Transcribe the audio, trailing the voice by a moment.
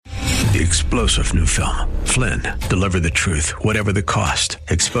The explosive new film, Flynn, deliver the truth, whatever the cost,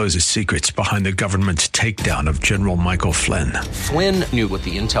 exposes secrets behind the government's takedown of General Michael Flynn. Flynn knew what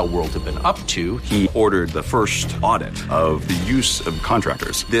the intel world had been up to. He ordered the first audit of the use of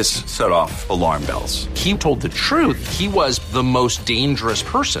contractors. This set off alarm bells. He told the truth. He was the most dangerous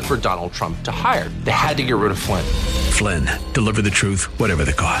person for Donald Trump to hire. They had to get rid of Flynn. Flynn, deliver the truth, whatever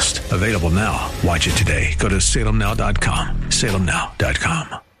the cost. Available now. Watch it today. Go to salemnow.com.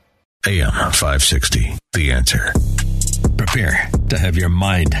 salemnow.com. AM 560, The Answer. Prepare to have your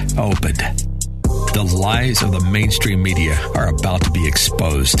mind opened. The lies of the mainstream media are about to be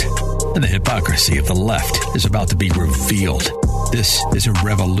exposed, and the hypocrisy of the left is about to be revealed. This is a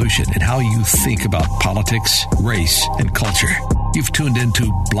revolution in how you think about politics, race, and culture. You've tuned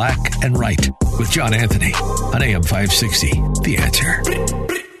into Black and Right with John Anthony on AM 560, The Answer.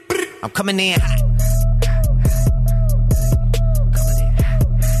 I'm coming in hot.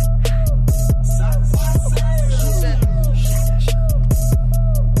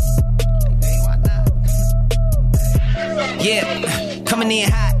 Yeah, coming in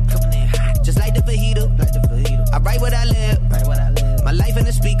hot. Just like the fajita. I write what I live. My life in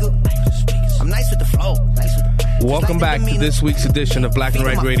the speaker. I'm nice with the flow. Welcome back to this week's edition of Black and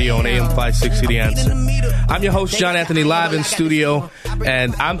Right Radio on AM 560 The Answer. I'm your host, John Anthony, live in studio,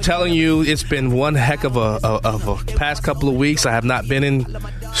 and I'm telling you, it's been one heck of a past couple of weeks. I have not been in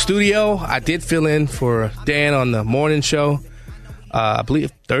studio. I did fill in for Dan on the morning show. I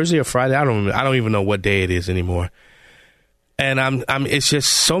believe Thursday or Friday. I don't even know what day it is anymore. And it's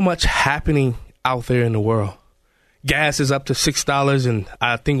just so much happening out there in the world. Gas is up to $6, and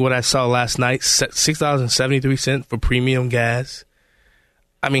I think what I saw last night, $6.73 for premium gas.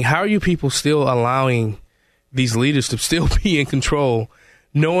 I mean, how are you people still allowing these leaders to still be in control,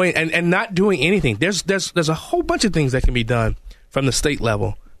 knowing and not doing anything? There's a whole bunch of things that can be done from the state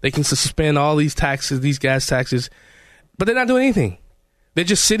level. They can suspend all these taxes, these gas taxes, but they're not doing anything. They're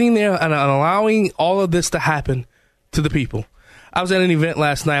just sitting there and allowing all of this to happen to the people. I was at an event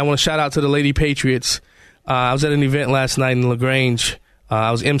last night. I want to shout out to the Lady Patriots. I was at an event last night in LaGrange. I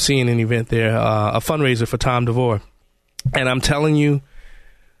was emceeing an event there, a fundraiser for Tom DeVore. And I'm telling you,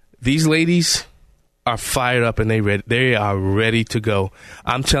 these ladies are fired up and they are ready to go.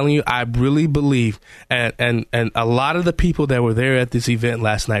 I'm telling you, I really believe, and a lot of the people that were there at this event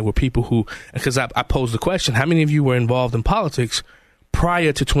last night were people who, because I posed the question, how many of you were involved in politics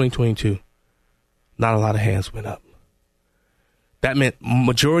prior to 2022? Not a lot of hands went up. That meant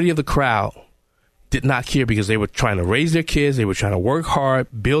majority of the crowd did not care because they were trying to raise their kids. They were trying to work hard,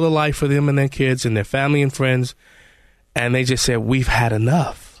 build a life for them and their kids and their family and friends. And they just said, we've had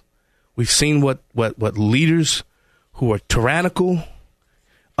enough. We've seen what leaders who are tyrannical,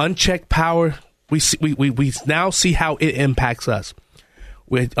 unchecked power, we now see how it impacts us.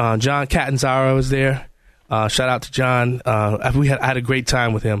 With John Catanzaro was there. Shout out to John. I had a great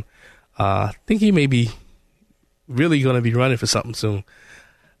time with him. I think he may be really going to be running for something soon.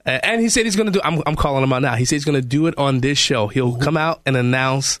 And he said he's going to do, I'm calling him out now. He said he's going to do it on this show. He'll come out and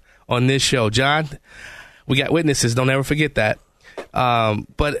announce on this show. John, we got witnesses. Don't ever forget that.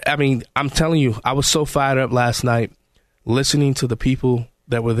 But, I mean, I'm telling you, I was so fired up last night listening to the people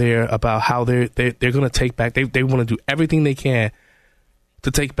that were there about how they're going to take back. They want to do everything they can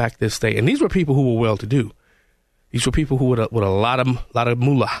to take back this state. And these were people who were well-to-do. These were people who with a lot of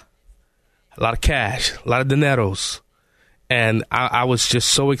moolah, a lot of cash, a lot of dineros. And I was just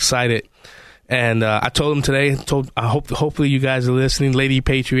so excited. And I told them today, hopefully you guys are listening, Lady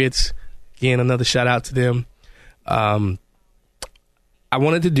Patriots. Again, another shout out to them. I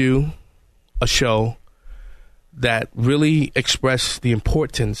wanted to do a show that really expressed the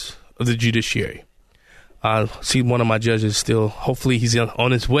importance of the judiciary. See one of my judges still, hopefully he's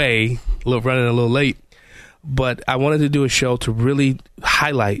on his way, running a little late. But I wanted to do a show to really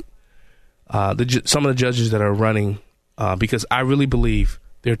highlight some of the judges that are running, because I really believe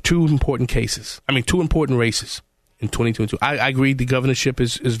there are two important races in 2022. I agree the governorship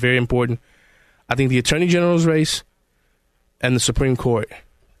is very important. I think the Attorney General's race and the Supreme Court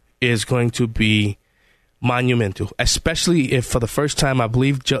is going to be monumental, especially if for the first time, I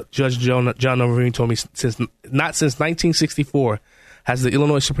believe Judge John Novarino told me, since 1964 has the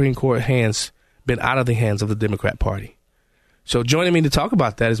Illinois Supreme Court hands been out of the hands of the Democrat Party. So joining me to talk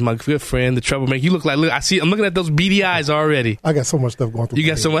about that is my good friend, the troublemaker. You look, I'm looking at those beady eyes already. I got so much stuff going through. You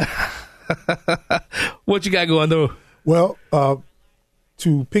got so much. What you got going through? Well,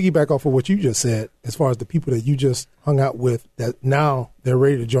 to piggyback off of what you just said, as far as the people that you just hung out with, that now they're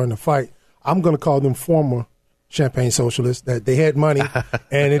ready to join the fight, I'm going to call them former champagne socialists, that they had money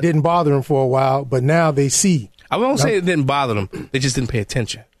and it didn't bother them for a while, but now they see. I won't say it didn't bother them. They just didn't pay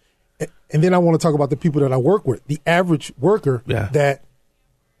attention. And then I want to talk about the people that I work with, the average worker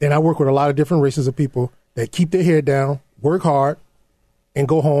and I work with a lot of different races of people that keep their head down, work hard, and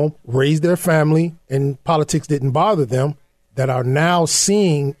go home, raise their family, and politics didn't bother them, that are now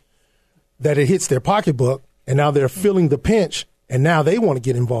seeing that it hits their pocketbook, and now they're feeling the pinch, and now they want to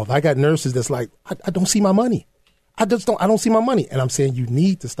get involved. I got nurses that's like, I don't see my money. I don't see my money. And I'm saying you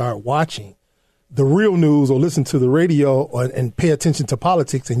need to start watching the real news or listen to the radio and pay attention to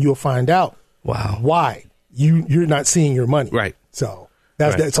politics, and you'll find out why you're not seeing your money. Right. So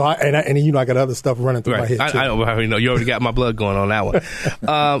that's that. So I got other stuff running through my head too. I already know. You already got my blood going on that one.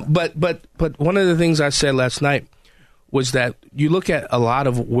 But one of the things I said last night was that you look at a lot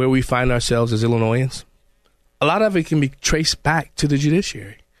of where we find ourselves as Illinoisans, a lot of it can be traced back to the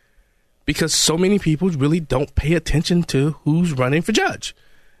judiciary, because so many people really don't pay attention to who's running for judge.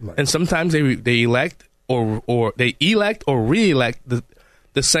 Right. And sometimes they elect or re-elect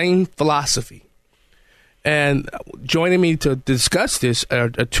the same philosophy. And joining me to discuss this are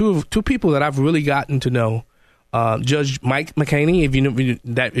two people that I've really gotten to know. Judge Mike McHaney, if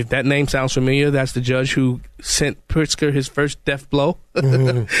that name sounds familiar, that's the judge who sent Pritzker his first death blow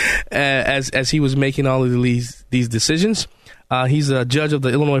as he was making all of these decisions. He's a judge of the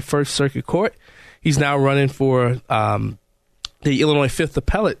Illinois First Circuit Court. He's now running for the Illinois Fifth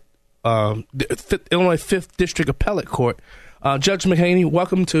District Appellate Court. Judge McHaney,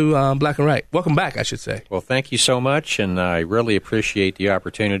 welcome to Black and Right. Welcome back, I should say. Well, thank you so much, and I really appreciate the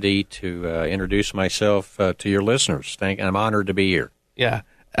opportunity to introduce myself to your listeners. I'm honored to be here. Yeah.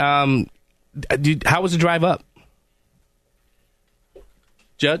 How was the drive up?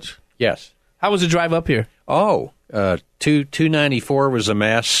 Judge? Yes. How was the drive up here? 294 was a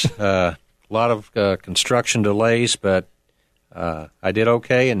mess. A lot of construction delays, but I did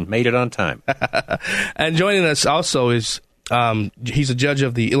okay and made it on time. And joining us also is he's a judge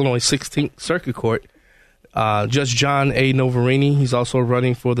of the Illinois 16th Circuit Court, Judge John A. Noverini. He's also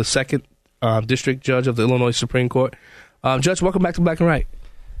running for the 2nd District Judge of the Illinois Supreme Court. Judge, welcome back to Black and Right.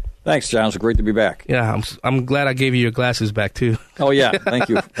 Thanks, John. It's great to be back. Yeah, I'm glad I gave you your glasses back, too. Oh, yeah. Thank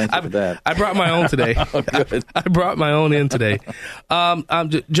you. Thank you for that. I brought my own today. Oh, good. I brought my own in today.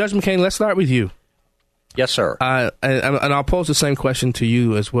 Judge McHaney, let's start with you. Yes, sir. And I'll pose the same question to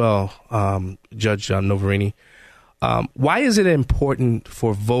you as well, Judge Noverini. Why is it important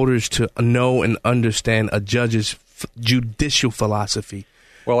for voters to know and understand a judge's judicial philosophy?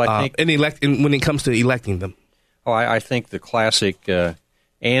 Well, I think when it comes to electing them. I think the classic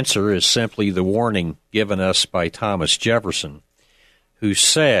answer is simply the warning given us by Thomas Jefferson, who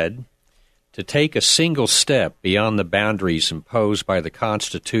said, "To take a single step beyond the boundaries imposed by the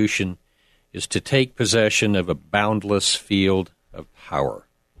Constitution is to take possession of a boundless field of power."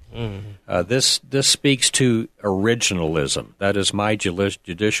 This speaks to originalism. That is my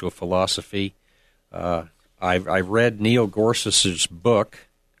judicial philosophy. I've read Neil Gorsuch's book,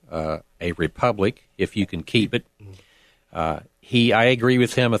 A Republic, If You Can Keep It. I agree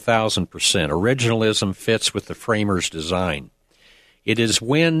with him 1,000%. Originalism fits with the framers' design. It is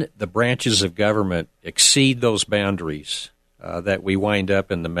when the branches of government exceed those boundaries that we wind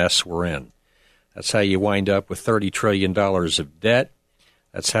up in the mess we're in. That's how you wind up with $30 trillion of debt.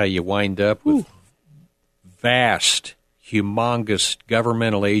 That's how you wind up with vast, humongous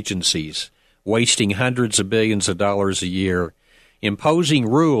governmental agencies wasting hundreds of billions of dollars a year, imposing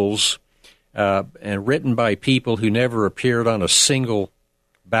rules and written by people who never appeared on a single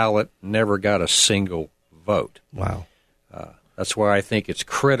ballot, never got a single vote. Wow. That's why I think it's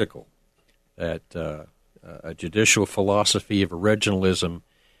critical that a judicial philosophy of originalism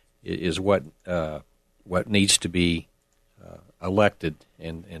is what needs to be elected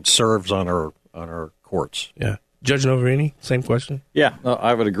and serves on our courts. Yeah. Judge Noverini, same question? Yeah, no,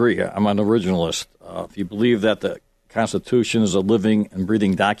 I would agree. I'm an originalist. If you believe that the Constitution is a living and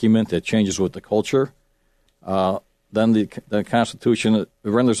breathing document that changes with the culture, then the Constitution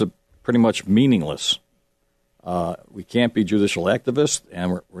renders it pretty much meaningless. We can't be judicial activists,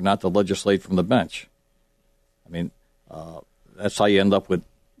 and we're not to legislate from the bench. I mean, that's how you end up with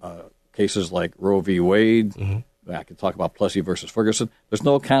cases like Roe v. Wade. Mm-hmm. I could talk about Plessy versus Ferguson. There's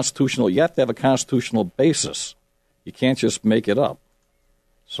no constitutional. You have to have a constitutional basis. You can't just make it up.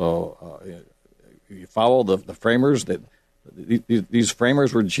 So you follow the framers. These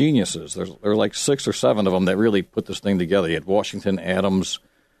framers were geniuses. There are like 6 or 7 of them that really put this thing together. You had Washington, Adams,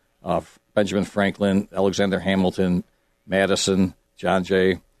 Benjamin Franklin, Alexander Hamilton, Madison, John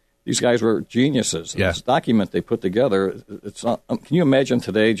Jay. These guys were geniuses. Yeah. This document they put together, it's can you imagine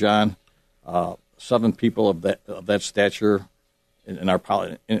today, John, 7 people of that stature in our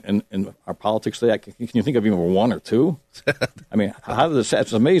politics today? Can you think of even one or two? I mean, how did this?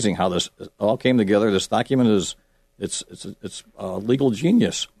 It's amazing how this all came together. This document is it's legal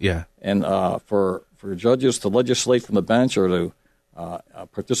genius. Yeah. And for judges to legislate from the bench or to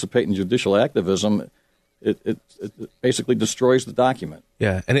participate in judicial activism, it basically destroys the document.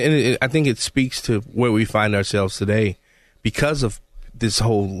 Yeah, and I think it speaks to where we find ourselves today because of this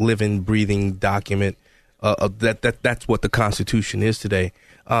whole living, breathing document. That's what the Constitution is today.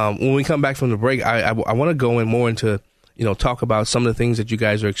 When we come back from the break, I want to go in more into, talk about some of the things that you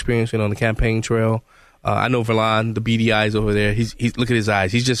guys are experiencing on the campaign trail. I know Verlon, the beady eyes over there. He's look at his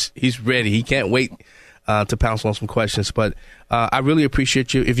eyes. He's ready. He can't wait to pounce on some questions. But I really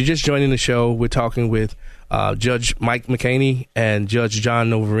appreciate you. If you're just joining the show, we're talking with Judge Mike McHaney and Judge John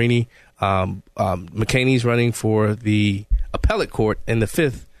Noverini. McHaney's running for the appellate court in the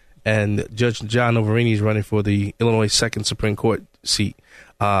 5th, and Judge John Noverini is running for the Illinois 2nd Supreme Court seat.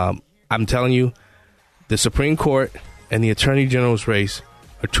 I'm telling you, the Supreme Court and the Attorney General's race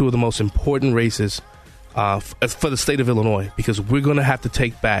are two of the most important races for the state of Illinois, because we're going to have to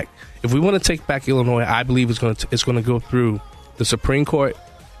take back. If we want to take back Illinois, I believe it's going to go through the Supreme Court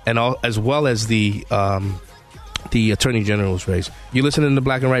and as well as the Attorney General's race. You're listening to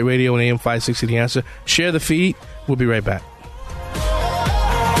Black and Right Radio on AM 560 The Answer. Share the feed. We'll be right back.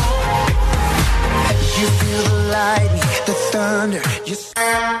 You feel the lightning, the thunder.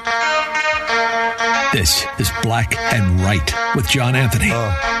 This is Black and Right with John Anthony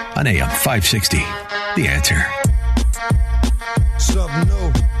on AM 560. The Answer. Something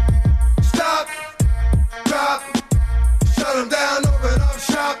new. Stop. Drop. Shut them down. Open up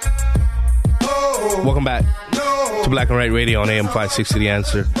shop. Oh. Welcome back to Black and Right Radio on AM 560 The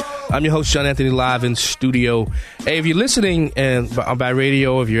Answer. I'm your host, John Anthony, live in studio. Hey, if you're listening by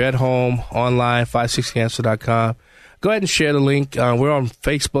radio, if you're at home, online, 560answer.com, go ahead and share the link. We're on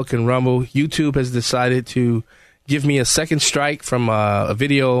Facebook and Rumble. YouTube has decided to give me a second strike from a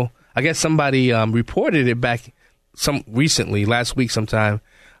video. I guess somebody reported it back recently, last week sometime,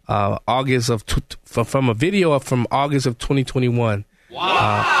 from a video from August of 2021.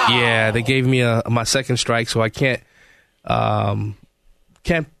 Wow. Yeah, they gave me my second strike, so I can't. We're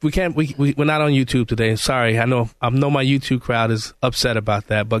not on YouTube today. Sorry, I know my YouTube crowd is upset about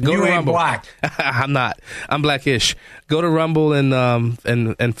that. But go to Rumble. Black. I'm not. I'm blackish. Go to Rumble and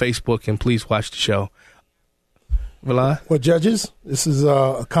Facebook and please watch the show. Well, judges, this is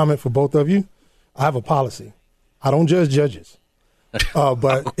a comment for both of you. I have a policy. I don't judge judges,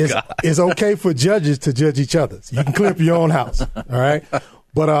 but it's okay for judges to judge each other. So you can clean up your own house. All right.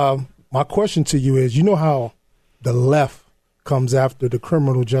 But my question to you is, you know how the left comes after the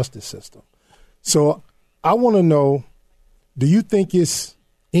criminal justice system. So I want to know, do you think it's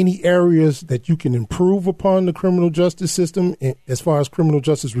any areas that you can improve upon the criminal justice system as far as criminal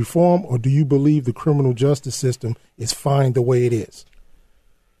justice reform, or do you believe the criminal justice system is fine the way it is?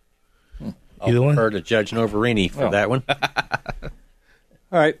 I'll defer to Judge Noverini for that one.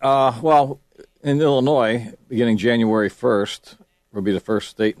 All right. Well, in Illinois, beginning January 1st, we'll be the first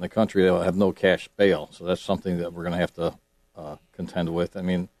state in the country that will have no cash bail. So that's something that we're going to have to contend with. I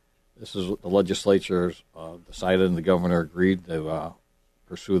mean, this is what the legislature decided, and the governor agreed to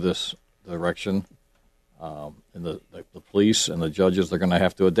pursue this direction. And the police and the judges, they're going to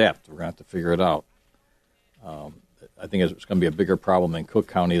have to adapt. We're going to have to figure it out. I think it's going to be a bigger problem in Cook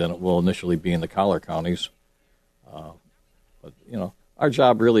County than it will initially be in the collar counties. But, our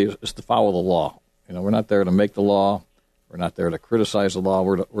job really is to follow the law. We're not there to make the law. We're not there to criticize the law.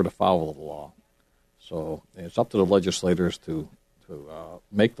 We're to follow the law. So it's up to the legislators to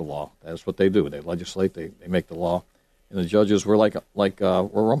make the law. That's what they do. They legislate. They make the law. And the judges, we're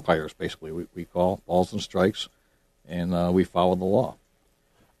we're umpires, basically. We call balls and strikes, and we follow the law.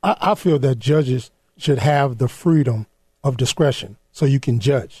 I feel that judges should have the freedom of discretion so you can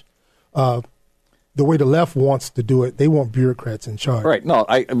judge. The way the left wants to do it, they want bureaucrats in charge. Right. No,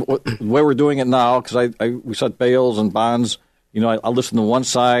 the way we're doing it now, because we set bails and bonds, I listen to one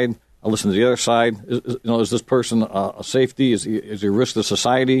side, I listen to the other side. Is this person a safety? Is he a risk to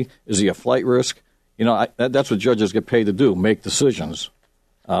society? Is he a flight risk? That's what judges get paid to do, make decisions.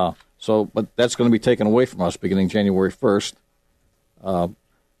 But that's going to be taken away from us beginning January 1st.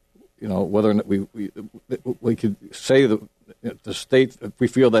 Whether or not we could say that the state, if we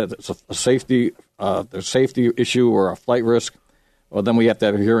feel that it's a safety, there's a safety issue or a flight risk, well, then we have to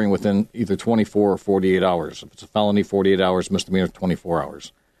have a hearing within either 24 or 48 hours. If it's a felony, 48 hours, misdemeanor, 24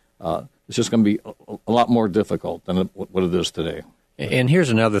 hours. It's just going to be a lot more difficult than what it is today. And here's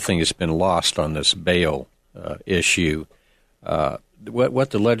another thing that's been lost on this bail issue.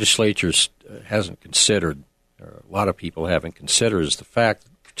 What the legislature hasn't considered a lot of people haven't considered is the fact,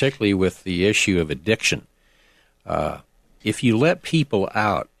 particularly with the issue of addiction, if you let people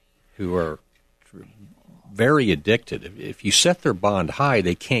out who are very addicted, if you set their bond high,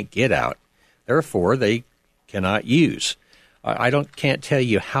 they can't get out. Therefore, they cannot use. I can't tell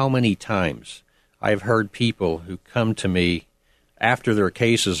you how many times I've heard people who come to me after their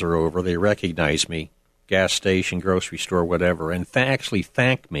cases are over, they recognize me, gas station, grocery store, whatever, and actually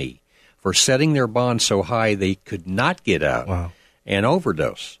thank me for setting their bond so high they could not get out and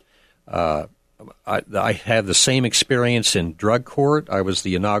overdose. I have the same experience in drug court. I was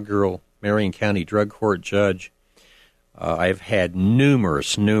the inaugural Marion County Drug Court judge. I've had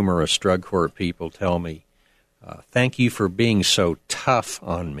numerous drug court people tell me, thank you for being so tough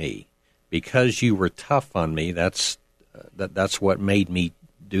on me. Because you were tough on me, that's what made me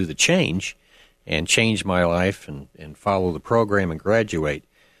do the change and change my life and follow the program and graduate.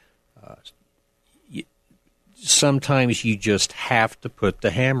 Sometimes you just have to put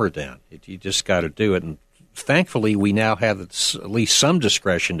the hammer down. You just got to do it. And thankfully, we now have at least some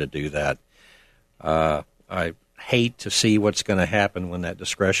discretion to do that. I hate to see what's going to happen when that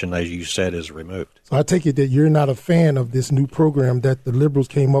discretion, as you said, is removed. So I take it that you're not a fan of this new program that the liberals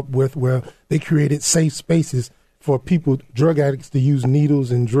came up with where they created safe spaces for people, drug addicts, to use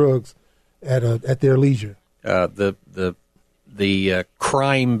needles and drugs at their leisure. The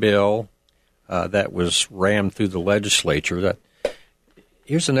crime bill that was rammed through the legislature.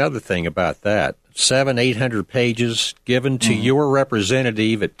 Here's another thing about that: 700-800 pages given to your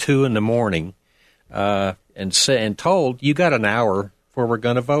representative at 2 a.m. And told you got an hour before we're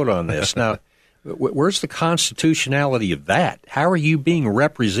going to vote on this. Now, where's the constitutionality of that? How are you being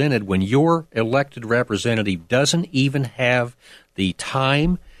represented when your elected representative doesn't even have the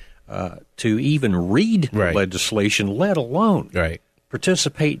time to even read legislation, let alone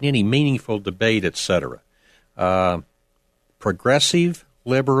participate in any meaningful debate, etc.? Progressive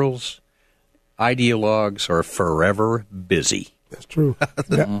liberals, ideologues are forever busy. That's true.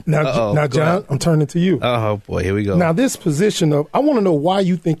 Now, John, I'm turning to you. Oh, boy, here we go. Now, this position of, I want to know why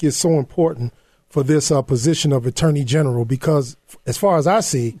you think it's so important for this position of Attorney General, because as far as I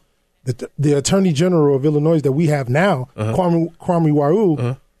see, the Attorney General of Illinois that we have now, Kwame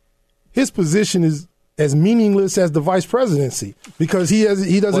Waru, his position is as meaningless as the vice presidency because he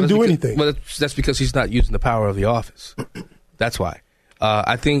doesn't do anything. Well, that's because he's not using the power of the office. That's why.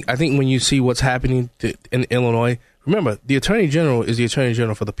 I think when you see what's happening in Illinois, remember, the Attorney General is the Attorney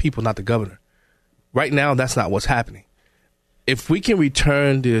General for the people, not the governor. Right now, that's not what's happening. If we can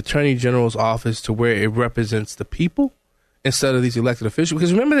return the Attorney General's office to where it represents the people instead of these elected officials,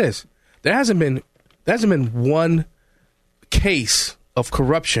 because remember this, there hasn't been one case of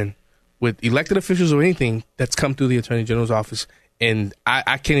corruption with elected officials or anything that's come through the Attorney General's office in,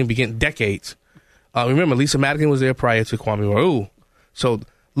 I can't even begin, decades. Remember, Lisa Madigan was there prior to Kwame Waru. So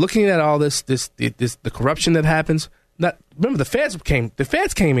looking at all this, the corruption that happens, remember the feds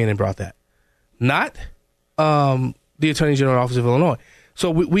came in and brought that, not the Attorney General Office of Illinois.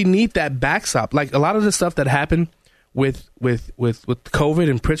 So we need that backstop. Like a lot of the stuff that happened with COVID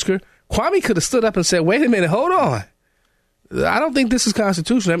and Pritzker, Kwame could have stood up and said, "Wait a minute, hold on, I don't think this is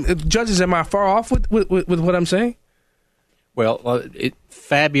constitutional." Judges, am I far off with what I'm saying? Well,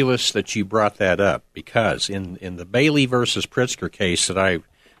 fabulous that you brought that up, because in the Bailey versus Pritzker case that I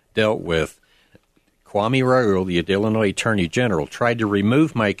dealt with, Kwame Waru, the Illinois Attorney General, tried to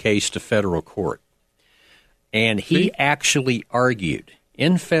remove my case to federal court. And he actually argued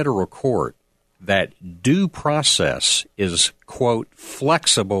in federal court that due process is, quote,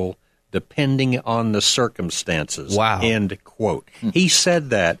 flexible depending on the circumstances, end quote. He said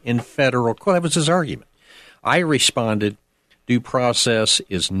that in federal court. That was his argument. I responded, due process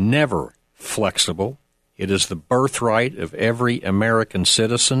is never flexible. It is the birthright of every American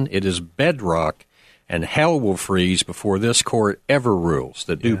citizen. It is bedrock, and hell will freeze before this court ever rules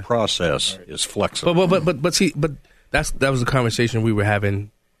that due process is flexible. But that was the conversation we were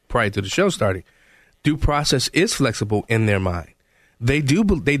having prior to the show starting. Due process is flexible in their mind. They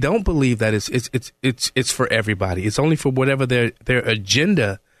don't believe that it's for everybody. It's only for whatever their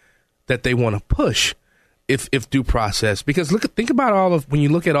agenda that they want to push. If due process, because think about when you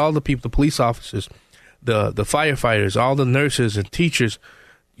look at all the people, the police officers, the firefighters, all the nurses and teachers,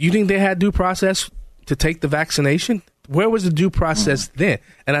 you think they had due process to take the vaccination? Where was the due process then?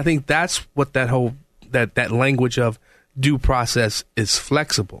 And I think that's what that language of due process is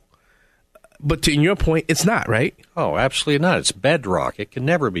flexible. But to your point, it's not, right? Oh, absolutely not. It's bedrock. It can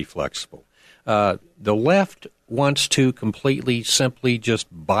never be flexible. The left wants to completely, simply just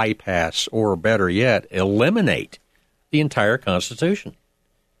bypass, or better yet, eliminate the entire Constitution.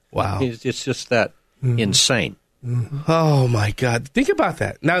 Wow. It's just that insane. Oh my God! Think about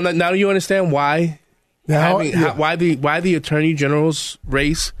that. Now you understand why. Why the Attorney General's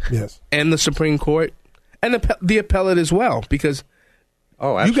race and the Supreme Court and the appellate as well, because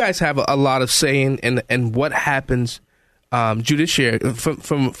you guys have a lot of say in what happens judiciary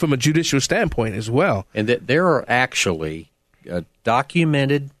from a judicial standpoint as well. And that there are actually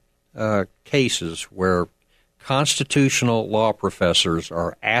documented cases where constitutional law professors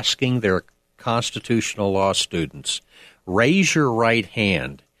are asking their constitutional law students, raise your right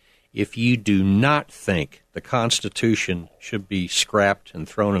hand if you do not think the Constitution should be scrapped and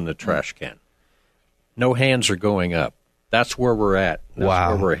thrown in the trash can. No hands are going up. That's where we're at. That's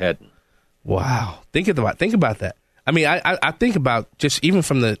where we're heading. Wow. Think about that. I mean, I think about just even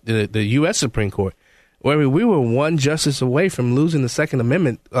from the U.S. Supreme Court, where we were one justice away from losing the Second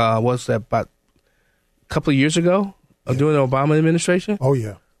Amendment, was that about a couple of years ago during the Obama administration? Oh,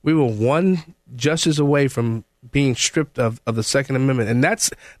 yeah. We were one justice away from being stripped of the Second Amendment. And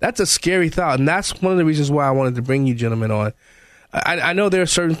that's a scary thought. And that's one of the reasons why I wanted to bring you gentlemen on. I know there are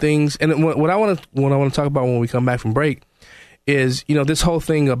certain things, and what I want to talk about when we come back from break is, this whole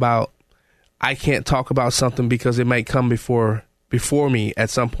thing about I can't talk about something because it might come before me at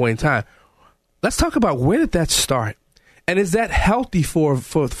some point in time. Let's talk about, where did that start? And is that healthy for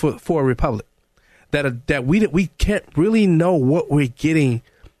a republic? That we can't really know what we're getting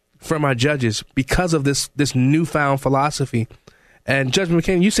from our judges because of this newfound philosophy. And Judge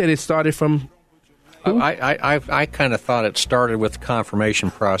McCain, you said it started from who? I kind of thought it started with the confirmation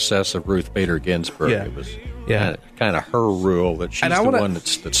process of Ruth Bader Ginsburg. Yeah. It was kind of her rule that she's one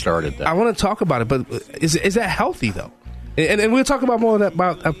that started that. I want to talk about it, but is that healthy though? And we'll talk about more of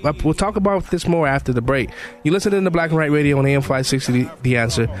that. We'll talk about this more after the break. You listen to the Black and White Radio on AM 560. The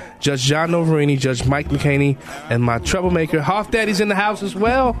Answer. Judge John Noverini, Judge Mike McCaney, and my troublemaker Hoff Daddy's in the house as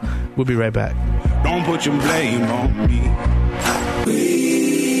well. We'll be right back. Don't put your blame on me.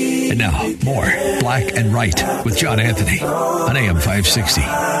 And now more Black and Right with John Anthony on AM 560.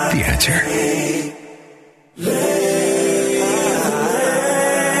 The Answer.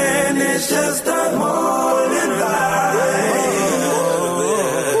 It's just a morning light.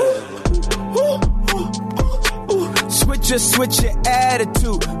 Switch your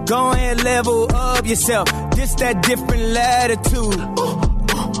attitude. Go and level up yourself. This that different latitude.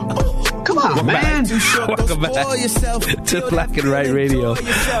 Come on, man. Welcome back to Black and Right Radio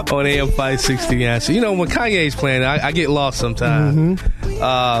on AM 560. The Answer. When Kanye's playing, I get lost sometimes.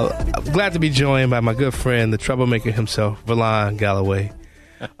 I'm glad to be joined by my good friend, the troublemaker himself, Valon Galloway.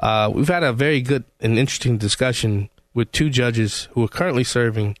 We've had a very good and interesting discussion with two judges who are currently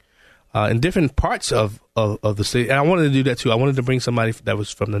serving in different parts of the state. And I wanted to do that, too. I wanted to bring somebody that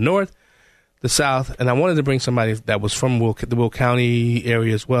was from the north, the south, and I wanted to bring somebody that was from the Will County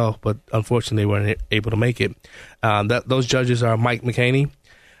area as well, but unfortunately they weren't able to make it. Those judges are Mike McCaney.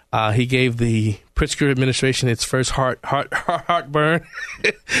 He gave the Pritzker administration its first heartburn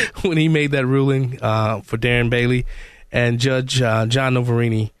when he made that ruling for Darren Bailey. And Judge John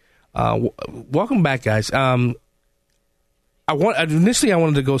Noverini. Welcome back, guys. Initially I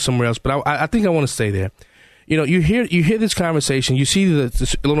wanted to go somewhere else, but I think I want to stay there. You hear this conversation. You see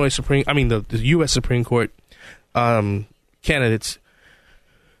the Illinois the U.S. Supreme Court candidates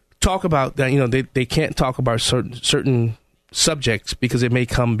talk about that. They can't talk about certain subjects because it may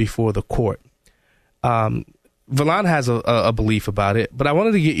come before the court. Valon has a belief about it, but I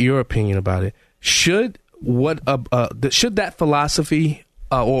wanted to get your opinion about it. Should that philosophy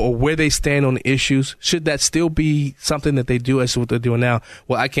or where they stand on the issues, should that still be something that they do as what they're doing now?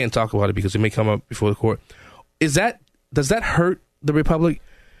 Well, I can't talk about it because it may come up before the court. Does that hurt the republic,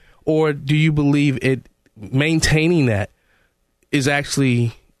 or do you believe it maintaining that is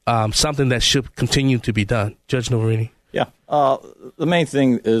actually something that should continue to be done? Judge Noverini? Yeah. The main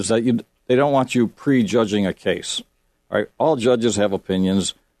thing is that they don't want you prejudging a case. All right. All judges have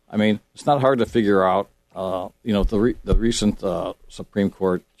opinions. I mean, it's not hard to figure out. The recent Supreme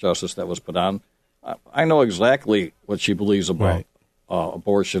Court justice that was put on, I know exactly what she believes about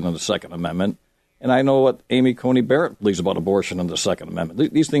abortion and the Second Amendment, and I know what Amy Coney Barrett believes about abortion and the Second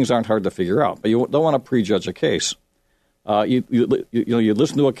Amendment. These things aren't hard to figure out, but you don't want to prejudge a case. You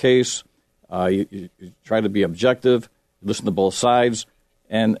listen to a case, you try to be objective, you listen to both sides,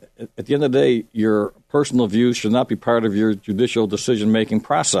 and at the end of the day, your personal views should not be part of your judicial decision-making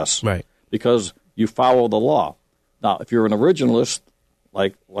process. Right. Because you follow the law. Now, if you're an originalist,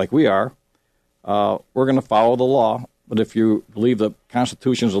 like we are, we're going to follow the law. But if you believe the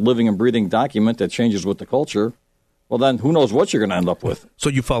Constitution is a living and breathing document that changes with the culture, well, then who knows what you're going to end up with. So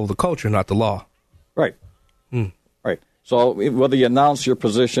you follow the culture, not the law. Right. Mm. Right. So whether you announce your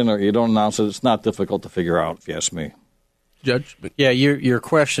position or you don't announce it, it's not difficult to figure out, if you ask me. Judge? Yeah, your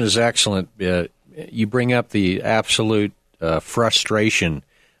question is excellent. You bring up the absolute frustration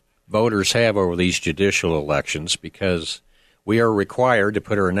voters have over these judicial elections because we are required to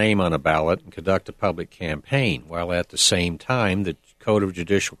put our name on a ballot and conduct a public campaign, while at the same time the Code of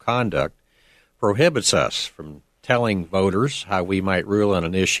Judicial Conduct prohibits us from telling voters how we might rule on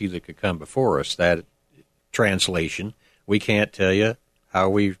an issue that could come before us. That translation, we can't tell you how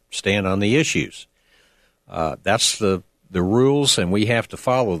we stand on the issues. That's the rules, and we have to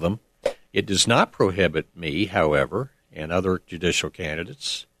follow them. It does not prohibit me, however, and other judicial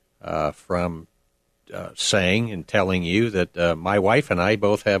candidates from saying and telling you that my wife and I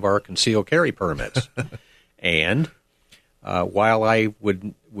both have our concealed carry permits. And while I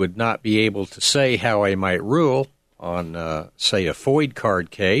would not be able to say how I might rule on, say, a FOID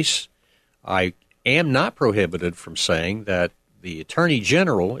card case, I am not prohibited from saying that the Attorney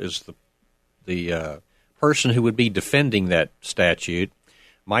General is the person who would be defending that statute.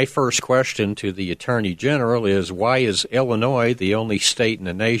 My first question to the Attorney General is, why is Illinois the only state in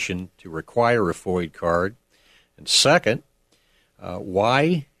the nation to require a FOID card? And second,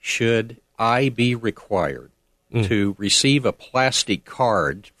 why should I be required to receive a plastic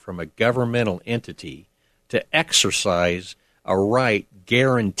card from a governmental entity to exercise a right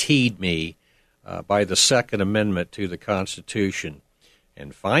guaranteed me by the Second Amendment to the Constitution?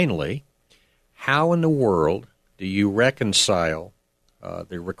 And finally, how in the world do you reconcile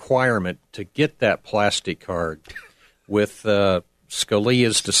the requirement to get that plastic card with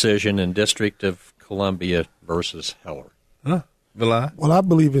Scalia's decision in District of Columbia versus Heller? Villan? Well, I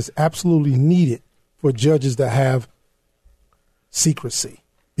believe it's absolutely needed for judges to have secrecy,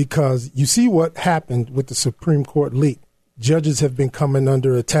 because you see what happened with the Supreme Court leak. Judges have been coming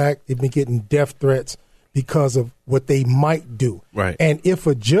under attack. They've been getting death threats because of what they might do. Right. And if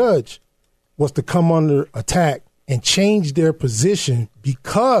a judge was to come under attack and change their position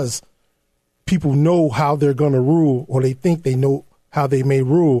because people know how they're going to rule, or they think they know how they may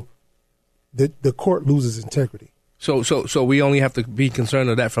rule, the court loses integrity. So we only have to be concerned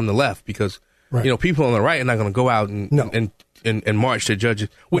of that from the left, because Right. People on the right are not going to go out and march to judges,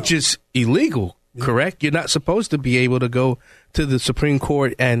 which is illegal. Yeah. Correct? You're not supposed to be able to go to the Supreme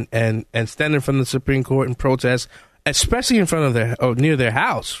Court and stand in front of the Supreme Court and protest, especially in front of their or near their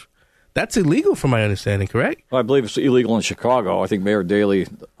house. That's illegal, from my understanding, correct? Well, I believe it's illegal in Chicago. I think Mayor Daley,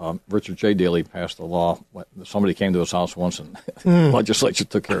 Richard J. Daley, passed a law. Somebody came to his house once, and the legislature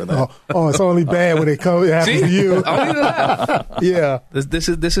took care of that. Oh, it's only bad when it happens to you. Yeah.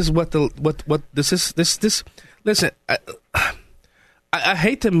 This is what this is. Listen, I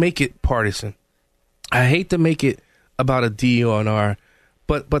hate to make it partisan. I hate to make it about a D or an R,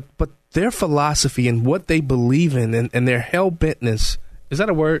 but their philosophy and what they believe in and their hell-bentness. Is that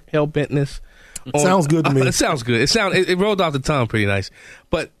a word? Hell-bentness? Sounds good to me. It sounds good. It rolled off the tongue pretty nice.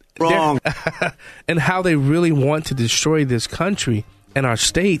 But wrong. And how they really want to destroy this country and our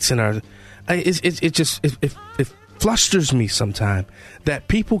states and it flusters me sometimes that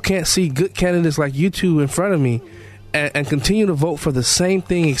people can't see good candidates like you two in front of me and continue to vote for the same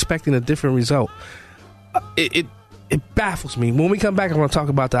thing expecting a different result. It baffles me. When we come back, I want to talk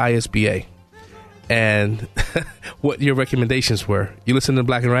about the ISBA and what your recommendations were. You listen to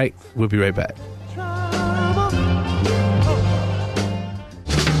Black and Right? We'll be right back.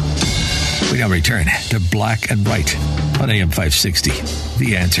 We now return to Black and Right on AM 560.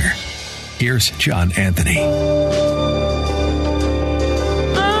 The Answer. Here's John Anthony.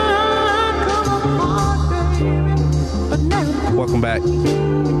 Welcome back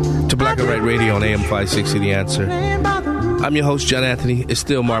to Black and Right Radio on AM 560, The Answer. I'm your host, John Anthony. It's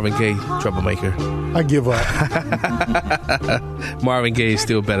still Marvin Gaye, Troublemaker. I give up. Marvin Gaye is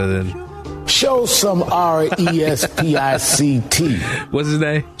still better than... Show some RESPICT. What's his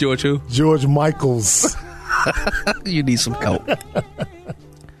name? George who? George Michaels. You need some help.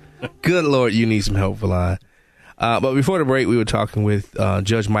 Good Lord, you need some help, Villan. But before the break, we were talking with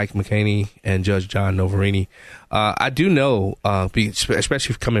Judge Mike McHaney and Judge John Noverini. I do know,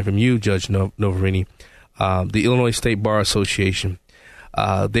 especially coming from you, Judge Noverini, the Illinois State Bar Association,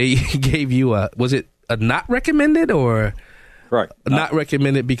 they gave you was it a not recommended or correct? Not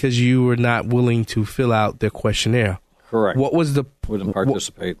recommended because you were not willing to fill out their questionnaire. Correct. What was the wouldn't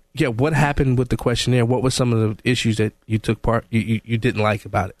participate? What happened with the questionnaire? What were some of the issues that you took part you didn't like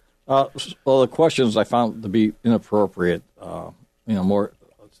about it? Well, the questions I found to be inappropriate. More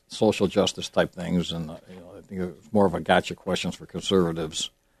social justice type things, and I think it was more of a gotcha questions for conservatives.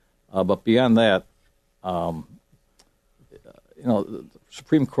 But beyond that, the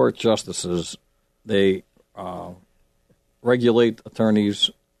Supreme Court justices, they regulate attorneys.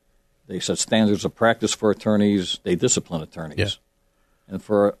 They set standards of practice for attorneys. They discipline attorneys. Yeah. And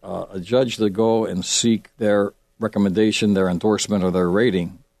for a judge to go and seek their recommendation, their endorsement, or their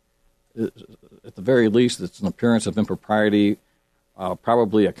rating, at the very least, it's an appearance of impropriety,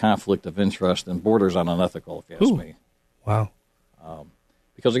 probably a conflict of interest, and borders on unethical, if you ask me. Wow.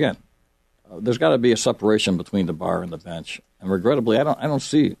 Because, again, there's got to be a separation between the bar and the bench. And regrettably, I don't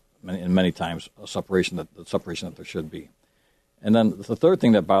see many times the separation that there should be. And then the third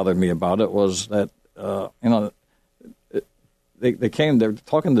thing that bothered me about it was that, they're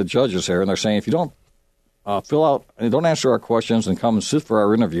talking to judges here, and they're saying, if you don't fill out and don't answer our questions and come and sit for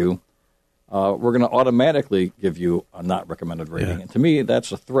our interview, we're going to automatically give you a not recommended rating. Yeah. And to me,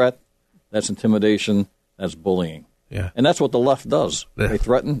 that's a threat, that's intimidation, that's bullying. Yeah. And that's what the left does. Yeah. They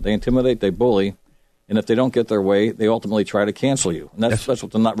threaten, they intimidate, they bully, and if they don't get their way, they ultimately try to cancel you. And that's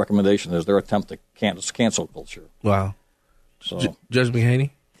what the not recommendation is, their attempt to cancel culture. Wow. So, Judge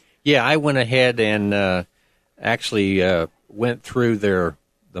McHaney? Yeah, I went ahead and actually went through the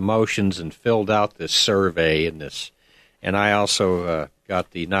motions and filled out this survey and I also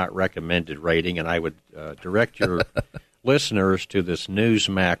got the not recommended rating, and I would direct your listeners to this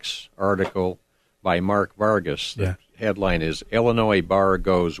Newsmax article by Mark Vargas. The headline is, Illinois Bar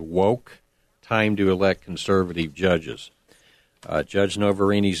Goes Woke, Time to Elect Conservative Judges. Judge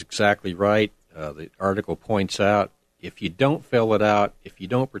Novarini's exactly right. The article points out, if you don't fill it out, if you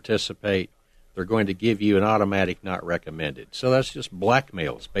don't participate, they're going to give you an automatic not recommended. So that's just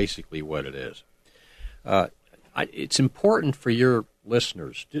blackmail is basically what it is. It's important for your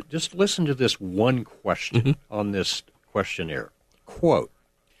listeners to just listen to this one question on this questionnaire. Quote,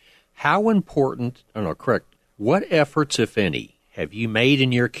 what efforts, if any, have you made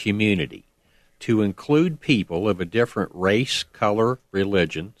in your community to include people of a different race, color,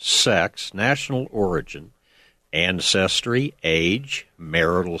 religion, sex, national origin, ancestry, age,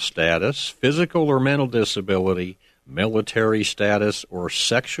 marital status, physical or mental disability, military status, or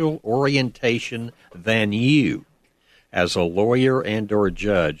sexual orientation than you as a lawyer and or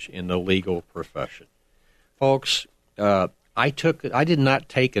judge in the legal profession? Folks, I did not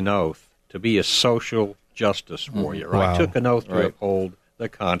take an oath to be a social justice warrior. Wow. I took an oath to uphold the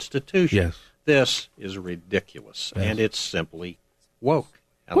Constitution. Yes. This is ridiculous, and it's simply woke.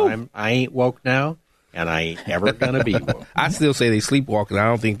 And I ain't woke now, and I ain't ever going to be woke. I still say they sleepwalking. I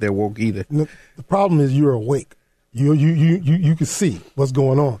don't think they're woke either. The problem is you're awake. You can see what's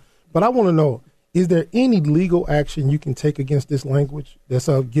going on. But I want to know, is there any legal action you can take against this language that's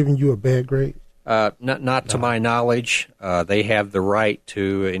giving you a bad grade? Not to my knowledge. They have the right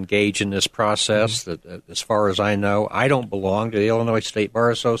to engage in this process. That, as far as I know, I don't belong to the Illinois State Bar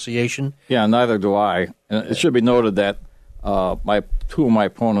Association. yeah, neither do I. And it should be noted that two of my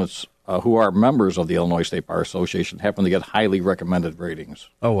opponents, who are members of the Illinois State Bar Association, happen to get highly recommended ratings.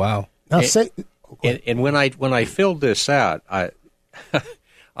 Oh, wow. Now, And when I filled this out,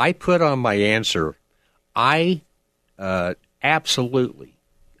 I put on my answer, I absolutely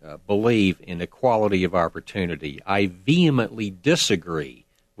believe in equality of opportunity. I vehemently disagree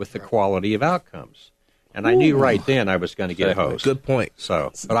with the quality of outcomes. And I knew right then I was going to get hosed. Good point.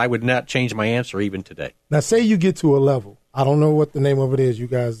 So, but I would not change my answer even today. Now, say you get to a level, I don't know what the name of it is, you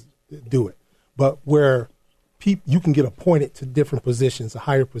guys do it, but where you can get appointed to different positions,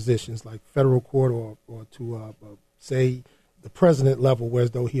 higher positions like federal court or to, say, the president level,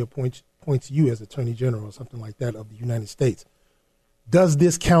 whereas though he appoints you as Attorney General or something like that of the United States. Does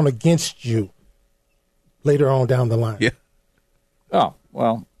this count against you later on down the line? Yeah. Oh,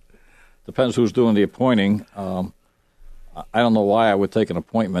 well, depends who's doing the appointing. I don't know why I would take an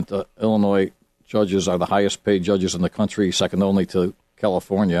appointment. Illinois judges are the highest paid judges in the country, second only to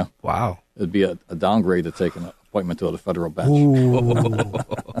California. Wow. It'd be a downgrade to take an appointment to the federal bench.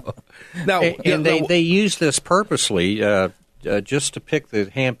 Now, And they use this purposely just to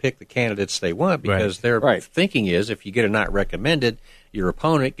handpick the candidates they want, because their thinking is if you get a not recommended, your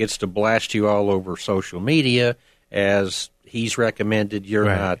opponent gets to blast you all over social media as he's recommended, you're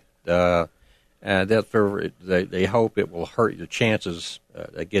not. They hope it will hurt your chances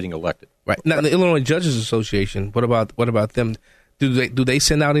at getting elected. Right. Now, the Illinois Judges Association, what about them? Do they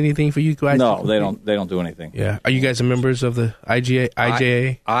send out anything for you guys? No, they don't. They don't do anything. Yeah. Are you guys members of the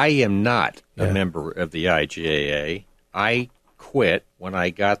IJA? I am not a member of the IJA. I quit when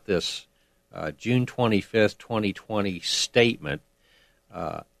I got this June 25th, 2020 statement,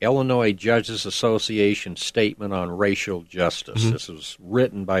 Illinois Judges Association Statement on Racial Justice. This was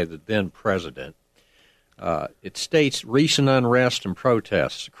written by the then president. It states, recent unrest and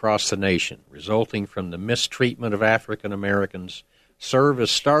protests across the nation resulting from the mistreatment of African Americans, serve as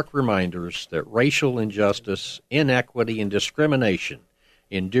stark reminders that racial injustice, inequity, and discrimination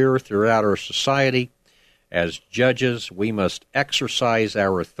endure throughout our society. As judges, we must exercise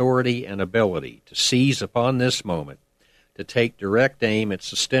our authority and ability to seize upon this moment to take direct aim at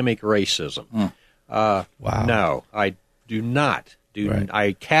systemic racism. Wow. No, I do not. Right.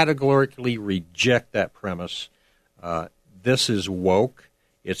 I categorically reject that premise. This is woke.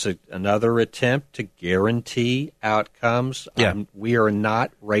 It's another attempt to guarantee outcomes. Yeah. We are not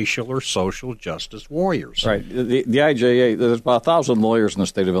racial or social justice warriors. Right. The IJA, there's about 1,000 lawyers in the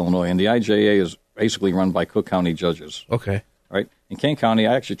state of Illinois, and the IJA is basically run by Cook County judges. Okay. Right. In Kane County,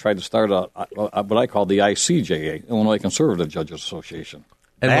 I actually tried to start what I call the ICJA, Illinois Conservative Judges Association.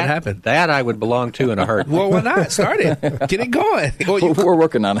 And what happened? That I would belong to in a heartbeat. Well, why not? Start it. Get it going. We're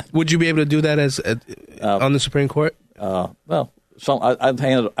working on it. Would you be able to do that on the Supreme Court? Well, I'd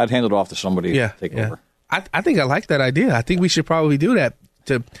hand it off to somebody to take over. I think I like that idea. I think we should probably do that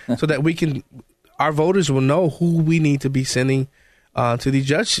so that our voters will know who we need to be sending to the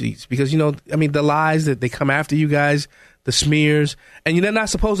judge seats. Because, the lies that they come after you guys, the smears, and you're not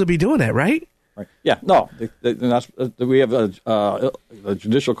supposed to be doing that, right? Right. Yeah, no. We have a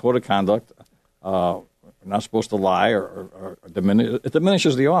judicial code of conduct. We're not supposed to lie or diminish. It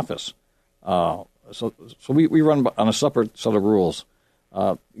diminishes the office. So we run on a separate set of rules.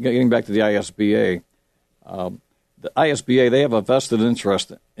 Getting back to the ISBA, they have a vested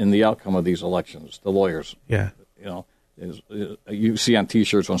interest in the outcome of these elections. The lawyers. Yeah. You see on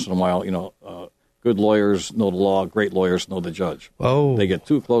T-shirts once in a while. Good lawyers know the law. Great lawyers know the judge. Oh. They get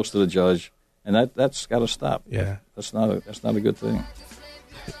too close to the judge. And that's got to stop. Yeah, that's not a good thing.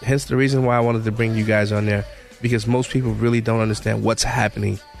 Hence the reason why I wanted to bring you guys on there, because most people really don't understand what's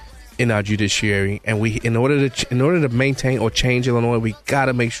happening in our judiciary, and in order to maintain or change Illinois, we got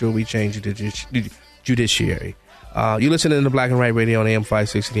to make sure we change the judiciary. You listening to Black and White Radio on AM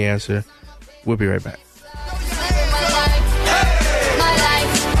 560 The Answer. We'll be right back.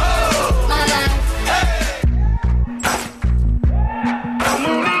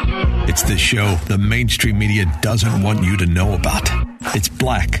 It's the show the mainstream media doesn't want you to know about. It's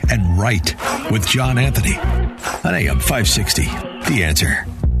Black and Right with John Anthony on AM 560. The Answer.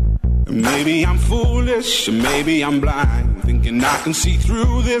 Maybe I'm foolish, or maybe I'm blind, thinking I can see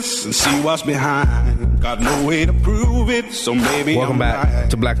through this and see what's behind. Got no way to prove it, so maybe Welcome back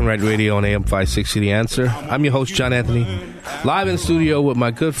to Black and White Radio on AM 560 The Answer. I'm your host, John Anthony, live in studio with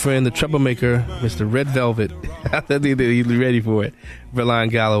my good friend, the troublemaker, Mr. Red Velvet. I think he's ready for it,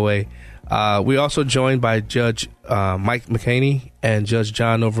 Verlon Galloway. We're also joined by Judge Mike McCaney and Judge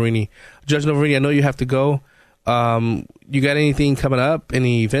John Noverini. Judge Noverini, I know you have to go. You got anything coming up?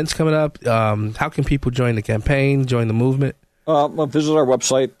 Any events coming up? How can people join the campaign, join the movement? Visit our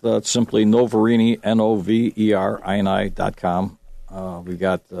website. It's simply Noverini, Noverini.com. We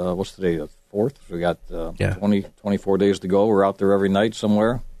got, what's today, the 4th? So we got 24 days to go. We're out there every night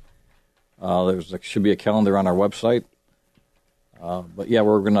somewhere. There should be a calendar on our website. But, yeah,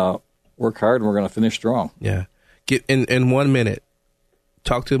 we're going to work hard and we're going to finish strong. Yeah. Get in 1 minute.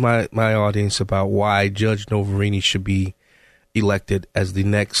 Talk to my audience about why Judge Noverini should be elected as the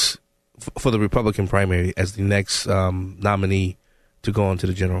next, for the Republican primary, as the next nominee to go on to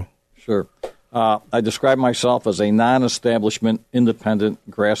the general. Sure. I describe myself as a non-establishment, independent,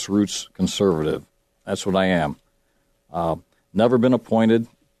 grassroots conservative. That's what I am. Never been appointed.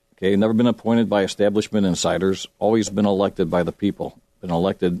 Never been appointed by establishment insiders. Always been elected by the people. Been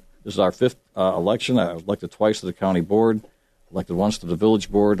elected. This is our 5th election. I was elected twice to the county board. Elected once to the village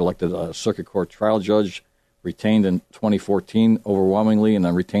board, elected a circuit court trial judge, retained in 2014 overwhelmingly, and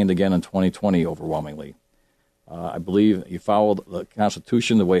then retained again in 2020 overwhelmingly. I believe you follow the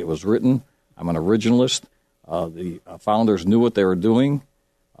Constitution the way it was written. I'm an originalist. The founders knew what they were doing.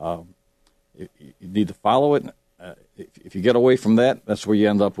 You need to follow it. If you get away from that, that's where you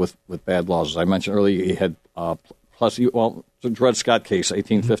end up with bad laws. As I mentioned earlier, you had the Dred Scott case,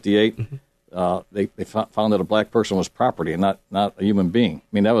 1858. Mm-hmm. They found that a black person was property and not a human being. I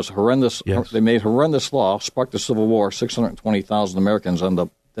mean, that was horrendous. Yes. They made horrendous law, sparked the Civil War. 620,000 Americans end up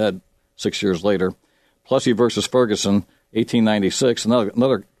dead 6 years later. Plessy versus Ferguson, 1896,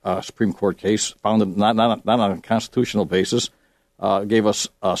 another Supreme Court case, founded not on a constitutional basis, gave us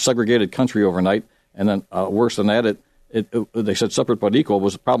a segregated country overnight. And then worse than that, they said separate but equal.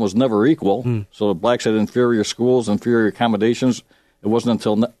 The problem was never equal. So the blacks had inferior schools, inferior accommodations. It wasn't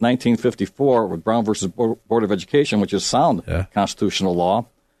until 1954 with Brown versus Board of Education, which is sound constitutional law,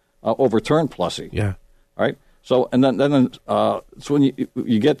 overturned Plessy. Yeah. Right. So and then so when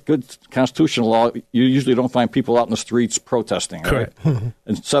you get good constitutional law, you usually don't find people out in the streets protesting. Correct. Right?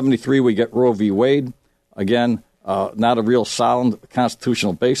 In '73, we get Roe v. Wade. Again, not a real sound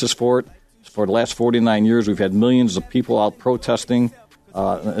constitutional basis for it. For the last 49 years, we've had millions of people out protesting.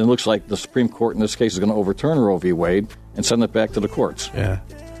 And it looks like the Supreme Court in this case is going to overturn Roe v. Wade and send it back to the courts. Yeah.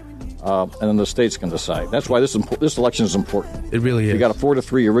 And then the states can decide. That's why this election is important. It really is. If you got a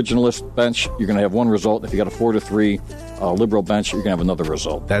 4-3 originalist bench, you're going to have one result. If you got a 4-3 liberal bench, you're going to have another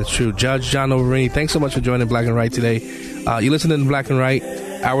result. That's true. Judge John Noverini, thanks so much for joining Black and Right today. You listen to Black and Right,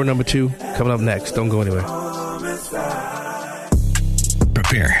 hour number 2, coming up next. Don't go anywhere.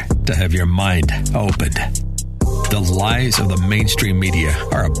 Prepare to have your mind opened. The lies of the mainstream media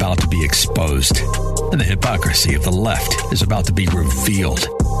are about to be exposed, and the hypocrisy of the left is about to be revealed.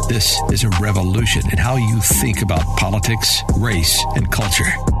 This is a revolution in how you think about politics, race, and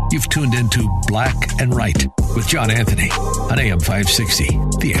culture. You've tuned into Black and Right with John Anthony on AM 560.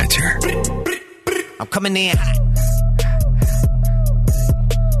 The Answer. I'm coming in hot.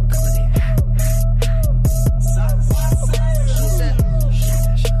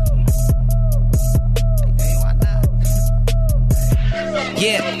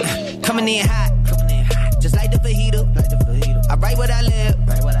 Yeah, coming in hot, just like the fajita. I write what I live,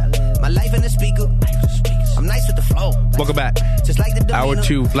 my life in the speaker. I'm nice with the flow. Welcome back. Just like the Hour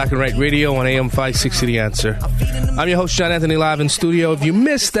 2, Black and Right Radio on AM 560 The Answer. I'm your host, John Anthony, live in studio. If you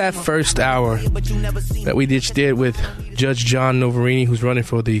missed that first hour that we just did with Judge John Noverini, who's running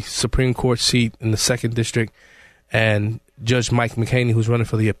for the Supreme Court seat in the 2nd District, and Judge Mike McHaney, who's running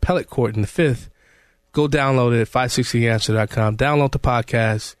for the Appellate Court in the 5th, go download it at 560theanswer.com. Download the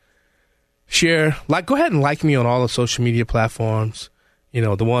podcast. Share. Go ahead and like me on all the social media platforms. You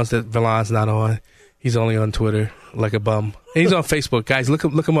know, the ones that Valon's not on. He's only on Twitter like a bum. And he's on Facebook. Guys, look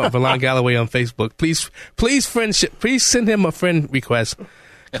him up. Valon Galloway on Facebook. Please send him a friend request,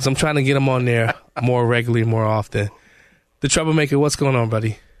 because I'm trying to get him on there more regularly, more often. The Troublemaker, what's going on,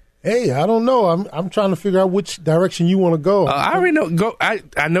 buddy? Hey, I don't know. I'm trying to figure out which direction you want to go. I already know. Go. I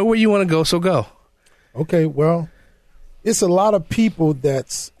know where you want to go, so go. Okay, well, it's a lot of people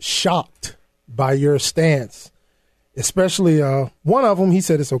that's shocked by your stance, especially one of them. He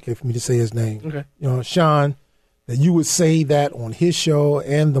said it's okay for me to say his name. Okay. You know, Sean, that you would say that on his show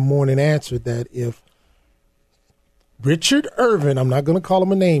and the Morning Answer, that if Richard Irvin, I'm not going to call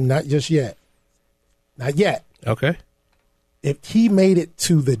him a name, not yet. Okay. If he made it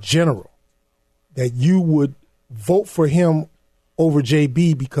to the general, that you would vote for him over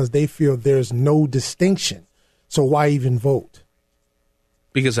JB because they feel there's no distinction. So why even vote?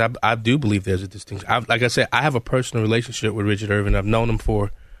 Because I do believe there's a distinction. Like I said, I have a personal relationship with Richard Irvin. I've known him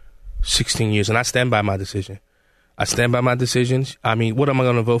for 16 years, and I stand by my decision. I stand by my decisions. I mean, what am I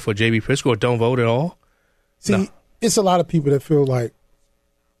going to vote for, JB Pritzker, or don't vote at all? See, no. It's a lot of people that feel like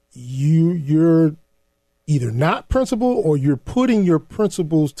you're either not principled or you're putting your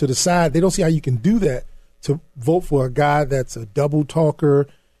principles to the side. They don't see how you can do that, to vote for a guy that's a double talker.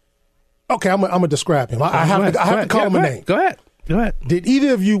 Okay, I'm going to describe him. I have to call him a name. Go ahead. Did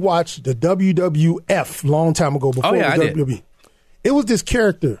either of you watch the WWF long time ago before the WWE? Did. It was this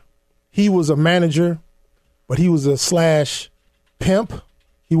character. He was a manager, but he was a / pimp.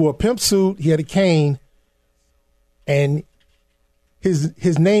 He wore a pimp suit. He had a cane, and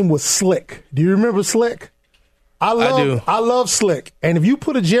his name was Slick. Do you remember Slick? I do. I love Slick. And if you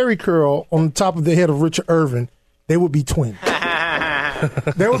put a Jerry curl on the top of the head of Richard Irvin, they would be twins.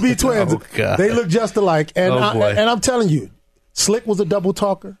 They would be twins. Oh, God. They look just alike. And and I'm telling you, Slick was a double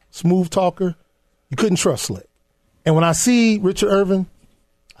talker, smooth talker. You couldn't trust Slick. And when I see Richard Irvin,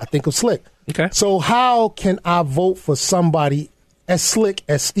 I think of Slick. Okay. So how can I vote for somebody as slick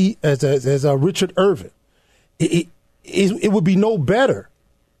as Richard Irvin? It would be no better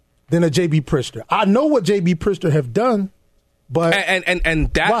than a J.B. Pritzker. I know what J.B. Pritzker have done, but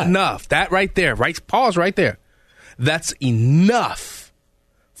and that why? Enough. That right there, right? Pause right there. That's enough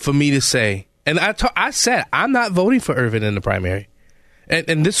for me to say. And I said I'm not voting for Irvin in the primary.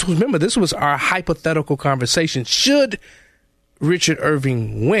 And this was our hypothetical conversation. Should Richard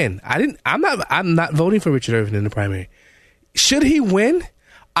Irvin win? I'm not voting for Richard Irvin in the primary. Should he win,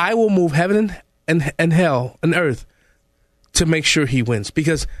 I will move heaven and hell and earth to make sure he wins,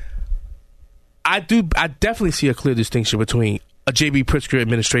 because I definitely see a clear distinction between a J.B. Pritzker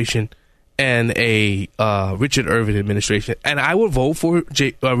administration and a Richard Irvin administration, and I will vote for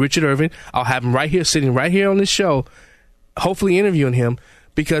Richard Irvin. I'll have him right here, sitting right here on this show, hopefully interviewing him,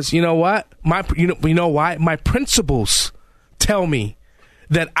 because you know what? You know why? My principles tell me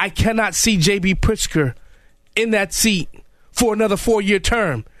that I cannot see J.B. Pritzker in that seat for another 4-year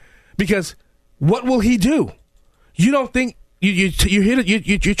term, because what will he do? You don't think you're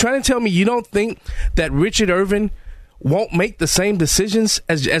trying to tell me you don't think that Richard Irvin won't make the same decisions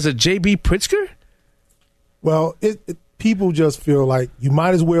as a J.B. Pritzker? Well, people just feel like you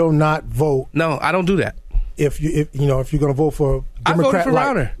might as well not vote. No, I don't do that. If you're going to vote for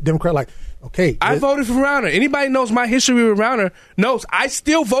Democrat, okay, I voted for Rauner. Anybody knows my history with Rauner knows I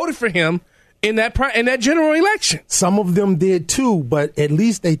still voted for him in that general election. Some of them did too, but at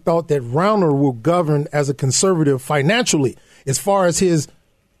least they thought that Rauner will govern as a conservative financially. As far as his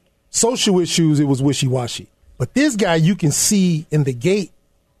social issues, it was wishy-washy. But this guy, you can see in the gate,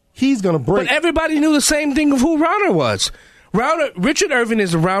 he's going to break. But everybody knew the same thing of who Rauner was. Richard Irvin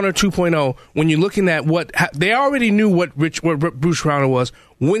is a Rauner 2.0 when you're looking at they already knew what Bruce Rauner was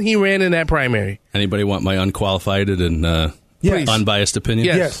when he ran in that primary. Anybody want my unqualified and unbiased opinion?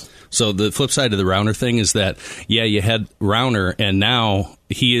 Yes. So the flip side of the Rauner thing is that, you had Rauner, and now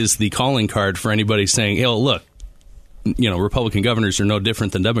he is the calling card for anybody saying, hey, look, Republican governors are no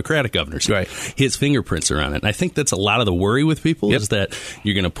different than Democratic governors. Right. His fingerprints are on it. And I think that's a lot of the worry with people is that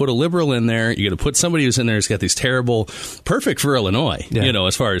you're going to put a liberal in there. You're going to put somebody who's in there who's got these terrible, perfect for Illinois,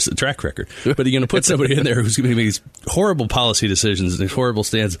 as far as the track record. But you're going to put somebody in there who's going to make these horrible policy decisions and these horrible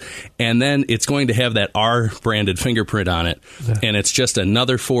stands. And then it's going to have that R-branded fingerprint on it. Yeah. And it's just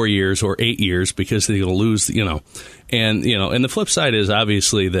another 4 years or 8 years because they're going to lose, And the flip side is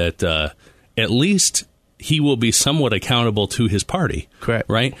obviously that at least he will be somewhat accountable to his party. Correct.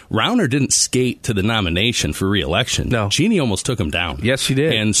 Right? Rauner didn't skate to the nomination for re-election. No. Jeannie almost took him down. Yes, she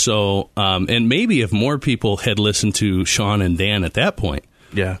did. And so, and maybe if more people had listened to Sean and Dan at that point,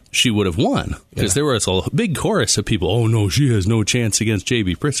 she would have won. Because there was a big chorus of people, oh, no, she has no chance against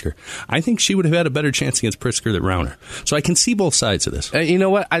J.B. Pritzker. I think she would have had a better chance against Pritzker than Rauner. So I can see both sides of this. You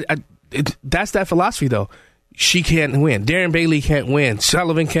know what? That's that philosophy, though. She can't win. Darren Bailey can't win.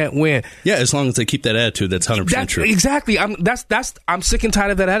 Sullivan can't win. Yeah, as long as they keep that attitude, that's 100% true. Exactly. I'm sick and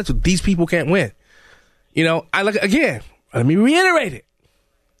tired of that attitude. These people can't win. Again, let me reiterate it.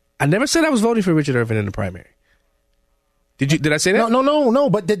 I never said I was voting for Richard Irvin in the primary. Did I say that? No.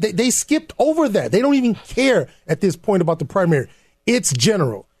 But they skipped over that. They don't even care at this point about the primary. It's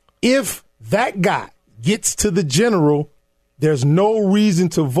general. If that guy gets to the general, there's no reason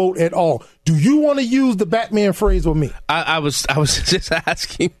to vote at all. Do you want to use the Batman phrase with me? I was just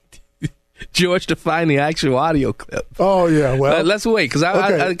asking George to find the actual audio clip. Oh yeah, well let's wait because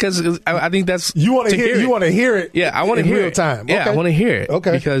I think that's you want to hear. You want to hear it. Yeah, I want to hear real it. time. Yeah, I want to hear it.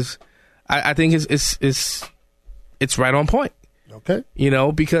 Okay, because I think it's right on point. Okay,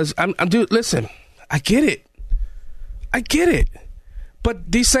 because dude. Listen, I get it,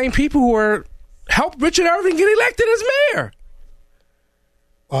 but these same people who helped Richard Irvin get elected as mayor.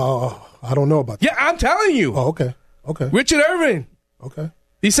 I don't know about that. Yeah, I'm telling you. Oh, okay. Richard Irvin. Okay.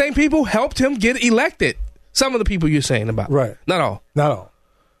 These same people helped him get elected. Some of the people you're saying about. Right. Not all.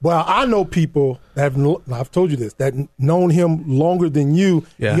 Well, I know people that I've told you this, that known him longer than you.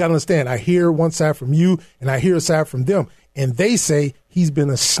 Yeah. You got to understand, I hear one side from you and I hear a side from them. And they say he's been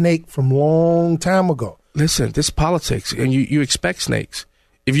a snake from long time ago. Listen, this is politics, and you expect snakes.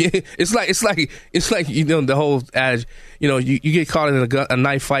 It's like the whole adage, you get caught in a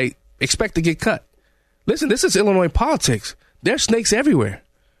knife fight, expect to get cut. Listen, this is Illinois politics. There's snakes everywhere.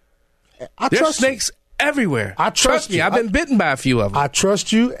 There's snakes everywhere. I trust you. I've been bitten by a few of them. I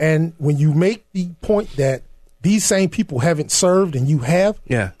trust you, and when you make the point that these same people haven't served and you have,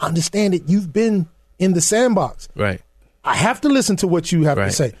 understand that you've been in the sandbox. Right. I have to listen to what you have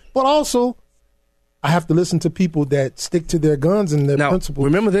to say, but also I have to listen to people that stick to their guns and their principles.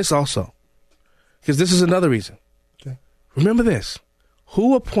 Remember this also, because this is another reason. Okay. Remember this.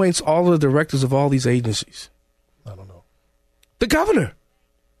 Who appoints all the directors of all these agencies? I don't know. The governor.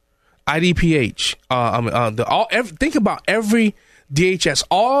 IDPH. Think about every DHS.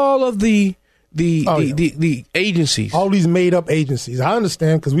 All of the agencies. All these made up agencies. I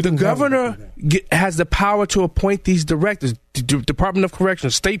understand because the governor has the power to appoint these directors. Department of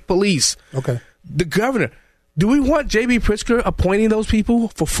Corrections, State Police. Okay. The governor. Do we want J.B. Pritzker appointing those people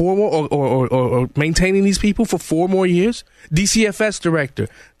for 4 more or maintaining these people for 4 more years? DCFS director.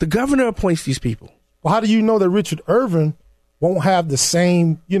 The governor appoints these people. Well, how do you know that Richard Irvin won't have the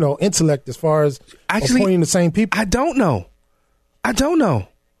same, intellect as far as appointing the same people? I don't know. I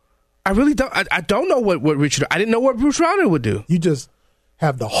really don't. I don't know what Richard. I didn't know what Bruce Rauner would do. You just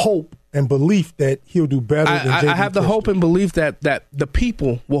have the hope and belief that he'll do better than J.B. I have the hope and belief that the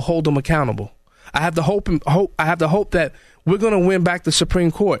people will hold him accountable. I have the hope that we're going to win back the Supreme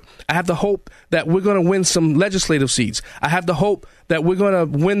Court. I have the hope that we're going to win some legislative seats. I have the hope that we're going to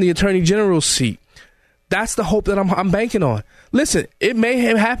win the Attorney General's seat. That's the hope that I'm banking on. Listen, it may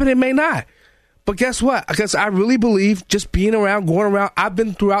happen, it may not. But guess what? Because I really believe just being around, going around, I've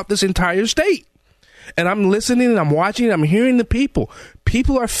been throughout this entire state. And I'm listening and I'm watching and I'm hearing the people.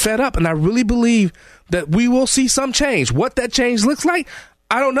 People are fed up. And I really believe that we will see some change. What that change looks like,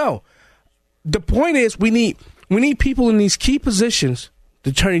 I don't know. The point is we need people in these key positions,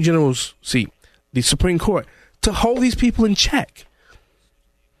 the Attorney General's seat, the Supreme Court, to hold these people in check.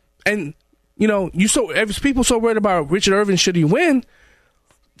 And, people so worried about Richard Irvin, should he win,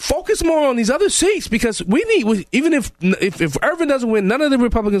 focus more on these other seats, because even if Irvin doesn't win, none of the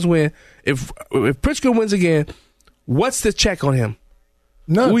Republicans win. If Pritzker wins again, what's the check on him?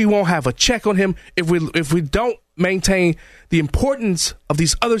 None. We won't have a check on him if we don't maintain the importance of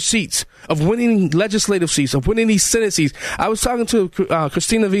these other seats, of winning legislative seats, of winning these Senate seats. I was talking to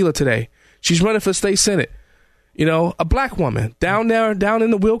Christina Vila today. She's running for state Senate. A black woman down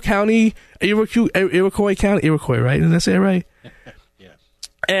in the Will County, Iroquois County, right? Did I say it right? Yes.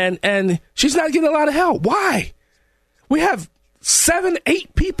 And she's not getting a lot of help. Why? We have 7,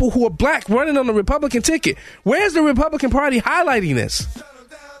 8 people who are black running on the Republican ticket. Where's the Republican Party highlighting this?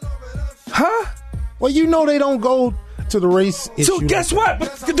 Huh? Well, they don't go to the race issue. So guess what?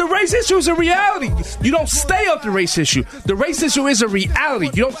 The race issue is a reality. You don't stay up the race issue. The race issue is a reality.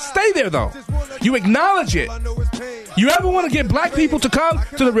 You don't stay there, though. You acknowledge it. You ever want to get black people to come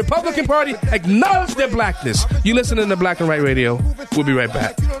to the Republican Party, acknowledge their blackness. You listening to Black and Right Radio. We'll be right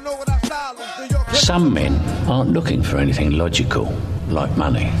back. Some men aren't looking for anything logical, like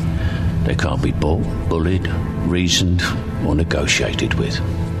money. They can't be bought, bullied, reasoned, or negotiated with.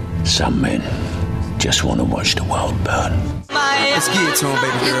 Some men just want to watch the world burn. Let's get it to him,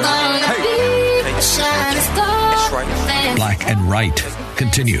 baby girl. Hey. That's right. Black and Right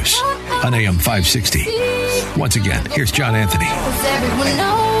continues on AM 560. Once again, here's John Anthony.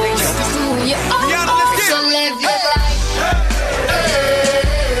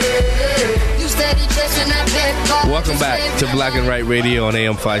 Welcome back to Black and Right Radio on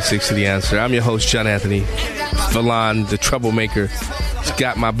AM 560 The Answer. I'm your host, John Anthony. Valon, the troublemaker. It's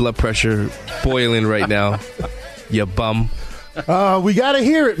got my blood pressure boiling right now. You bum. We got to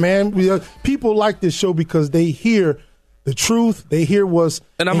hear it, man. People like this show because they hear the truth. They hear what's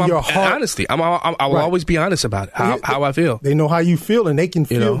in your heart. Honesty. I will always be honest about it, how I feel. They know how you feel, and they can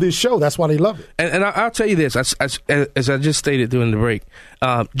feel this show. That's why they love it. And I'll tell you this, as I just stated during the break,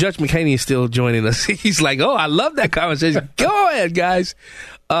 Judge McHaney is still joining us. He's like, oh, I love that conversation. Go ahead, guys.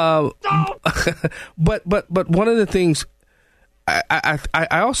 But one of the things, I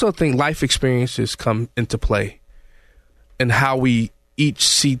also think life experiences come into play and how we each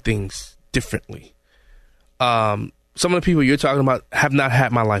see things differently. Some of the people you're talking about have not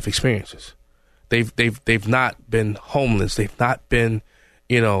had my life experiences. They've not been homeless. They've not been,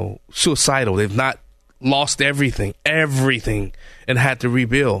 suicidal. They've not lost everything, and had to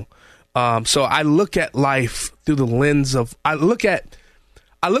rebuild. So I look at life through the lens of I look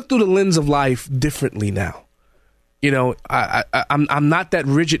through the lens of life differently now. I'm not that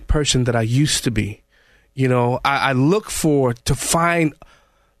rigid person that I used to be. I look to find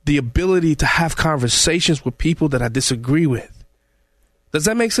the ability to have conversations with people that I disagree with. Does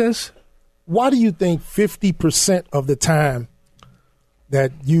that make sense? Why do you think 50% of the time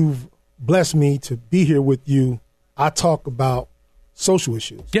that you've blessed me to be here with you, I talk about social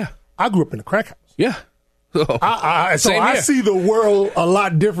issues? Yeah. I grew up in a crack house. Yeah. So I see the world a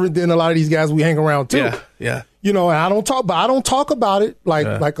lot different than a lot of these guys we hang around too. Yeah. And I don't talk about it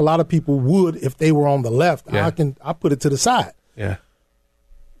like a lot of people would if they were on the left. Yeah. I put it to the side. Yeah.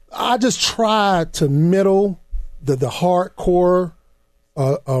 I just try to middle the hardcore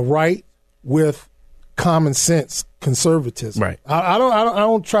right with common sense conservatism. Right. I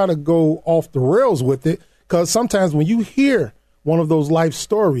don't try to go off the rails with it, because sometimes when you hear one of those life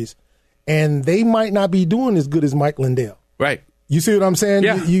stories, and they might not be doing as good as Mike Lindell. Right. You see what I'm saying?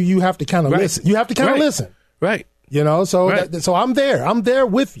 Yeah. You have to kind of listen. You have to kind of listen. Right. So I'm there. I'm there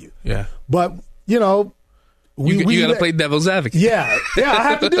with you. Yeah. But you got to play devil's advocate. Yeah. I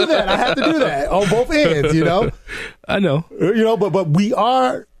have to do that. On both ends. I know. But we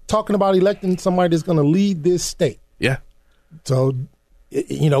are talking about electing somebody that's going to lead this state. Yeah. So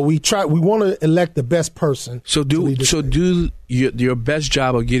we want to elect the best person. So do your best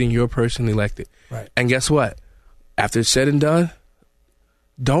job of getting your person elected. Right. And guess what? After it's said and done,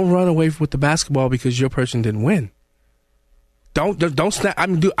 don't run away with the basketball because your person didn't win. Don't snap.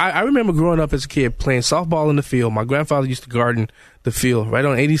 I remember growing up as a kid playing softball in the field. My grandfather used to garden the field right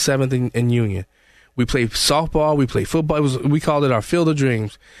on 87th and Union. We played softball. We played football. We called it our field of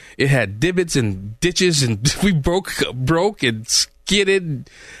dreams. It had divots and ditches, and we broke and skidded,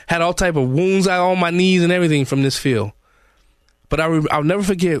 had all type of wounds out on my knees and everything from this field. But I'll never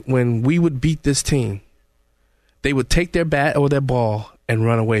forget when we would beat this team. They would take their bat or their ball and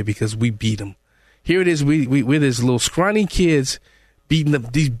run away because we beat them. Here it is. We're these little scrawny kids beating them.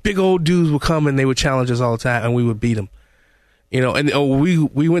 These big old dudes would come and they would challenge us all the time, and we would beat them. And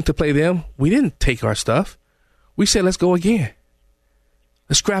we went to play them. We didn't take our stuff. We said, let's go again.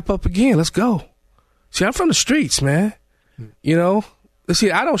 Let's scrap up again. Let's go. See, I'm from the streets, man. See,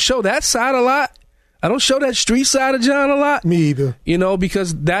 I don't show that side a lot. I don't show that street side of John a lot. Me either.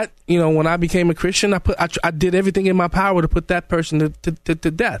 Because that, when I became a Christian, I did everything in my power to put that person to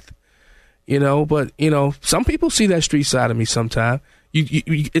death. But some people see that street side of me sometimes.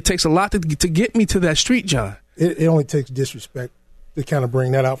 It takes a lot to get me to that street, John. It only takes disrespect to kind of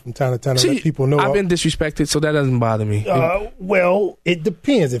bring that out from time to time to let people know. I've been disrespected, so that doesn't bother me. Well, it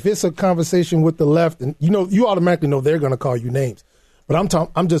depends. If it's a conversation with the left, and you automatically know they're going to call you names. But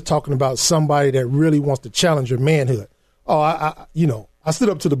I'm just talking about somebody that really wants to challenge your manhood. I stood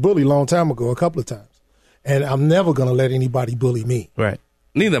up to the bully a long time ago, a couple of times, and I'm never going to let anybody bully me. Right.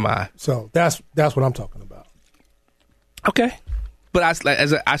 Neither am I. So that's what I'm talking about. Okay, but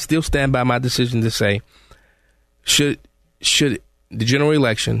I still stand by my decision to say, should the general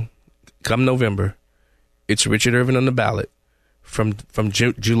election come November, it's Richard Irvin on the ballot from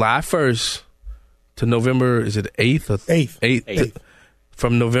July 1st to November. Is it 8th? 8th.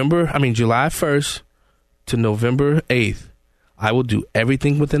 From July 1st to November 8th, I will do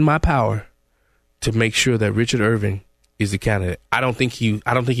everything within my power to make sure that Richard Irvin is the candidate. I don't think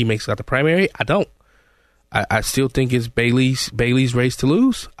he makes it out the primary. I don't. I still think it's Bailey's race to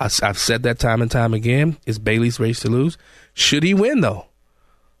lose. I've said that time and time again. It's Bailey's race to lose. Should he win, though,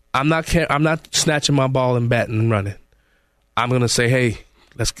 I'm not snatching my ball and batting and running. I'm gonna say, hey,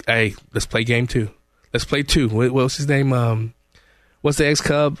 let's play game 2. Let's play 2. What's his name? What's the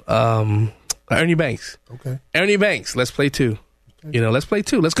ex-Cub? Ernie Banks. Okay. Ernie Banks. Let's play 2. Okay. Let's play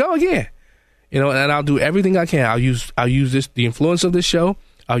 2. Let's go again. And I'll do everything I can. I'll use the influence of this show.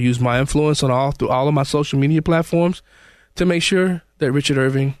 I'll use my influence through all of my social media platforms to make sure that Richard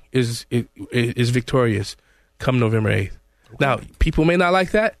Irving is victorious come November 8th. Okay. Now, people may not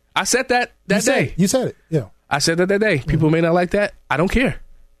like that. I said that day. You said it. Yeah. I said that day. People may not like that. I don't care.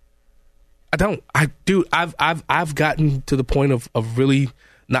 I don't. I've gotten to the point of really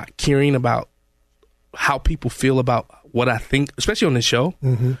not caring about how people feel about what I think, especially on this show.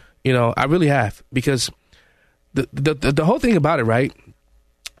 Mm-hmm. I really have, because the whole thing about it, right?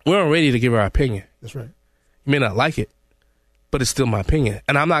 We're all ready to give our opinion. That's right. You may not like it, but it's still my opinion.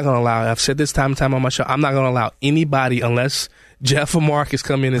 And I'm not going to allow, I've said this time and time on my show, I'm not going to allow anybody, unless Jeff or Marcus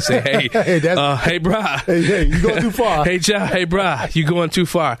come in and say, hey, hey, brah. Hey, you going too far. Hey, Jeff, hey, brah, you going too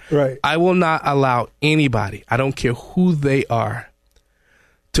far. Right. I will not allow anybody, I don't care who they are,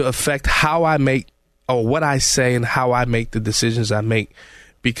 to affect how I make, or what I say and how I make the decisions I make.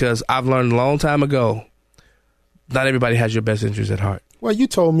 Because I've learned a long time ago, not everybody has your best interest at heart. Well, you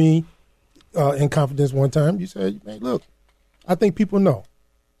told me in confidence one time, you said, man, look, I think people know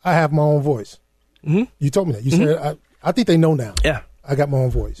I have my own voice. Mm-hmm. You told me that. You said, I think they know now. Yeah. I got my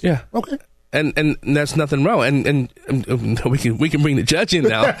own voice. Yeah. Okay. And there's nothing wrong. And we can bring the judge in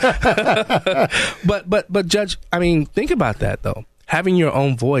now. but Judge, I mean, think about that though. Having your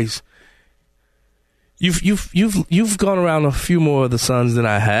own voice. You've gone around a few more of the sons than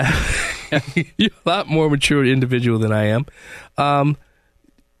I have. You're a lot more mature individual than I am.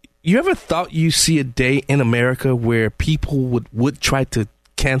 You ever thought you see a day in America where people would try to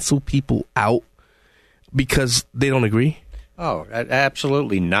cancel people out because they don't agree? Oh,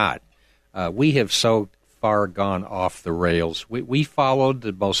 absolutely not. We have so far gone off the rails. We followed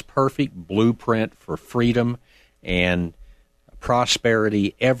the most perfect blueprint for freedom and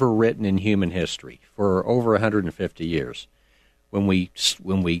prosperity ever written in human history for over 150 years. When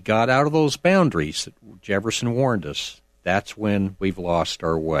we got out of those boundaries that Jefferson warned us, that's when we've lost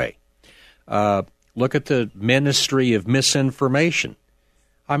our way. Look at the Ministry of Misinformation.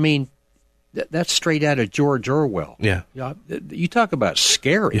 I mean, that's straight out of George Orwell. Yeah. You talk about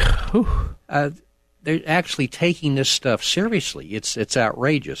scary. Yeah. They're actually taking this stuff seriously. It's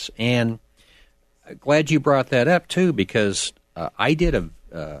outrageous. And glad you brought that up, too, because I did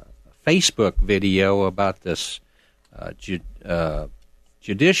a Facebook video about this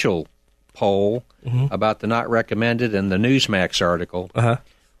judicial poll about the not recommended and the Newsmax article.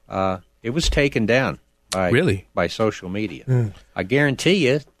 It was taken down by social media. I guarantee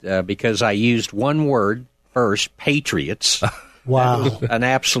you, because I used one word first, patriots. Wow. An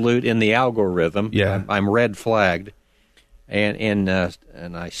absolute in the algorithm. Yeah. I'm red flagged. And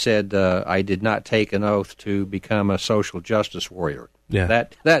I said I did not take an oath to become a social justice warrior. Yeah.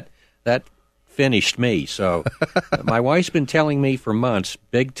 That finished me. So my wife's been telling me for months,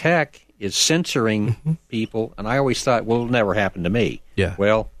 big tech is censoring people, and I always thought, well, it'll never happen to me. Yeah.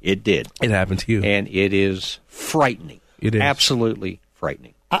 Well, it did. It happened to you. And it is frightening. It is. Absolutely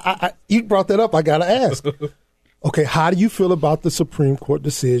frightening. You brought that up. I got to ask. Okay, how do you feel about the Supreme Court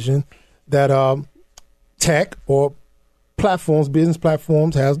decision that tech or platforms, business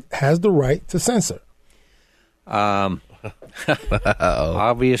platforms, has the right to censor?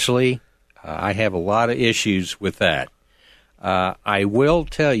 Obviously, I have a lot of issues with that. I will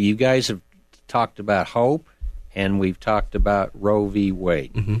tell you, guys have talked about hope, and we've talked about Roe v.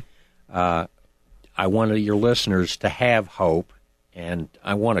 Wade. Mm-hmm. I want your listeners to have hope, and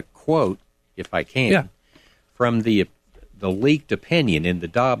I want to quote, if I can, from the leaked opinion in the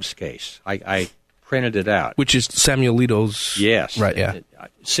Dobbs case. I printed it out. Which is Samuel Alito's... Yes. Right, yeah.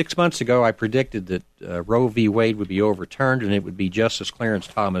 6 months ago, I predicted that Roe v. Wade would be overturned, and it would be Justice Clarence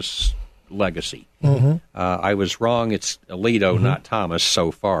Thomas' legacy. Mm-hmm. I was wrong. It's Alito, not Thomas,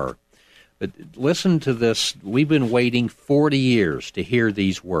 so far. But listen to this. We've been waiting 40 years to hear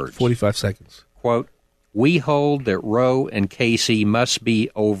these words. 45 seconds. Quote, "We hold that Roe and Casey must be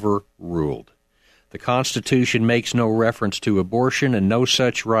overruled. The Constitution makes no reference to abortion, and no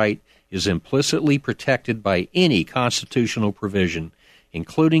such right is implicitly protected by any constitutional provision,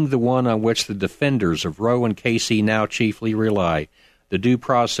 including the one on which the defenders of Roe and Casey now chiefly rely, the Due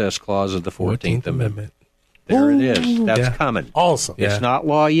Process Clause of the 14th Amendment. There it is. That's coming. Awesome. It's not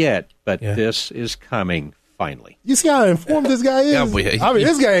law yet, but this is coming finally. You see how informed this guy is? I mean,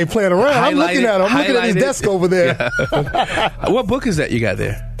 this guy ain't playing around. I'm looking at him. I'm looking at his desk over there. What book is that you got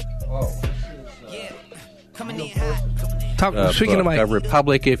there? Speaking of my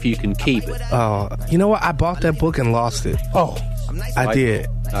Republic, if you can keep it. Oh, you know what? I bought that book and lost it. Oh, I did.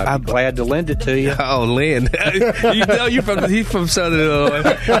 I'm glad to lend it to you. Oh, Lynn. You know he's from Southern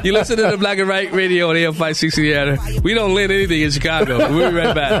Illinois. You listen to the Black and White Radio on AM 560. We don't lend anything in Chicago. We'll be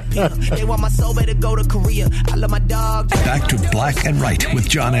right back. They want my soul, better go to Korea. I love my dog. Back to Black and Right with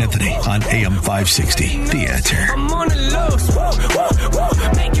John Anthony on AM 560. The Answer. I'm on the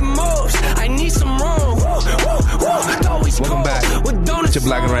loose. Making moves. I need some room. Welcome back to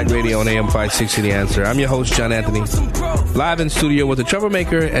Black and White Radio on AM 560 The Answer. I'm your host, John Anthony. Live in studio with the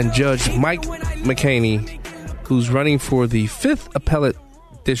troublemaker and Judge Mike McCaney, who's running for the 5th Appellate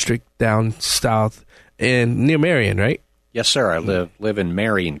District down south near Marion, right? Yes, sir. I live in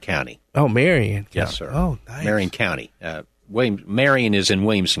Marion County. Oh, Marion. Yes, sir. Oh, nice. Marion County. Marion is in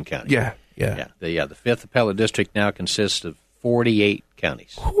Williamson County. Yeah. The 5th Appellate District now consists of 48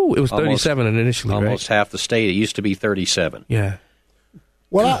 counties. Ooh, it was 37 initially, almost right? half the state. It used to be 37. Yeah.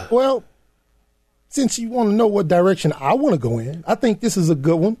 Well, since you want to know what direction I want to go in, I think this is a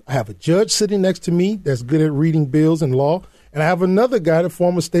good one. I have a judge sitting next to me that's good at reading bills and law, and I have another guy, the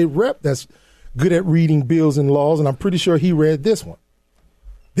former state rep, that's good at reading bills and laws, and I'm pretty sure he read this one.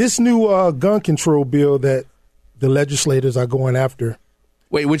 This new gun control bill that the legislators are going after.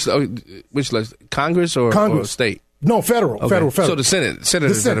 Wait, which Congress or state? No, federal. Okay. Federal. So the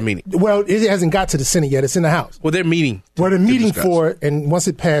Senators at a meeting. Well, it hasn't got to the Senate yet. It's in the House. Well, they're meeting. They're meeting for it, and once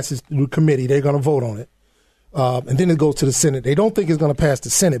it passes through committee, they're going to vote on it. And then it goes to the Senate. They don't think it's going to pass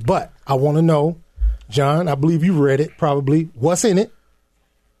the Senate, but I want to know, John, I believe you read it probably, what's in it?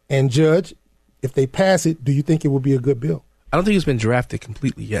 And Judge, if they pass it, do you think it will be a good bill? I don't think it's been drafted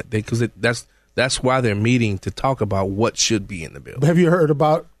completely yet, because that's why they're meeting to talk about what should be in the bill. Have you heard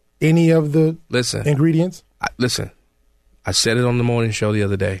about any of the ingredients? I said it on the morning show the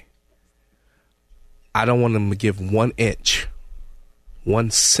other day. I don't want them to give 1 inch,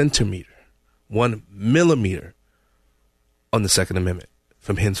 1 centimeter, 1 millimeter on the Second Amendment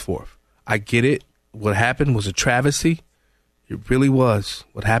from henceforth. I get it. What happened was a travesty. It really was.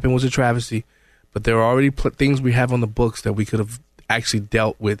 What happened was a travesty. But there are already things we have on the books that we could have actually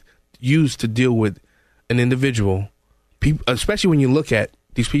used to deal with an individual, especially when you look at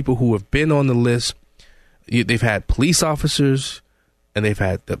these people who have been on the list. They've had police officers, and they've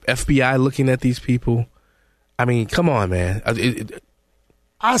had the FBI looking at these people. I mean, come on, man.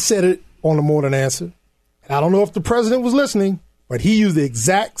 I said it on the Morning Answer, and I don't know if the president was listening, but he used the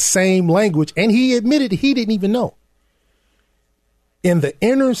exact same language, and he admitted he didn't even know. In the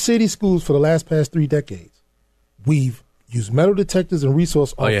inner city schools for the past 3 decades, we've used metal detectors and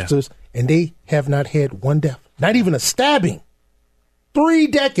resource officers, and they have not had 1 death, not even a stabbing. 3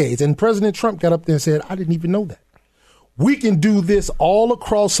 decades, and President Trump got up there and said, I didn't even know that. We can do this all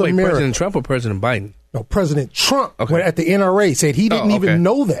across America. President Trump or President Biden? No, President Trump went at the NRA, said he didn't even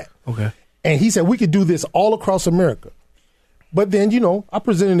know that. Okay. And he said we could do this all across America. But then, I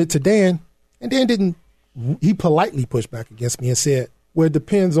presented it to Dan, and Dan he politely pushed back against me and said, well, it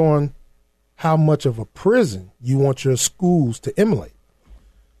depends on how much of a prison you want your schools to emulate.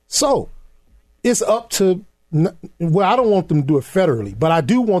 So it's up to, well, I don't want them to do it federally, but I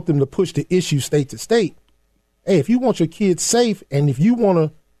do want them to push the issue state to state hey, if you want your kids safe and if you want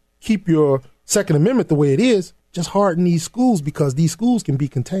to keep your Second Amendment the way it is, just harden these schools because these schools can be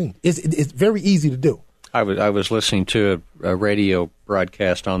contained. It's very easy to do. I was listening to a radio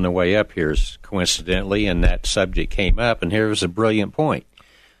broadcast on the way up here, coincidentally, and that subject came up, and here was a brilliant point.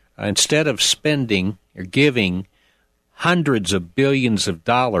 Instead of spending or giving hundreds of billions of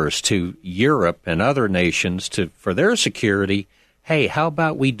dollars to Europe and other nations for their security, hey, how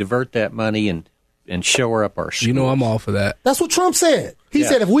about we divert that money and shore up our schools? You know I'm all for that. That's what Trump said. He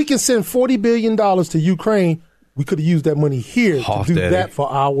said if we can send $40 billion to Ukraine, we could have used that money here to do that for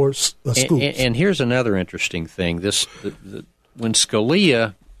our schools. And here's another interesting thing. When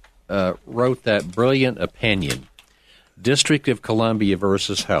Scalia wrote that brilliant opinion, District of Columbia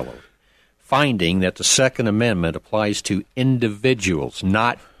versus Heller, finding that the Second Amendment applies to individuals,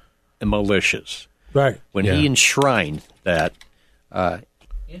 not militias. Right. When he enshrined that,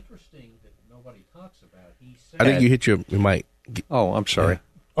 interesting that nobody talks about, he said... I think you hit your mic. Oh, I'm sorry.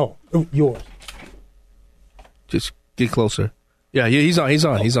 Yeah. Oh, yours. Just get closer. Yeah, he's on.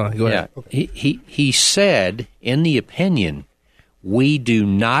 Go ahead. Okay. He said in the opinion, we do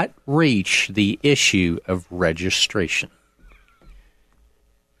not reach the issue of registration.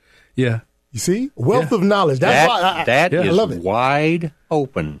 Yeah. You see? Wealth of knowledge. That's why I love it. Wide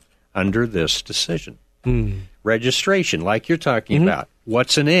open under this decision. Registration, like you're talking about.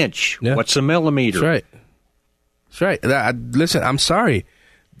 What's an inch? Yeah. What's a millimeter? That's right. Listen, I'm sorry.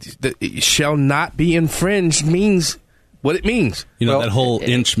 It shall not be infringed means what it means. You know, that whole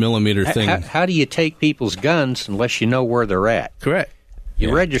inch millimeter thing. How do you take people's guns unless you know where they're at? Correct.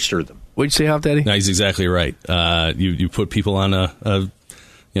 You register them. What'd you say, Hop Daddy? No, he's exactly right. You put people on a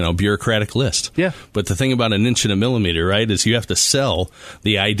bureaucratic list. Yeah. But the thing about an inch and a millimeter, right, is you have to sell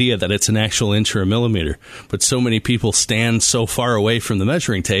the idea that it's an actual inch or a millimeter. But so many people stand so far away from the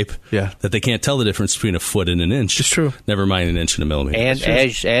measuring tape that they can't tell the difference between a foot and an inch. It's true. Never mind an inch and a millimeter. And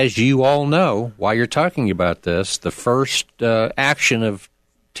as you all know, while you're talking about this, the first action of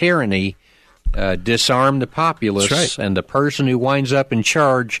tyranny disarm the populace, and the person who winds up in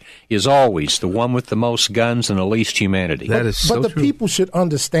charge is always the one with the most guns and the least humanity. That is so true. But the people should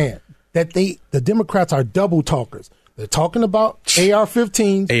understand that the Democrats are double talkers. They're talking about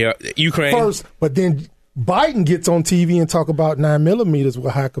AR-15s Ukraine first, but then Biden gets on TV and talk about 9mm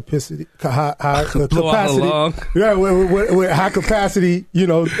with high capacity, with high capacity,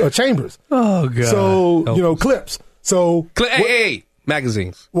 chambers. Oh God! So clips. So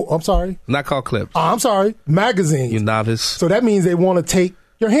magazines. Well, I'm sorry. Not called clips. I'm sorry. Magazines. You novice. So that means they want to take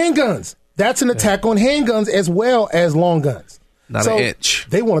your handguns. That's an attack on handguns as well as long guns. Not an inch.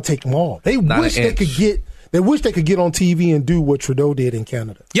 They want to take them all. They wish they could get on TV and do what Trudeau did in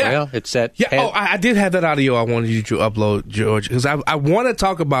Canada. Yeah. Well, it's that. Yeah. I did have that audio I wanted you to upload, George, because I want to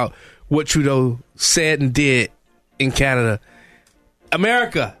talk about what Trudeau said and did in Canada.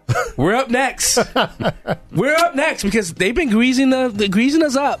 America, we're up next. We're up next because they've been greasing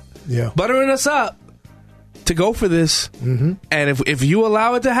us up, buttering us up to go for this. Mm-hmm. And if you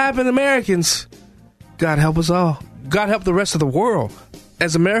allow it to happen, Americans, God help us all. God help the rest of the world.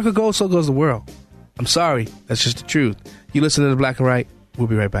 As America goes, so goes the world. I'm sorry. That's just the truth. You listen to The Black and Right. We'll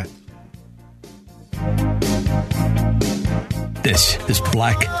be right back. This is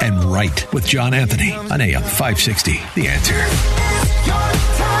Black and Right with John Anthony on AM 560. The Answer.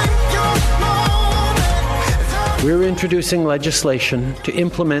 We're introducing legislation to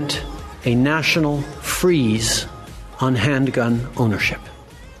implement a national freeze on handgun ownership.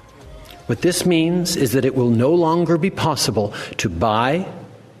 What this means is that it will no longer be possible to buy,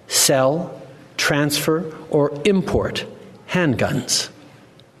 sell, transfer, or import handguns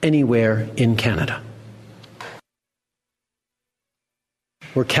anywhere in Canada.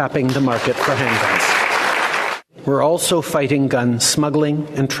 We're capping the market for handguns. We're also fighting gun smuggling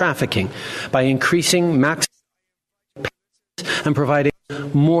and trafficking by increasing maximum and providing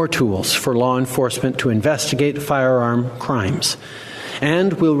more tools for law enforcement to investigate firearm crimes.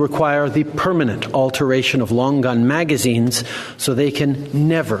 And we'll require the permanent alteration of long gun magazines so they can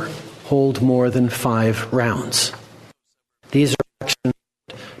never hold more than 5 rounds. These are actions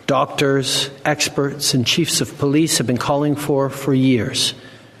doctors, experts, and chiefs of police have been calling for years,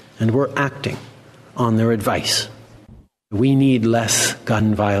 and we're acting on their advice. We need less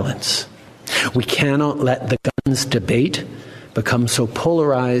gun violence. We cannot let the guns debate become so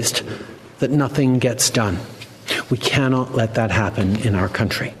polarized that nothing gets done. We cannot let that happen in our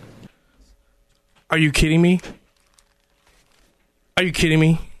country. Are you kidding me? Are you kidding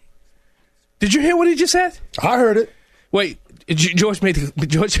me? Did you hear what he just said? I heard it. Wait, George,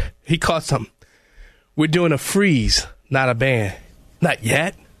 he caught something. We're doing a freeze, not a ban. Not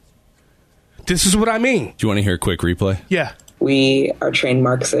yet. This is what I mean. Do you want to hear a quick replay? Yeah. We are trained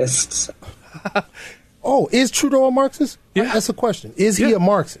Marxists. Oh, is Trudeau a Marxist? Yeah. That's a question. Is he a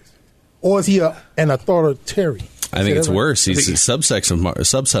Marxist? Or is he an authoritarian? I think it's worse. He's a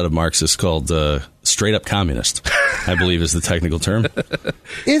subset of Marxists called straight-up communist, I believe is the technical term.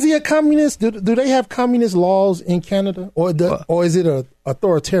 Is he a communist? Do they have communist laws in Canada? Or is it an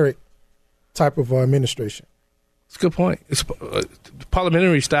authoritarian type of administration? It's a good point. It's a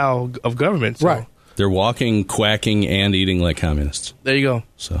parliamentary style of government. So. Right. They're walking, quacking, and eating like communists. There you go.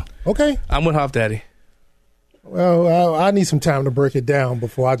 So okay. I'm with Hoff Daddy. Well, I need some time to break it down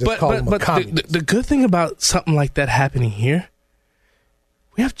before I just call him a communist. The good thing about something like that happening here,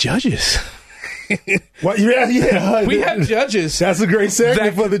 we have judges. What? Yeah. We have judges. That's a great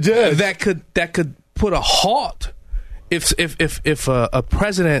segment for the judge. That could put a halt if a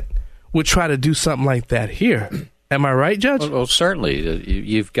president would try to do something like that here. Am I right, Judge? Well, certainly.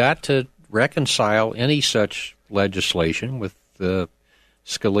 You've got to reconcile any such legislation with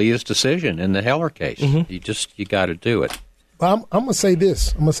Scalia's decision in the Heller case. Mm-hmm. You got to do it. I'm going to say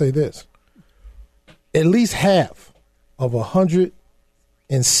this. At least half of 100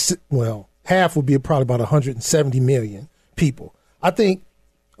 half would be probably about 170 million people. I think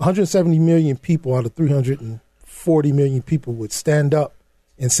 170 million people out of 340 million people would stand up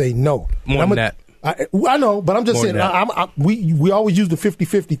and say no. More than that. I know, but I'm just saying. We always use the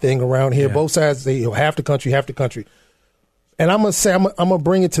 50-50 thing around here. Yeah. Both sides say half the country. And I'm gonna say I'm gonna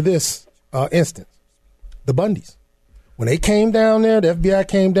bring it to this instance: the Bundys. When they came down there, the FBI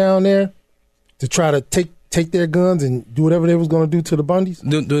came down there to try to take their guns and do whatever they was going to do to the Bundys.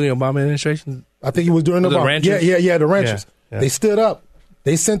 During the Obama administration, I think it was during the Obama. Ranchers? Yeah, the ranchers. Yeah. They stood up.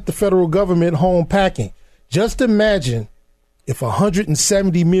 They sent the federal government home packing. Just imagine if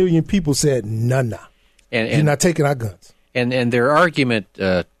 170 million people said, nah, you're not taking our guns. And their argument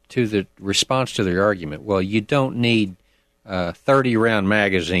to the response to their argument, well, you don't need 30-round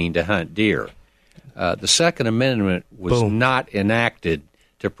magazine to hunt deer. The Second Amendment was not enacted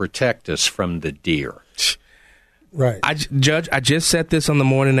to protect us from the deer. Right. Judge, I just said this on the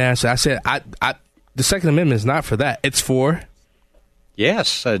morning answer. I said the Second Amendment is not for that. It's for?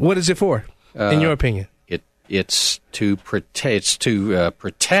 Yes. What is it for, in your opinion? It's to protect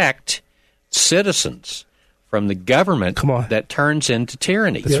citizens from the government that turns into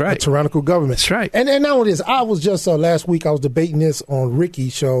tyranny. That's right. A tyrannical government. That's right. And not only this, I was just last week I was debating this on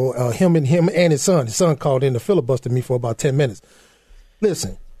Ricky's show, him and his son. His son called in to filibuster me for about 10 minutes.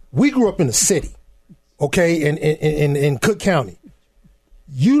 Listen, we grew up in the city, okay, in Cook County.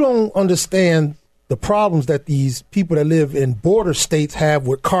 You don't understand the problems that these people that live in border states have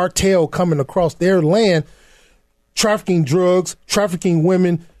with cartel coming across their land, trafficking drugs, trafficking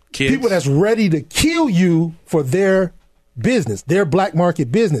women, kids. People that's ready to kill you for their business, their black market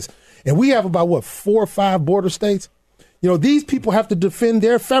business. And we have about, 4 or 5 border states? You know, these people have to defend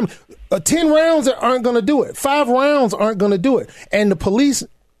their family. 10 rounds aren't going to do it. 5 rounds aren't going to do it. And the police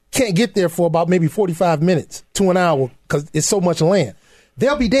can't get there for about maybe 45 minutes to an hour because it's so much land.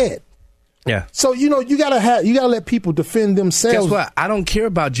 They'll be dead. Yeah. So, you gotta let people defend themselves. Guess what? I don't care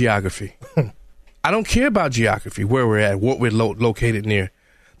about geography. I don't care about geography, where we're at, what we're located near.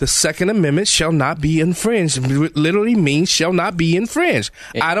 The Second Amendment shall not be infringed. It literally means shall not be infringed.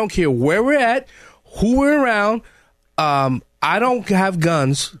 I don't care where we're at, who we're around. I don't have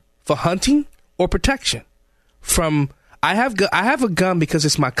guns for hunting or protection. I have a gun because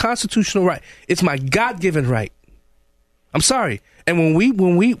it's my constitutional right. It's my God-given right. I'm sorry. And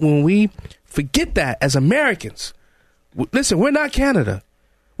when we forget that as Americans, listen, we're not Canada.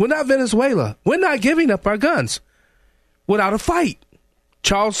 We're not Venezuela. We're not giving up our guns without a fight.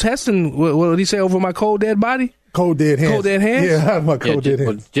 Charles Heston, what did he say over my cold dead body? Cold dead hands. Cold dead hands? Yeah, my cold dead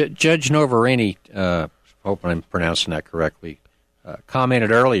hands. Judge Novarini, hope I'm pronouncing that correctly,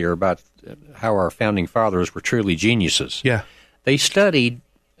 commented earlier about how our founding fathers were truly geniuses. Yeah. They studied,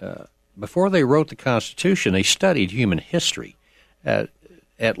 before they wrote the Constitution, they studied human history at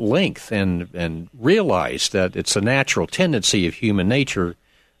length and realized that it's a natural tendency of human nature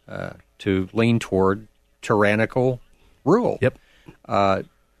to lean toward tyrannical rule. Yep.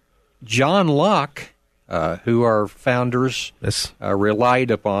 John Locke, who our founders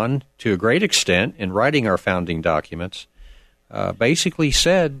relied upon to a great extent in writing our founding documents, basically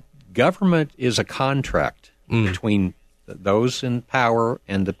said government is a contract between those in power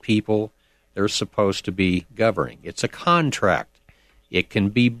and the people they're supposed to be governing. It's a contract. It can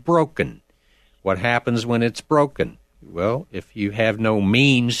be broken. What happens when it's broken? Well, if you have no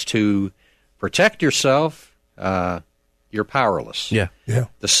means to protect yourself, you're powerless. Yeah.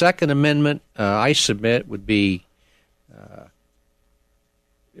 The Second Amendment, I submit, would be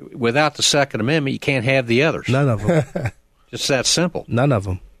without the Second Amendment, you can't have the others. None of them. Just that simple. None of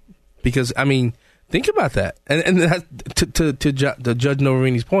them. Because, I mean, think about that. And to Judge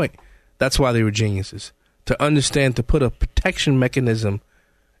Novarini's point, that's why they were geniuses. To understand, to put a protection mechanism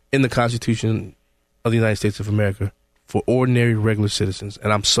in the Constitution of the United States of America for ordinary, regular citizens.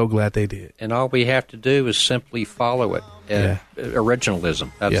 And I'm so glad they did. And all we have to do is simply follow it.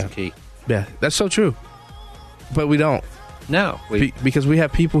 Originalism. That's the key. Yeah, that's so true. But we don't. No. Because we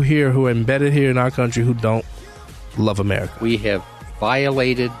have people here who are embedded here in our country who don't love America. We have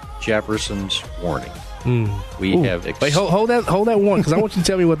violated Jefferson's warning. We have... Wait, hold that warning, because I want you to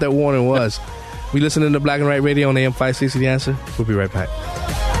tell me what that warning was. We listening to Black and Right Radio on AM 560 The Answer. We'll be right back.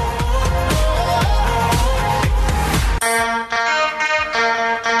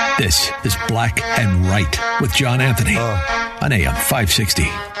 This is Black and Right with John Anthony on AM 560.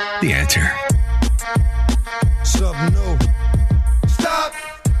 The Answer. Something new. Stop,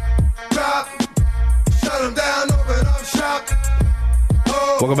 drop, shut them down, open up shop.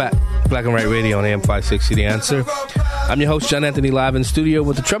 Welcome back. Black and Right Radio on AM 560 The Answer. I'm your host, John Anthony, live in studio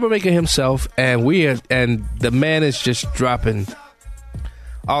with the troublemaker himself, and the man is just dropping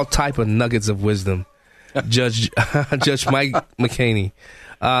all type of nuggets of wisdom. Judge Mike McHaney.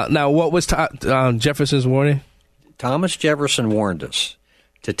 Now, what was Jefferson's warning? Thomas Jefferson warned us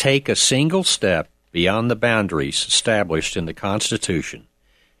to take a single step beyond the boundaries established in the Constitution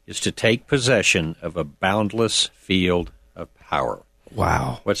is to take possession of a boundless field of power.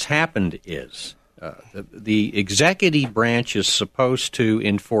 Wow. What's happened is the executive branch is supposed to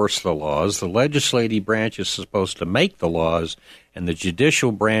enforce the laws, the legislative branch is supposed to make the laws, and the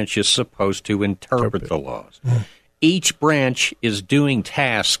judicial branch is supposed to interpret the laws. Each branch is doing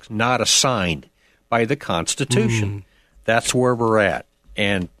tasks not assigned by the Constitution. That's where we're at.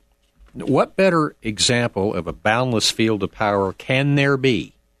 And what better example of a boundless field of power can there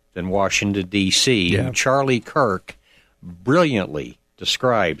be than Washington, D.C., who Charlie Kirk brilliantly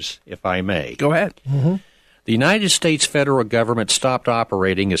describes, if I may. Go ahead. The United States federal government stopped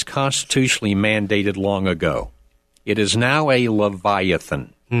operating as constitutionally mandated long ago. It is now a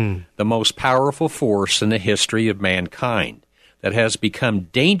leviathan, the most powerful force in the history of mankind, that has become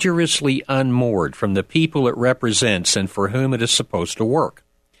dangerously unmoored from the people it represents and for whom it is supposed to work.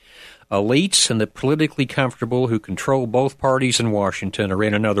 Elites and the politically comfortable who control both parties in Washington are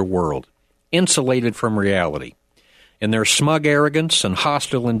in another world, insulated from reality. In their smug arrogance and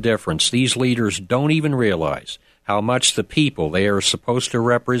hostile indifference, these leaders don't even realize how much the people they are supposed to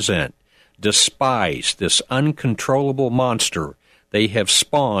represent despise this uncontrollable monster they have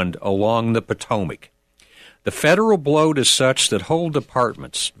spawned along the Potomac. The federal bloat is such that whole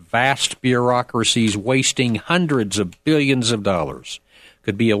departments, vast bureaucracies wasting hundreds of billions of dollars,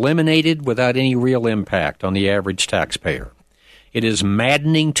 could be eliminated without any real impact on the average taxpayer. It is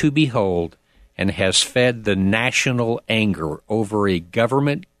maddening to behold and has fed the national anger over a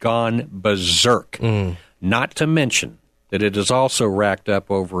government gone berserk, not to mention that it has also racked up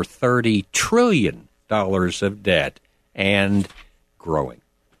over $30 trillion of debt and growing.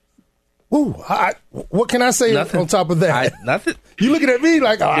 Ooh, what can I say on top of that? Nothing. You looking at me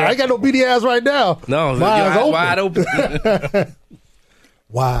like, I ain't got no beady ass right now. No, my eyes open. Wide open.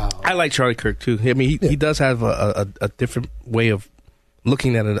 Wow. I like Charlie Kirk, too. I mean, he does have a different way of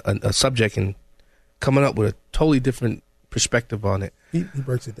looking at a subject and coming up with a totally different perspective on it. He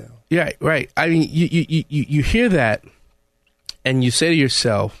breaks it down. Yeah, right. I mean, you hear that, and you say to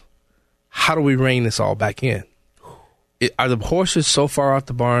yourself, how do we rein this all back in? Are the horses so far off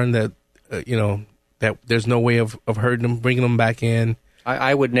the barn that, that there's no way of herding them, bringing them back in?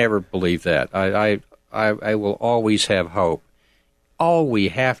 I would never believe that. I will always have hope. All we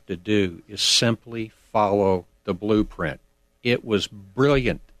have to do is simply follow the blueprint. It was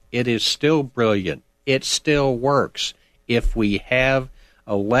brilliant. It is still brilliant. It still works if we have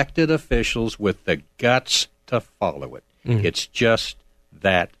elected officials with the guts to follow it. It's just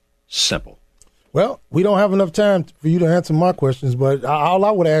that simple. Well, we don't have enough time for you to answer my questions, but all I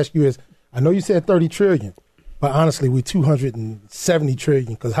would ask you is, I know you said $30 trillion, but honestly, we're $270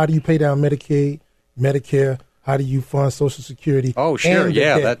 trillion, because how do you pay down Medicaid, Medicare? How do you fund Social Security? Oh, sure,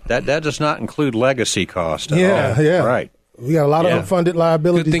 yeah. That does not include legacy cost at all. Yeah. Right. We got a lot of unfunded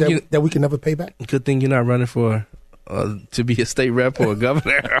liabilities that we can never pay back. Good thing you're not running for to be a state rep or a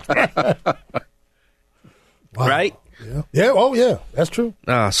governor. Wow. Right? Yeah. Yeah. Oh, yeah. That's true.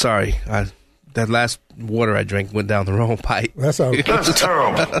 Sorry. That last water I drank went down the wrong pipe. That's all right. That's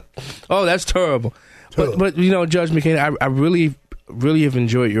terrible. Oh, that's terrible. But Judge McHaney, I really have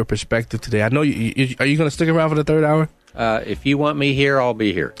enjoyed your perspective today. I know are you going to stick around for the third hour? If you want me here, I'll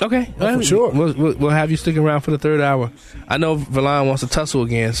be here. Okay. For sure. We'll have you stick around for the third hour. I know Verlon wants to tussle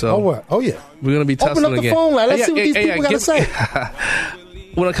again, so. Oh, what? Oh, yeah. We're going to be tussling again. Open up the again. phone line. Let's see what these people got to say.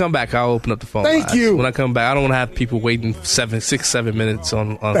 When I come back, I'll open up the phone. Thank you. When I come back, I don't want to have people waiting 7 minutes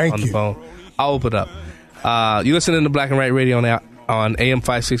on the phone. I'll open up. You're listening to Black and Right Radio on AM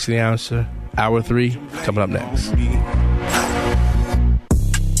 560 The Answer. Hour 3 coming up next.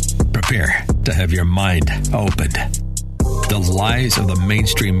 Prepare to have your mind opened. The lies of the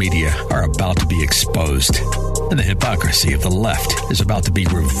mainstream media are about to be exposed, and the hypocrisy of the left is about to be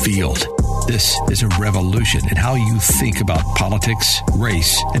revealed. This is a revolution in how you think about politics,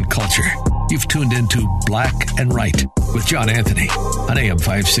 race, and culture. You've tuned into Black and Right with John Anthony on AM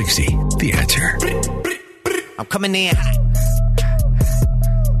 560, The Answer. I'm coming in hot.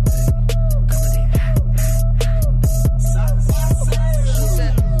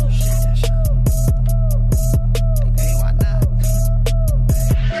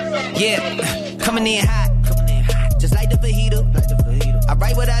 Yeah, coming in hot, just like the fajita. I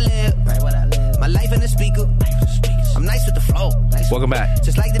write what I live, my life in the speaker. I'm nice with the flow. Welcome back.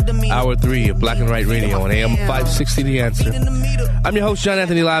 Just like the demeanor. Hour 3 of Black and Right Radio on AM 560 The Answer. I'm your host, John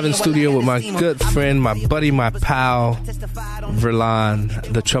Anthony, live in studio with my good friend, my buddy, my pal,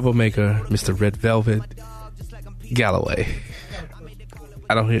 Verlon, the troublemaker, Mr. Red Velvet Galloway.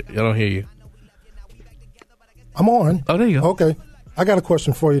 I don't hear you. I'm on. Oh, there you go. Okay. I got a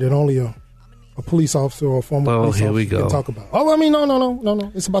question for you that only a police officer or a former police officer can talk about. Oh, I mean,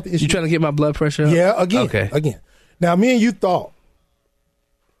 no. It's about the issue. You trying to get my blood pressure up? Yeah, again. Okay. Again. Now, me and you thought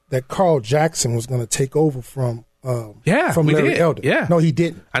that Carl Jackson was going to take over from Larry Elder. Yeah. No, he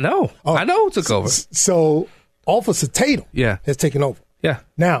didn't. I know. I know who took over. So, Officer Tatum has taken over. Yeah.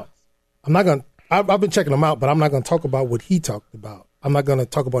 Now, I'm not going to, I've been checking him out, but I'm not going to talk about what he talked about. I'm not going to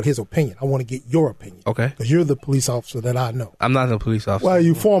talk about his opinion. I want to get your opinion. Okay. Because you're the police officer that I know. I'm not a police officer. Well,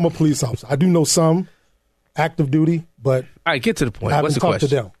 you former police officer. I do know some active duty, but all right, get to the point. I What's haven't the talked to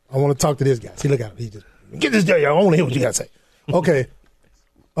question? them. I want to talk to this guy. See, look at him. He just get this guy. I want to hear what you got to say. Okay.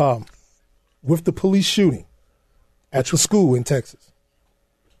 With the police shooting at the school in Texas,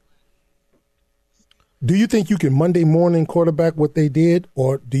 do you think you can Monday morning quarterback what they did,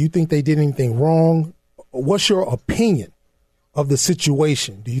 or do you think they did anything wrong? What's your opinion of the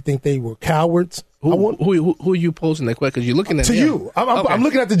situation? Do you think they were cowards? Who are you posing that question? Because you're looking at to him. you. I'm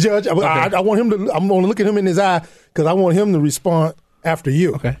looking at the judge. I want him to. I'm going to look at him in his eye because I want him to respond after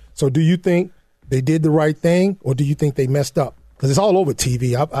you. Okay. So, do you think they did the right thing, or do you think they messed up? Because it's all over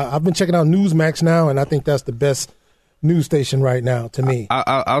TV. I've been checking out Newsmax now, and I think that's the best news station right now to me.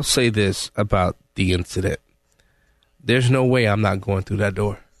 I'll say this about the incident. There's no way I'm not going through that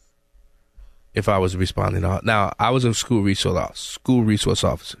door if I was responding. Now, I was a school resource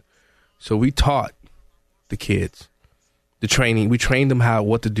officer. So we taught the kids the training. We trained them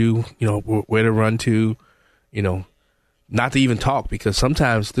what to do, where to run to, not to even talk, because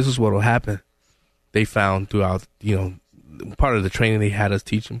sometimes this is what will happen. They found throughout, part of the training they had us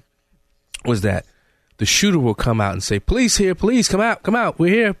teach them was that the shooter will come out and say, "Police here, police, come out,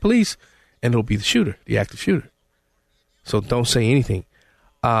 we're here, police," and it'll be the shooter, the active shooter. So don't say anything.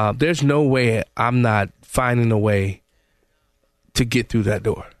 There's no way I'm not finding a way to get through that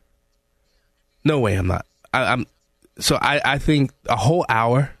door. No way I'm not. I think a whole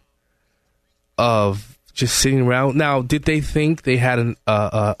hour of just sitting around. Now, did they think they had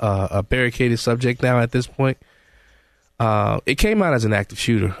a barricaded subject now at this point? It came out as an active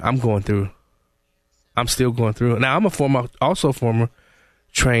shooter. I'm still going through it. Now, I'm a former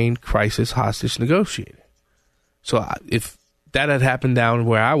trained crisis hostage negotiator. So if that had happened down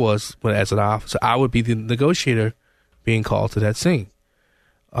where I was as an officer, I would be the negotiator being called to that scene.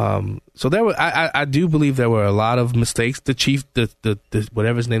 So there were, I do believe there were a lot of mistakes. The chief, the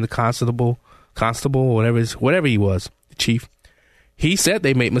whatever his name, the constable, whatever he was, the chief, he said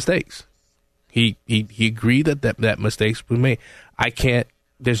they made mistakes. He agreed that mistakes were made.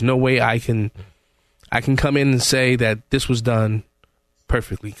 There's no way I can come in and say that this was done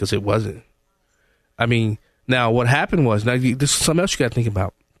perfectly, because it wasn't. I mean, now what happened was, this is something else you got to think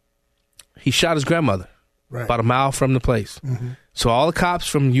about. He shot his grandmother about a mile from the place. Mm-hmm. So all the cops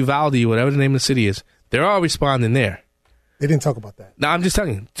from Uvalde, whatever the name of the city is, they're all responding there. They didn't talk about that. No, I'm just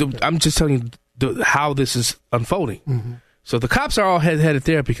telling you. I'm just telling you how this is unfolding. Mm-hmm. So the cops are all headed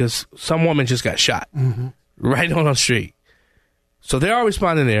there because some woman just got shot right on the street. So they're all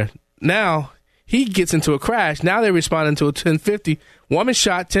responding there. Now he gets into a crash. Now they're responding to a 1050. Woman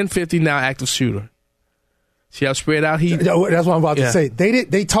shot, 1050, now active shooter. See how spread out he... That's what I'm about to say.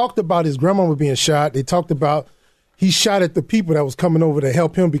 They talked about his grandmother being shot. They talked about he shot at the people that was coming over to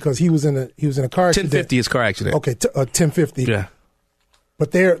help him because he was in a car accident. 1050 is car accident. Okay, 1050. Yeah.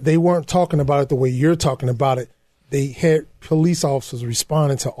 But they weren't talking about it the way you're talking about it. They had police officers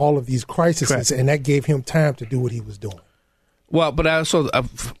responding to all of these crises, and that gave him time to do what he was doing. Well, but also,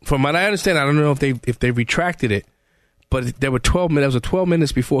 from what I understand, I don't know if they retracted it, but there were 12 minutes. There was 12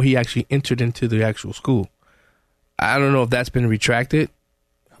 minutes before he actually entered into the actual school. I don't know if that's been retracted.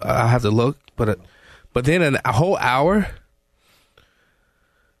 I'll have to look, but then a whole hour.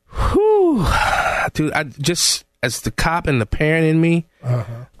 Whew, dude! I just, as the cop and the parent in me, I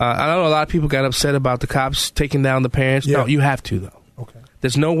know a lot of people got upset about the cops taking down the parents. Yeah. No, you have to though. Okay.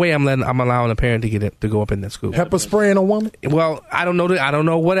 There's no way I'm allowing a parent to go up in that school. Pepper spraying a woman? Well, I don't know. I don't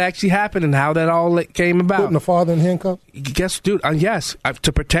know what actually happened and how that all came about. Putting the father in handcuffs? Guess, dude. Yes,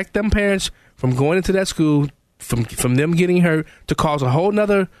 to protect them parents from going into that school, from them getting hurt, to cause a whole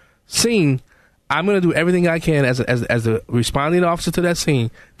nother scene. I'm going to do everything I can as a responding officer to that scene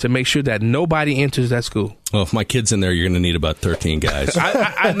to make sure that nobody enters that school. Well, if my kid's in there, you're going to need about 13 guys.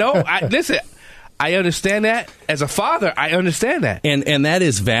 I know. Listen. I understand that. As a father, I understand that. And that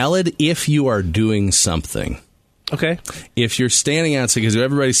is valid if you are doing something. Okay. If you're standing outside, because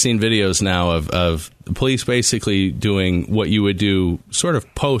everybody's seen videos now of the police basically doing what you would do sort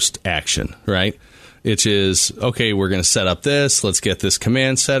of post-action, right? Which is, okay, we're going to set up this. Let's get this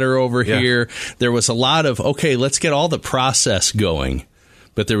command center over here. There was a lot of, okay, let's get all the process going.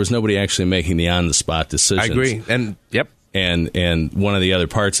 But there was nobody actually making the on-the-spot decisions. I agree. And, yep. And one of the other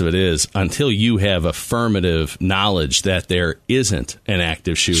parts of it is until you have affirmative knowledge that there isn't an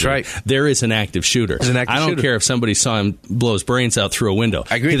active shooter. That's right. There is an active shooter. I don't care if somebody saw him blow his brains out through a window.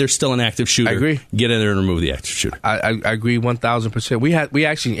 I agree. Hey, there's still an active shooter. I agree. Get in there and remove the active shooter. I agree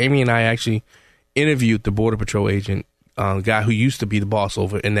 1,000%. Amy and I actually interviewed the Border Patrol agent, guy who used to be the boss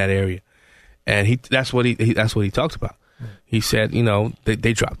over in that area, and that's what he talked about. He said,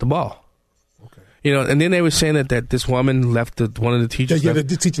 they dropped the ball. And then they were saying that this woman left one of the teachers. Yeah, the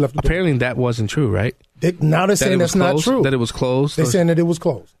teacher left. Apparently, that wasn't true, right? Now they're saying that's not true. That it was closed. They're saying that it was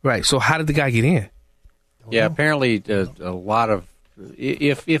closed. Right. So how did the guy get in? Yeah, apparently a lot of,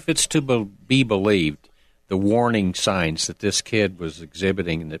 if it's to be believed, the warning signs that this kid was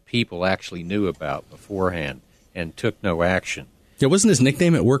exhibiting and that people actually knew about beforehand and took no action. Yeah, wasn't his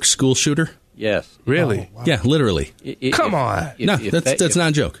nickname at work School Shooter? Yes. Really? Oh, wow. Yeah, literally. Come on. No, that's not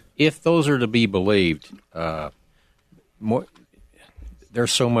a joke. If those are to be believed, there's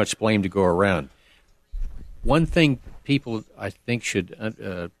so much blame to go around. One thing people, I think, should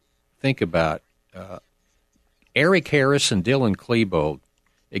think about, Eric Harris and Dylan Klebold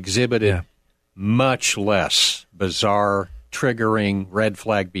exhibited much less bizarre, triggering, red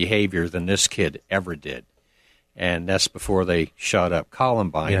flag behavior than this kid ever did. And that's before they shot up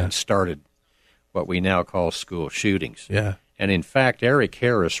Columbine and started what we now call school shootings. Yeah. And in fact, Eric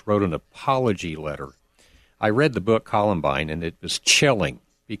Harris wrote an apology letter. I read the book Columbine, and it was chilling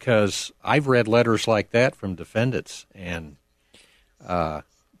because I've read letters like that from defendants. And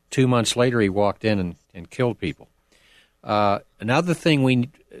 2 months later, he walked in and killed people. Another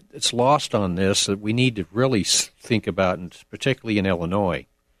thing it's lost on this that we need to really think about, and particularly in Illinois,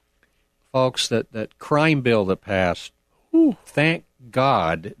 folks, that crime bill that passed, thank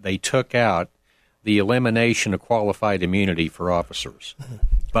God they took out the elimination of qualified immunity for officers.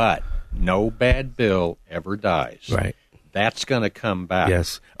 But no bad bill ever dies. Right. That's going to come back.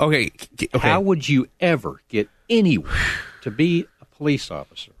 Yes. Okay. How would you ever get anyone to be a police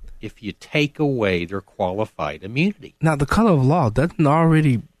officer if you take away their qualified immunity? Now, the color of law doesn't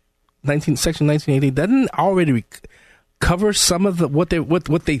already, Section 1980, doesn't already cover some of the what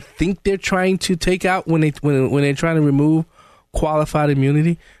they think they're trying to take out when they're trying to remove qualified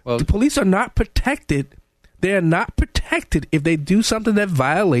immunity. Well, the police are not protected. They are not protected if they do something that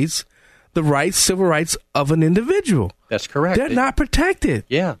violates the rights, civil rights of an individual. That's correct. They're not protected.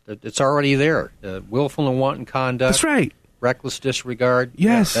 Yeah, it's already there. Willful and wanton conduct. That's right. Reckless disregard.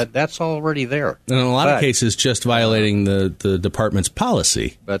 Yes. Yeah, that's already there. And in a lot of cases, just violating the department's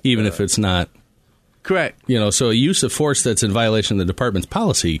policy, even if it's not. Correct. So a use of force that's in violation of the department's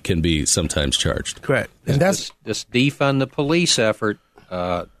policy can be sometimes charged. Correct. And that's this defund the police effort,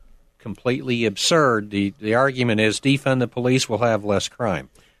 completely absurd. The argument is defund the police will have less crime.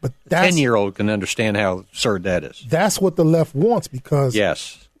 But a 10-year-old can understand how absurd that is. That's what the left wants because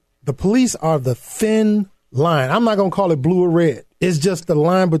the police are the thin line. I'm not going to call it blue or red. It's just the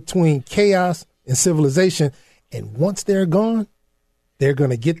line between chaos and civilization. And once they're gone, they're going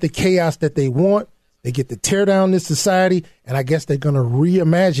to get the chaos that they want. They get to tear down this society, and I guess they're going to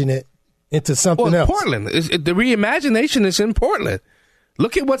reimagine it into something else. Portland. The reimagination is in Portland.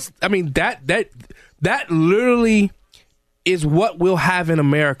 Look at that literally is what we'll have in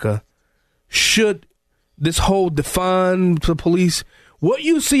America should this whole defund the police. What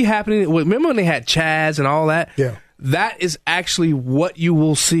you see happening, remember when they had Chaz and all that? Yeah. That is actually what you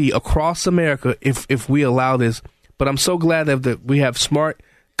will see across America if we allow this. But I'm so glad that we have smart,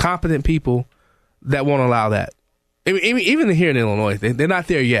 competent people that won't allow that. Even here in Illinois, they're not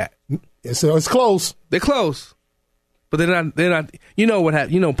there yet. So it's close. They're close, but they're not. You know what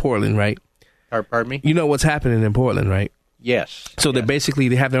happened? You know Portland, right? Pardon me? You know what's happening in Portland, right? Yes. So they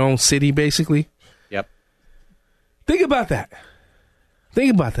have their own city, basically. Yep. Think about that.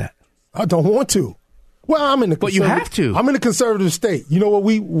 I don't want to. Well, I'm in the. But you have to. I'm in a conservative state. You know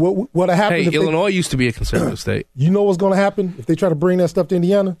what happened? Hey, Illinois used to be a conservative state. You know what's going to happen if they try to bring that stuff to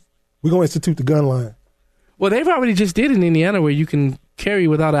Indiana? We're going to institute the gun line. Well, they've already just did in Indiana where you can carry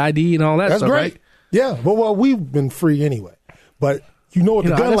without an ID and all that. That's stuff, great. Right? Yeah. Well, we've been free anyway. But you know what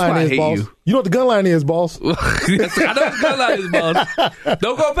the gun line is, boss. You know what the gun line is, boss. I know what the gun line is, boss.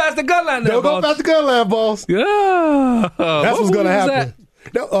 Don't go past the gun line, Don't go past the gun line, boss. Yeah. That's what's going to happen.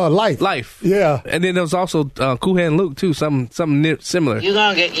 Life. Yeah. And then there was also Cool Hand Luke, too, something similar. You're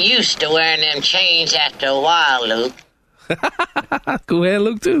going to get used to wearing them chains after a while, Luke. Cool Hand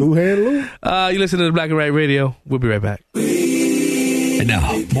Luke, too. Cool Hand Luke. You listen to the Black and Right Radio. We'll be right back. And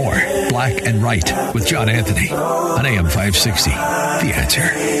now, more Black and Right with John Anthony on AM 560. The Answer.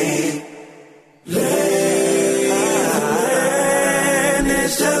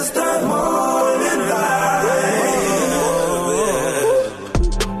 It's just a morning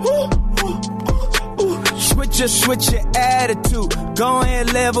Switch your attitude. Go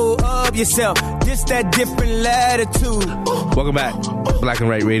ahead, level up yourself. Just that different latitude. Welcome back. Black and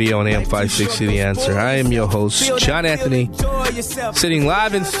Right Radio on AM 560 The Answer. I am your host, John Anthony, sitting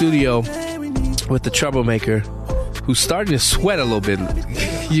live in studio with the troublemaker who's starting to sweat a little bit.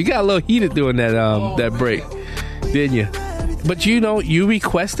 You got a little heated doing that break, didn't you? But you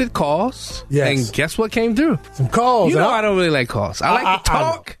requested calls. Yes. And guess what came through? Some calls. I don't really like calls. I like to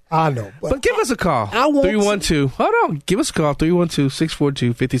talk. I know. But give us a call. 312. Hold on. Give us a call.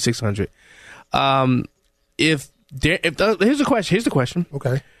 312-642-5600. Here's the question.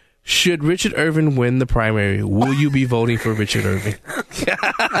 Okay. Should Richard Irvin win the primary, will you be voting for Richard Irvin?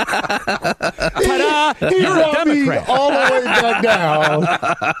 Ta-da! You're a Democrat. All the way back down.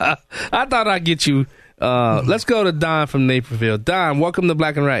 I thought I'd get you. Let's go to Don from Naperville. Don, welcome to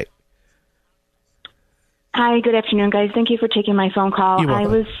Black and Right. Hi, good afternoon, guys. Thank you for taking my phone call. I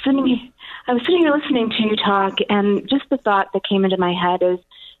was sitting here listening to you talk, and just the thought that came into my head is,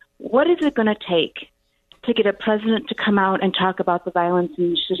 what is it going to take to get a president to come out and talk about the violence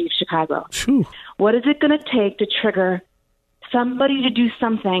in the city of Chicago? True. What is it going to take to trigger somebody to do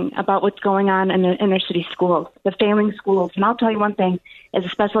something about what's going on in the inner city schools, the failing schools? And I'll tell you one thing, as a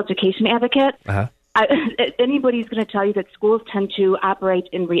special education advocate, anybody's going to tell you that schools tend to operate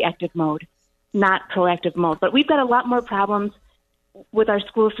in reactive mode, not proactive mode. But we've got a lot more problems with our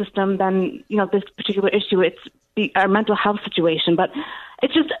school system than, this particular issue. It's our mental health situation. But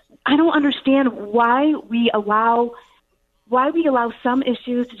it's just, I don't understand why we allow some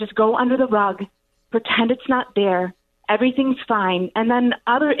issues to just go under the rug, pretend it's not there, everything's fine. And then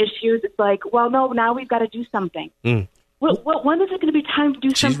other issues, it's like, well, no, now we've got to do something. Well, when is it going to be time to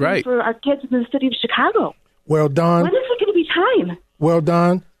do something for our kids in the city of Chicago? Well, Don. When is it going to be time? Well,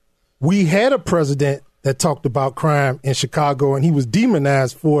 Don, we had a president that talked about crime in Chicago, and he was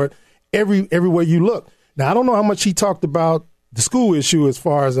demonized for it everywhere you look. Now, I don't know how much he talked about the school issue as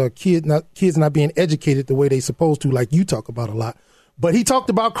far as kids not being educated the way they're supposed to, like you talk about a lot. But he talked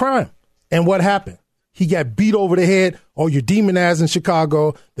about crime and what happened. He got beat over the head. Oh, you're demonizing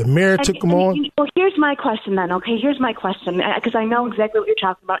Chicago. The mayor took him on. Well, here's my question then, okay? Here's my question, because I know exactly what you're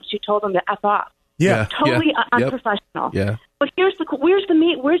talking about. She told him to F off. Yeah. Totally unprofessional. Yeah. But where's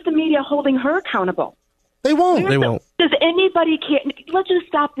the media holding her accountable? They won't. They won't. Does anybody care? Let's just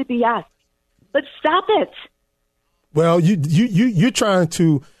stop the BS. Let's stop it. Well, you're trying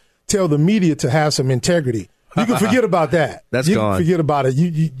to tell the media to have some integrity. You can forget about that. You gone. Can forget about it.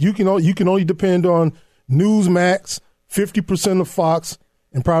 You can only depend on Newsmax, 50% of Fox,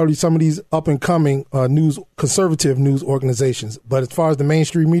 and probably some of these up and coming conservative news organizations. But as far as the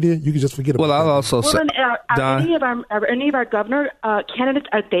mainstream media, you can just forget about it. Well, I'll also say, are any of our governor candidates,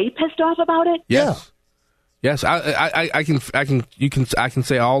 are they pissed off about it? Yes. Yes, I can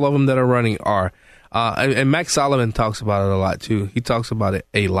say all of them that are running are, and Max Sullivan talks about it a lot too. He talks about it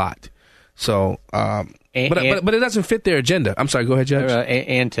a lot. So, but it doesn't fit their agenda. I'm sorry. Go ahead, Judge.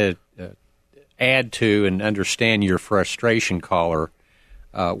 And to add to and understand your frustration, caller,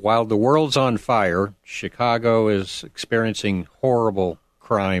 while the world's on fire, Chicago is experiencing horrible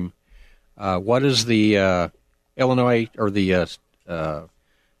crime. What is the Illinois or the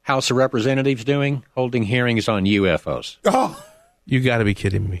House of Representatives doing? Holding hearings on UFOs. Oh, you got to be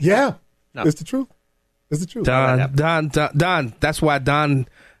kidding me! Yeah, no. It's the truth. It's the truth. Don. That's why Don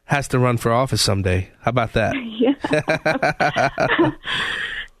has to run for office someday. How about that?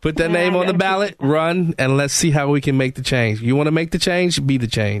 Put that name on the ballot, run, and let's see how we can make the change. You want to make the change? Be the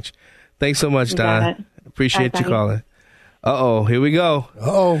change. Thanks so much, Don. Appreciate you calling. Uh-oh, here we go.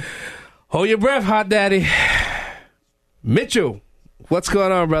 Uh-oh. Hold your breath, hot daddy. Mitchell, what's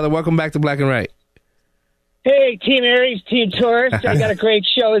going on, brother? Welcome back to Black and Right. Hey, Team Aries, Team Taurus. I got a great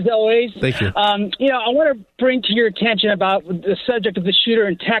show as always. Thank you. I want to bring to your attention about the subject of the shooter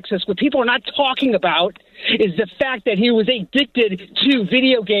in Texas. What people are not talking about is the fact that he was addicted to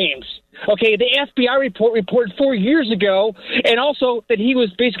video games. Okay, the FBI reported 4 years ago, and also that he was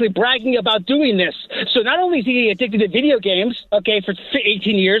basically bragging about doing this. So not only is he addicted to video games, okay, for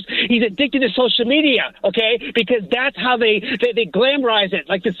 18 years, he's addicted to social media, okay, because that's how they glamorize it,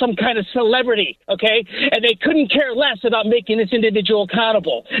 like it's some kind of celebrity, okay, and they couldn't care less about making this individual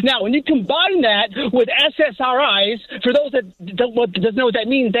accountable. Now, when you combine that with SSRIs, for those that doesn't know what that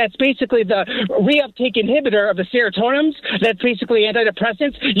means, that's basically the reuptake inhibitor of the serotonins, that's basically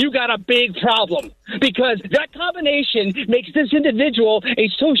antidepressants, you got a big problem, because that combination makes this individual a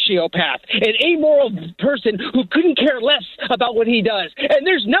sociopath, an amoral person who couldn't care less about what he does. And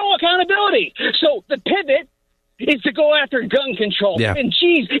there's no accountability. So the pivot is to go after gun control. Yeah. And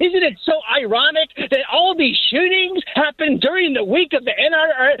geez, isn't it so ironic that all these shootings happened during the week of the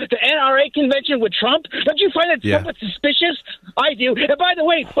NRA convention with Trump? Don't you find that somewhat suspicious? I do. And by the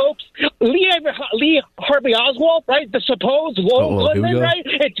way, folks, Lee Harvey Oswald, right, the supposed lone gunman, right?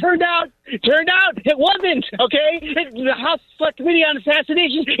 It turned out it wasn't, okay? The House Select Committee on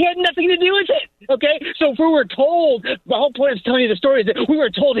Assassinations, he had nothing to do with it, okay? So if we were told, the whole point of telling you the story is that we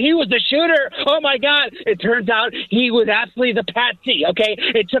were told he was the shooter. Oh, my God. It turns out he was absolutely the patsy, okay?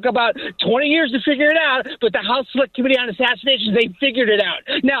 It took about 20 years to figure it out, but the House Select Committee on Assassinations, they figured it out.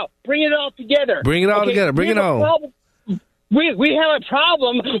 Now, bring it all together. Bring it all together. Bring it on. We have a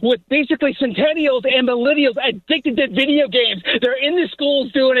problem with basically centennials and millennials addicted to video games. They're in the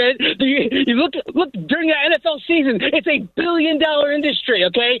schools doing it. You look during the NFL season, it's $1 billion industry,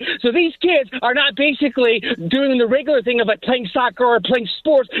 okay? So these kids are not basically doing the regular thing of playing soccer or playing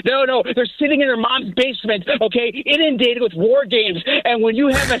sports. No, they're sitting in their mom's basement, okay, inundated with war games. And when you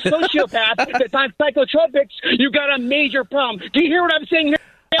have a sociopath that's on psychotropics, you got a major problem. Do you hear what I'm saying here?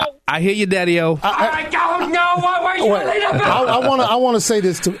 I hear you, Daddy-O. I don't know what we're yelling about. I want to say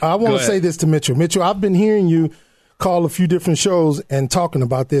this to Mitchell. Mitchell, I've been hearing you call a few different shows and talking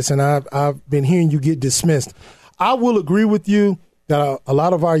about this, and I've been hearing you get dismissed. I will agree with you that a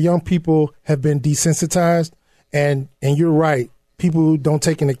lot of our young people have been desensitized, and you're right. People don't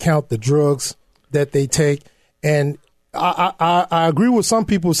take into account the drugs that they take, and I agree with some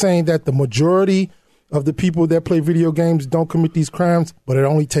people saying that the majority of the people that play video games don't commit these crimes, but it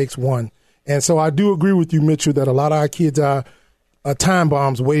only takes one. And so I do agree with you, Mitchell, that a lot of our kids are time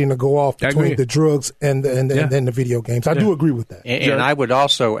bombs waiting to go off between the drugs and the video games. I do agree with that. And I would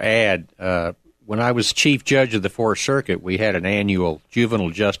also add, when I was Chief Judge of the Fourth Circuit, we had an annual juvenile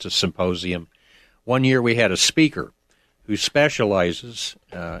justice symposium. One year we had a speaker who specializes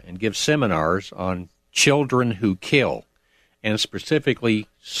and gives seminars on children who kill, and specifically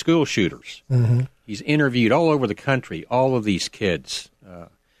school shooters. Mm-hmm. He's interviewed all over the country all of these kids,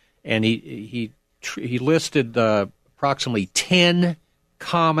 and he listed approximately 10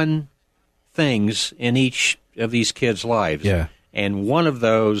 common things in each of these kids' lives. Yeah. And one of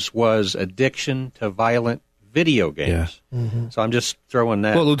those was addiction to violent video games. Yeah. Mm-hmm. So I'm just throwing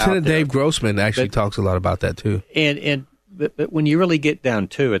that. Well, Lieutenant out there. Dave Grossman actually talks a lot about that too. But when you really get down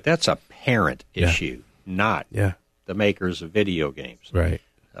to it, that's a parent issue, not the makers of video games. Right.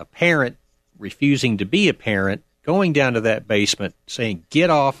 A parent refusing to be a parent, going down to that basement, saying, "Get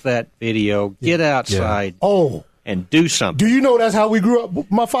off that video, get outside." Yeah. Oh. And do something. Do you know that's how we grew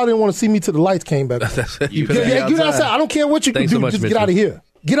up? My father didn't want to see me till the lights came back. Get outside. I don't care what you can do. Just get out of here.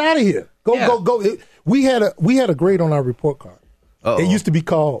 Get out of here. Go. We had a grade on our report card. It used to be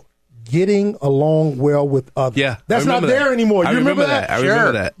called "Getting Along Well with Others." Yeah, that's not there anymore. You remember that? I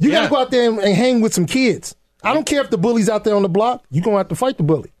remember that. You got to go out there and hang with some kids. I don't care if the bully's out there on the block. You're going to have to fight the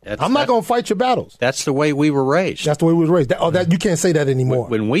bully. I'm not going to fight your battles. That's the way we were raised. That's the way we were raised. You can't say that anymore.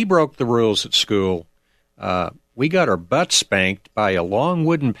 When we broke the rules at school, we got our butts spanked by a long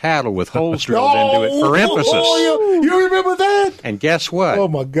wooden paddle with holes drilled into it for emphasis. You remember that? And guess what? Oh,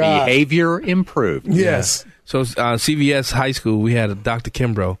 my God. Behavior improved. Yes. Yeah. So CVS High School, we had a Dr.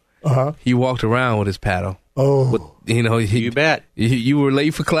 Kimbrough. Uh-huh. He walked around with his paddle. Oh, you bet. You were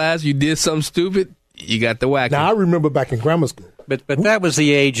late for class. You did something stupid. You got the whack. Now I remember back in grammar school. But that was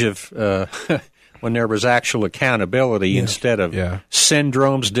the age of when there was actual accountability instead of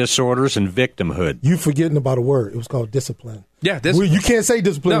syndromes, disorders, and victimhood. You forgetting about a word. It was called discipline. Yeah, you can't say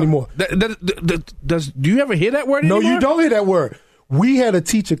discipline anymore. Do you ever hear that word anymore? No, you don't hear that word. We had a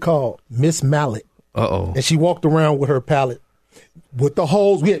teacher called Miss Mallet. Uh-oh. And she walked around with her palette with the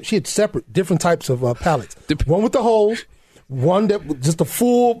holes. She had separate, different types of palettes. One with the holes, one that was just a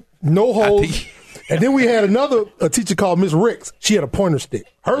full, no holes. And then we had a teacher called Miss Ricks. She had a pointer stick.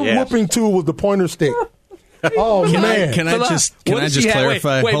 Her whooping tool was the pointer stick. Oh, man. Can I just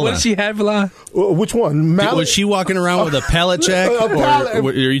clarify? Wait, what did she have, Villan? Which one? Mallet? Was she walking around with a pallet jack? Or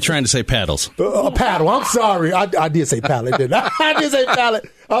are you trying to say paddles? A paddle. I'm sorry. I did say pallet, didn't I? I did say pallet.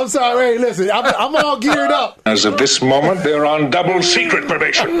 I'm sorry. Hey, listen, I'm all geared up. As of this moment, they're on double secret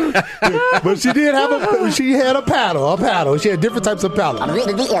probation. But she did have she had a paddle. She had different types of paddles. Here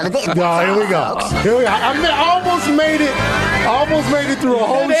we go. I almost made it through a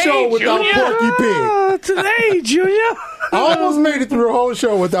whole show without Porky Pig. Today, Junior. I almost made it through a whole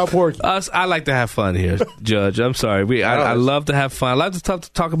show without Porky. I like to have fun here, Judge. I'm sorry. I love to have fun. I like to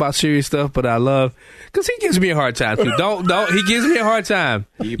talk about serious stuff, but I love because he gives me a hard time too. Don't. He gives me a hard time.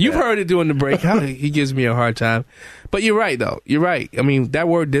 You've heard it during the break. He gives me a hard time. But you're right, though. You're right. I mean, that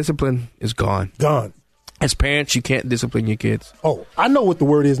word discipline is gone. Gone. As parents, you can't discipline your kids. Oh, I know what the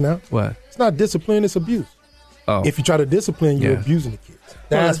word is now. What? It's not discipline. It's abuse. Oh. If you try to discipline, you're abusing the kids.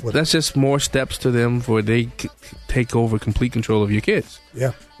 That's just more steps to them for they take over complete control of your kids.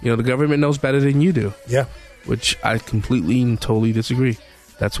 Yeah. The government knows better than you do. Yeah. Which I completely and totally disagree.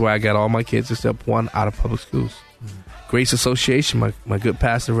 That's why I got all my kids except one out of public schools. Grace Association, my good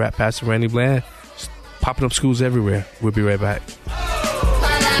pastor, Pastor Randy Bland, just popping up schools everywhere. We'll be right back.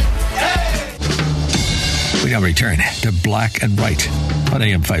 We now return to Black and White on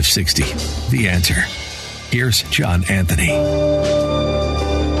AM 560. The Answer. Here's John Anthony.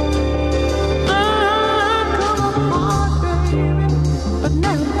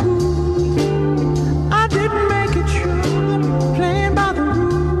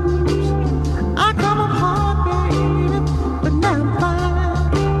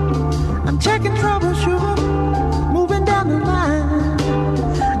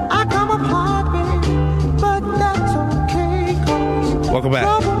 Welcome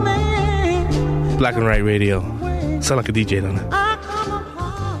back. Black and White Radio. Sound like a DJ, don't it?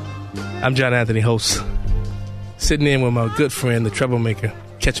 I'm John Anthony, host. Sitting in with my good friend, the troublemaker.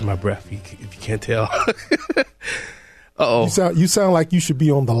 Catching my breath, if you can't tell. Uh-oh. You sound like you should be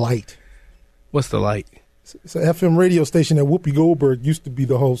on The Light. What's The Light? It's an FM radio station that Whoopi Goldberg used to be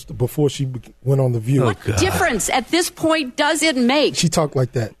the host before she went on The View. What difference at this point does it make? She talked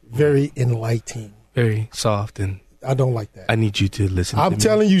like that. Very enlightening. Very soft and... I don't like that. I need you to listen to me. I'm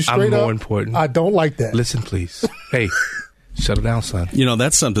telling you straight up. I'm more important. I don't like that. Listen, please. Hey, shut it down, son.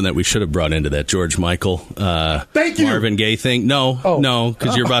 That's something that we should have brought into that George Michael Thank you. Marvin Gaye thing. No,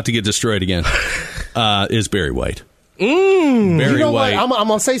 because you're about to get destroyed again. Is Barry White. Barry White. I'm going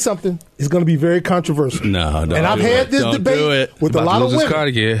to say something. It's going to be very controversial. No, don't. And I've had this debate with a lot of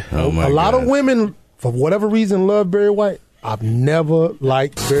women. Oh my God. Lot of women, for whatever reason, love Barry White. I've never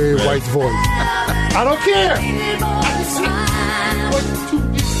liked Barry White's voice. I don't care.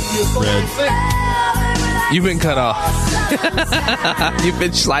 Red. You've been cut off. You've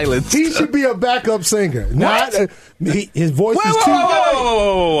been silenced. He should be a backup singer. Not his voice is too.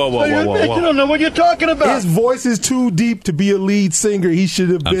 Whoa! You don't know what you're talking about. His voice is too deep to be a lead singer. He should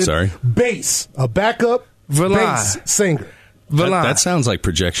have been bass, a backup bass singer. That sounds like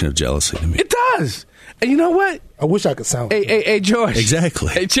projection of jealousy to me. It does. And you know what? I wish I could sound. Hey, George. Exactly.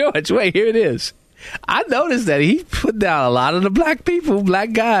 Hey, George. Wait, here it is. I noticed that he put down a lot of the black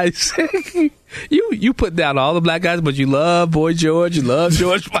guys. You put down all the black guys, but you love Boy George. You love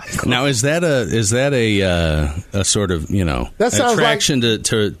George Michael. Now, is that a sort of attraction to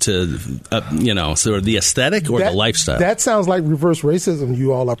sort of the aesthetic or the lifestyle? That sounds like reverse racism.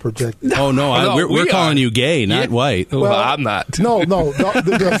 You all are projecting. Oh no, we're calling you gay, not white. Well, I'm not. No,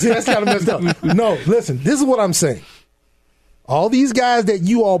 that's kind of messed up. No, listen. This is what I'm saying. All these guys that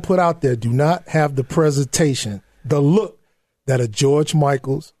you all put out there do not have the presentation, the look that a George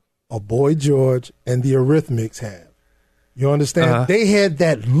Michaels, a Boy George, and the Eurythmics have. You understand? Uh-huh. They had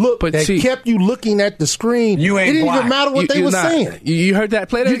that look kept you looking at the screen. You ain't It didn't black. even matter what they were saying. You heard that?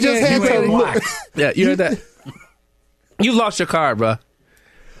 Play that You again. just had to look. Yeah, you heard that? You lost your card, bro.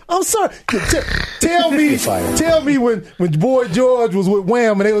 I'm sorry. Tell me when Boy George was with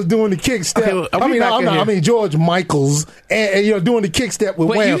Wham and they was doing the kick step. Okay, I mean George Michaels and doing the kick step with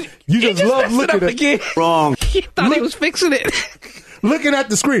Wham. You just love looking at it. Wrong. He thought he was fixing it. Looking at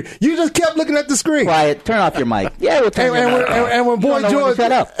the screen. You just kept looking at the screen. Quiet. Turn off your mic. Yeah, we'll turn your mic. And when Boy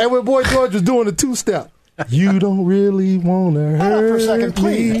George was doing the two-step. You don't really want to hurt for a second,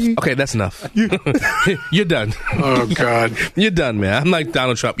 please. me. Okay, that's enough. You're done. Oh, God. You're done, man. I'm like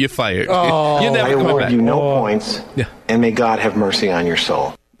Donald Trump. You're fired. Oh, You're never I coming award back. you no points, and may God have mercy on your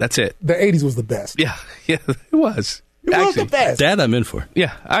soul. That's it. The 80s was the best. Yeah, it was. It was the best. That I'm in for.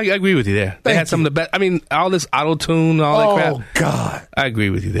 Yeah, I agree with you there. They had some of the best. I mean, all this auto-tune, all that crap. Oh, God. I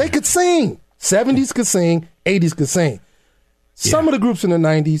agree with you there. They could sing. 70s could sing. 80s could sing. Some of the groups in the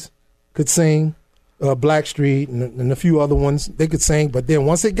 90s could sing. Blackstreet and a few other ones, they could sing. But then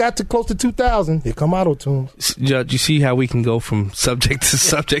once it got to close to 2000, they come auto-tunes. Judge, you see how we can go from subject to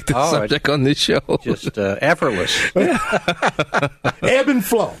subject to subject on this show? Just effortless. Ebb and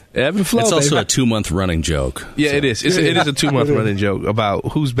flow. Ebb and flow, It's also baby. a 2-month running joke. Yeah, it is. It is a 2-month running joke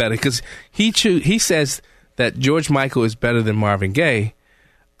about who's better. Because he says that George Michael is better than Marvin Gaye.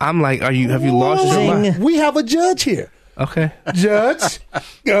 I'm like, have you lost your mind? We have a judge here. Okay. Judge,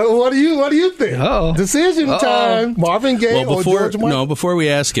 what do you think? Decision time. Marvin Gaye or George Michael? Before we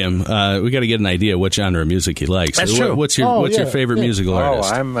ask him, we got to get an idea what genre of music he likes. That's true. What's your favorite musical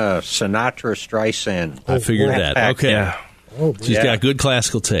artist? I'm Sinatra, Streisand. I figured that. Okay. Yeah. She's got good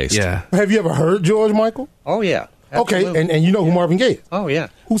classical taste. Yeah. Have you ever heard George Michael? Oh, yeah. Okay, Absolutely. and you know who Marvin Gaye is? Oh, yeah.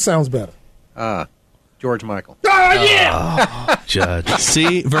 Who sounds better? George Michael. Oh, yeah! Judge.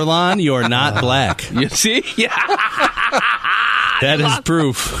 See, Verlon, you're not black. You see? Yeah. That is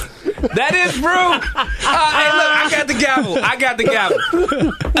proof. That is proof. Hey, look, I got the gavel.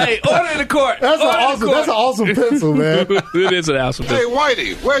 Hey, order in the court. That's an awesome pencil, man. It is an awesome pencil. Hey,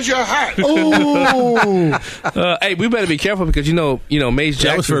 Whitey, where's your hat? Ooh. Hey, we better be careful because you know, Maze Jackson.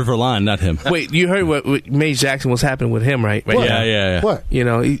 That was for Verlon, not him. Wait, you heard what Maze Jackson was happening with him, right? What? Yeah. What? You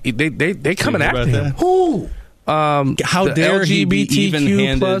know, they coming after him. Who? How dare he be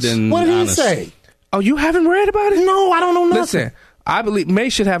even-handed and What did honest? he say? Oh, you haven't read about it? No, I don't know nothing. Listen, I believe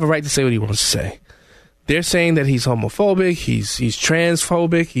Maze should have a right to say what he wants to say. They're saying that he's homophobic, he's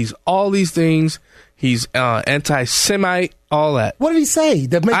transphobic, he's all these things. He's anti-Semite, all that. What did he say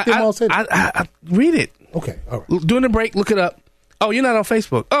that makes them all say that? I read it. Okay, all right. During the break, look it up. Oh, you're not on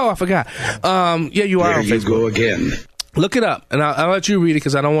Facebook. Oh, I forgot. Yeah, you are on Facebook. There you go again. Look it up, and I'll let you read it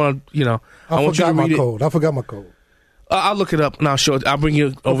because I don't want to, I want you to read it. I forgot my code. I'll look it up and I'll show it. I'll bring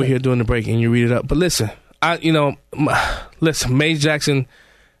you over here during the break and you read it up. But listen, Maze Jackson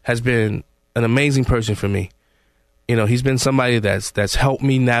has been an amazing person for me. He's been somebody that's helped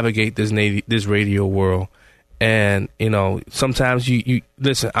me navigate this radio world. And, sometimes you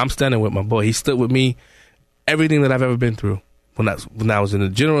listen, I'm standing with my boy. He stood with me everything that I've ever been through. When I was in the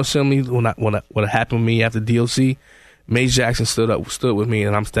General Assembly, what happened to me after DOC, Maze Jackson stood with me,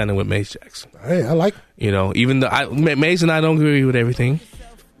 and I'm standing with Maze Jackson. Hey, I like it. Even though Maze and I don't agree with everything,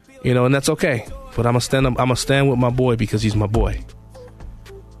 and that's okay. But I'm gonna stand with my boy because he's my boy.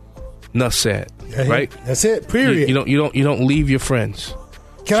 Enough said. Yeah, right? That's it. Period. You don't leave your friends.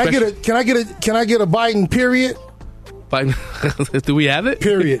 Can I get a Biden period? Biden, do we have it?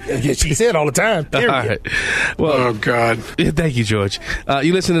 Period. She said all the time. Period. All right. Well, Oh, God. Thank you, George.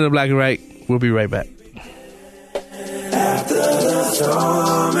 You listen to the Black and Right. We'll be right back. After the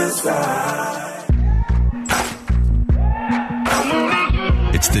storm is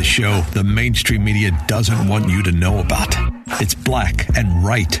It's the show the mainstream media doesn't want you to know about. It's Black and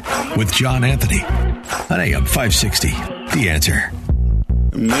Right with John Anthony on AM 560. The Answer.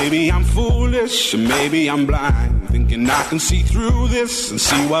 Maybe I'm foolish, maybe I'm blind, thinking I can see through this and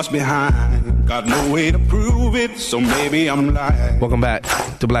see what's behind. Got no way to prove it, so maybe I'm lying. Welcome back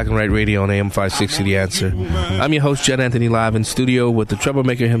to Black and Right Radio on AM 560 The Answer. I'm your host, John Anthony, live in studio with the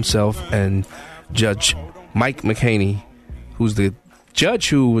troublemaker himself and Judge Mike McHaney, who's the judge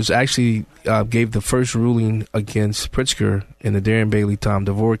who was actually gave the first ruling against Pritzker in the Darren Bailey Tom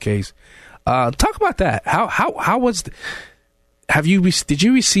DeVore case. Talk about that. How was did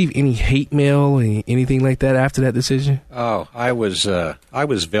you receive any hate mail or anything like that after that decision? Oh, I was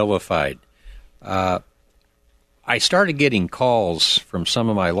vilified. I started getting calls from some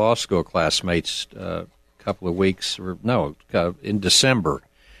of my law school classmates a couple of weeks, in December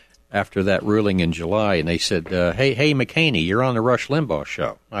after that ruling in July, and they said, hey, McHaney, you're on the Rush Limbaugh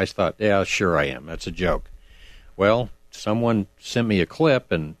show. I thought, yeah, sure I am. That's a joke. Well, someone sent me a clip,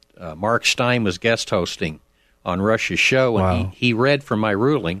 and Mark Stein was guest hosting on Rush's show, and he read from my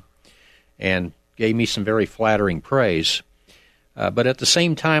ruling and gave me some very flattering praise. But at the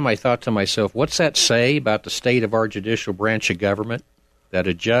same time, I thought to myself, what's that say about the state of our judicial branch of government? That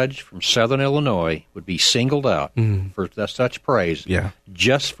a judge from Southern Illinois would be singled out for such praise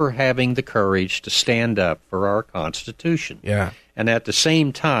just for having the courage to stand up for our Constitution. Yeah. And at the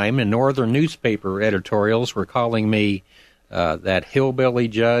same time, in northern newspaper editorials were calling me that hillbilly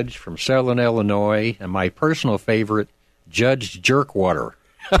judge from Southern Illinois, and my personal favorite, Judge Jerkwater.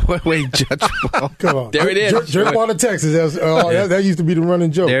 Wait, Judge. Come on, there it is. Jerkwater, Texas. That used to be the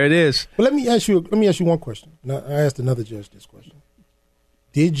running joke. There it is. But let me ask you one question. Now, I asked another judge this question.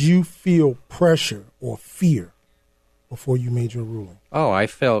 Did you feel pressure or fear before you made your ruling? Oh, I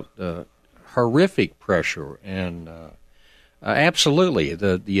felt horrific pressure, and absolutely.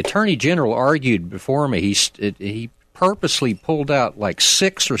 The Attorney General argued before me. He purposely pulled out like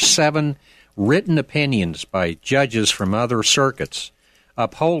 6 or 7 written opinions by judges from other circuits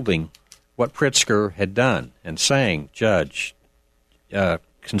upholding what Pritzker had done and saying, Judge,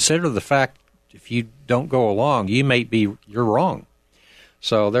 consider the fact if you don't go along, you're wrong.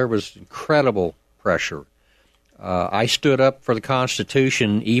 So there was incredible pressure. I stood up for the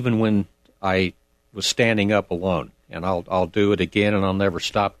Constitution even when I was standing up alone, and I'll do it again, and I'll never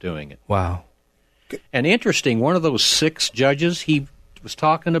stop doing it. Wow. And interesting, one of those 6 judges he was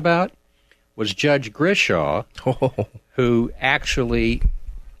talking about was Judge Grishaw, who actually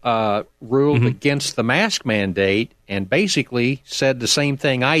ruled against the mask mandate and basically said the same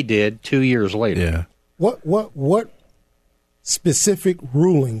thing I did 2 years later. Yeah. What specific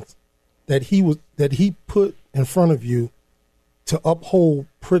rulings that he put in front of you to uphold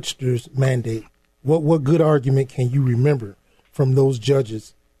Pritzker's mandate? What good argument can you remember from those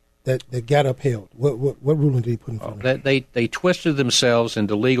judges that got upheld? What ruling did he put in front of you? They twisted themselves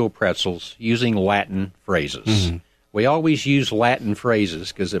into legal pretzels using Latin phrases. Mm-hmm. We always use Latin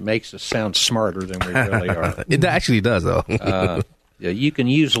phrases because it makes us sound smarter than we really are. It actually does, though. You can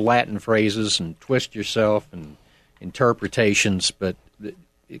use Latin phrases and twist yourself and interpretations, but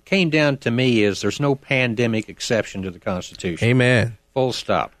it came down to me is there's no pandemic exception to the Constitution. Amen. Full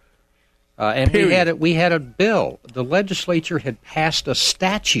stop. And we had a bill. The legislature had passed a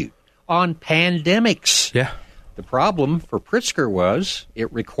statute on pandemics. Yeah. The problem for Pritzker was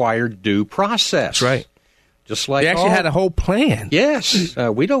it required due process. That's right. Just like they actually had a whole plan. Yes.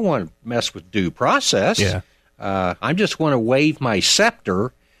 We don't want to mess with due process. Yeah. I just want to wave my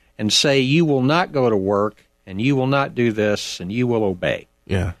scepter and say you will not go to work and you will not do this and you will obey.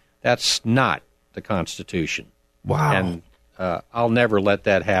 Yeah. That's not the Constitution. Wow. And I'll never let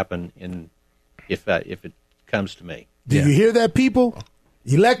that happen if it comes to me. Do you hear that, people?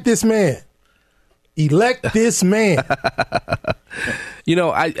 Elect this man. Elect this man. You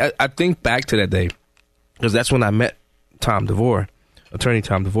know, I think back to that day because that's when I met Tom DeVore, Attorney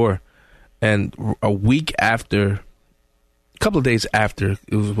Tom DeVore, and a couple of days after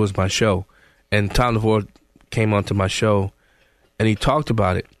it was my show, and Tom DeVore came onto my show, and he talked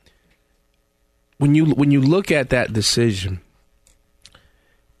about it. When you look at that decision,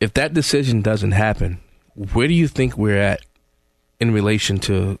 if that decision doesn't happen, where do you think we're at in relation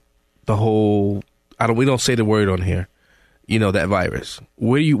to the whole? We don't say the word on here, you know, that virus.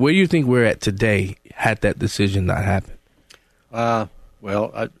 Where do you think we're at today had that decision not happened?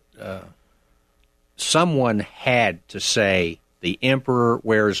 Someone had to say the emperor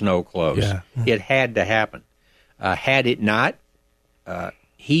wears no clothes. Yeah. It had to happen. Had it not,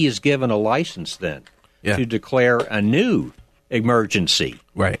 he is given a license then to declare a new emergency.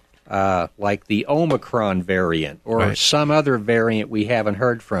 Right. Like the Omicron variant or some other variant we haven't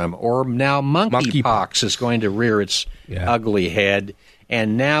heard from, or now monkeypox is going to rear its ugly head.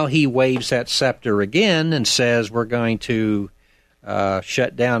 And now he waves that scepter again and says we're going to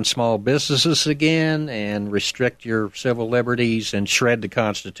shut down small businesses again and restrict your civil liberties and shred the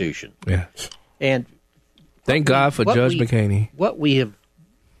Constitution. Yeah. And thank God for Judge McHaney. What we have,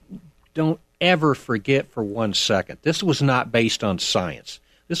 don't ever forget for 1 second, this was not based on science.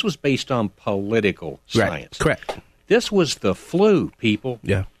 This was based on political science. Correct. This was the flu, people.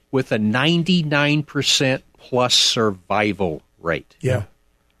 Yeah. With a 99% plus survival rate. Yeah.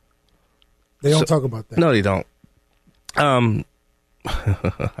 They don't talk about that. No, they don't. I'm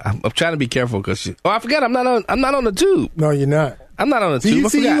trying to be careful because I forgot I'm not on the tube. No, you're not. I'm not on the tube.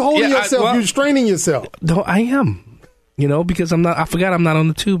 See, you holding yourself. You're straining yourself. No, I am. You know, because I'm not. I forgot I'm not on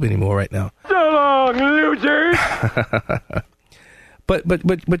the tube anymore right now. So long, losers.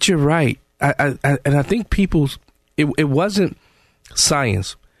 But you're right. I think it wasn't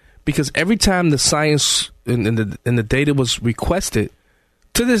science, because every time the science and the data was requested,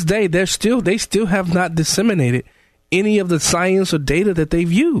 to this day they still have not disseminated any of the science or data that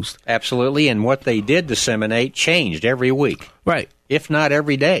they've used. Absolutely, and what they did disseminate changed every week. Right. If not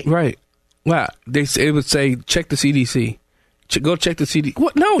every day. Right. Wow. It would say, check the CDC. Go check the CDC.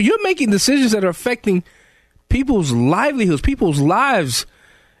 What? No, you're making decisions that are affecting people's livelihoods, people's lives,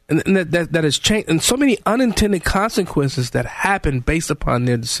 and that has changed, and so many unintended consequences that happen based upon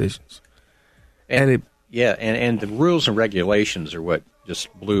their decisions. And the rules and regulations are what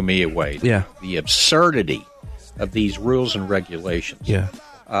just blew me away. Yeah. The absurdity of these rules and regulations. Yeah.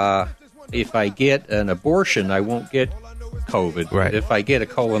 If I get an abortion, I won't get COVID. Right. If I get a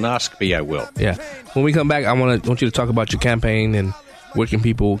colonoscopy, I will. Yeah. When we come back, I want you to talk about your campaign and where can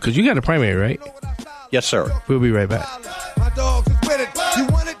people, because you got a primary, right? Yes, sir. We'll be right back. My dogs is with it. You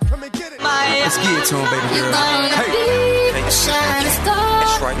want it? Come and get it. Let's get it to him, baby girl. Hey. That's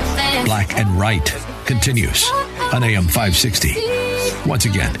right. Black and Right continues on AM 560. Once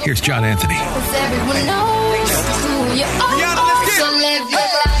again, here's John Anthony. Everyone knows who you are, so live your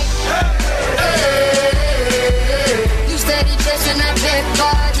life. You steady chasing that big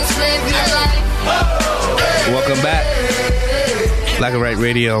bar, just live your life. Welcome back. Black and Right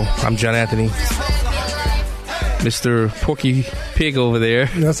Radio. I'm John Anthony. Mr. Porky Pig over there.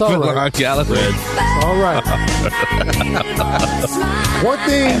 That's all right. Gallagher. All right. One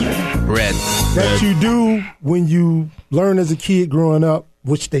thing that you do when you learn as a kid growing up,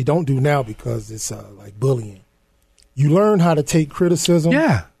 which they don't do now because it's like bullying, you learn how to take criticism.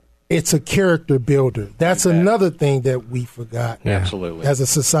 Yeah. It's a character builder. That's another thing that we forgot. Yeah. Absolutely. As a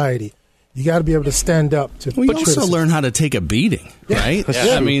society. You got to be able to stand up to. Well, you also learn how to take a beating, right?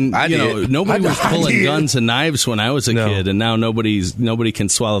 Yeah. I mean, nobody was pulling guns and knives when I was a kid, and now nobody can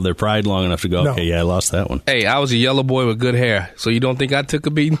swallow their pride long enough to go, okay, yeah, I lost that one. Hey, I was a yellow boy with good hair, so you don't think I took a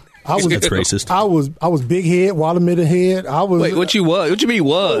beating? That's racist. I was big head, watermelon head. Wait, what you was? What you mean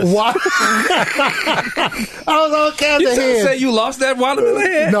was? I was all kinds of heads. You say you lost that watermelon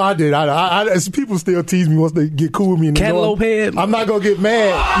head? No, I did. I people still tease me once they get cool with me. And Cantaloupe head? I'm not gonna get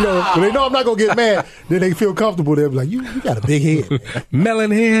mad. When they know I'm not gonna get mad, then they feel comfortable. They'll be like, "You got a big head, man.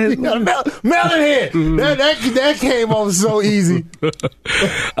 Melon head, melon head." That came off so easy.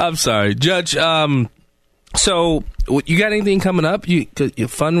 I'm sorry, Judge. So, you got anything coming up? Your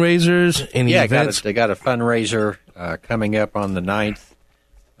fundraisers? Any events? They got a fundraiser coming up on the 9th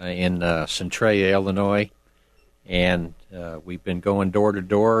in Centralia, Illinois. And we've been going door to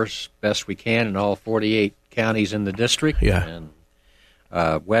door as best we can in all 48 counties in the district. Yeah. And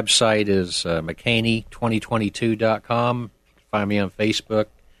website is McCaney2022.com. Find me on Facebook,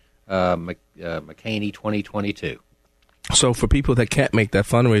 McCaney2022. So for people that can't make that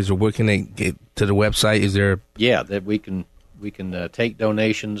fundraiser, where can they get to the website? Is there? Yeah, that we can take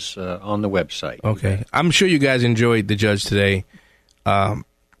donations on the website. Okay, I'm sure you guys enjoyed the judge today.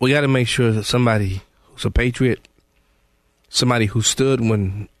 We got to make sure that somebody who's a patriot, somebody who stood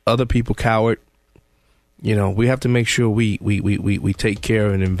when other people cowered. We have to make sure we take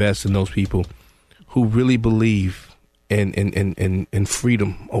care and invest in those people who really believe in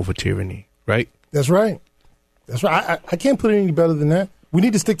freedom over tyranny. Right? That's right. That's right. I can't put it any better than that. We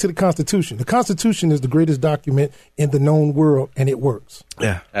need to stick to the Constitution. The Constitution is the greatest document in the known world, and it works.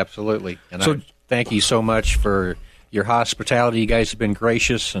 Yeah, absolutely. And I thank you so much for your hospitality. You guys have been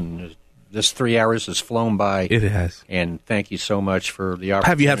gracious, and this 3 hours has flown by. It has. And thank you so much for the opportunity.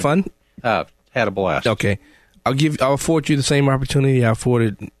 Have you had fun? Had a blast. Okay. I'll afford you the same opportunity I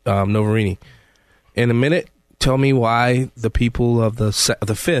afforded Novarini. In a minute, tell me why the people of the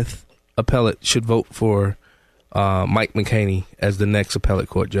fifth appellate should vote for Mike McCaney as the next appellate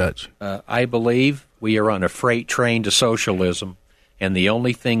court judge. I believe we are on a freight train to socialism, and the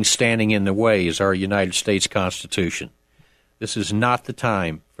only thing standing in the way is our United States Constitution. This is not the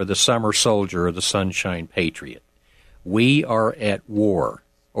time for the summer soldier or the sunshine patriot. We are at war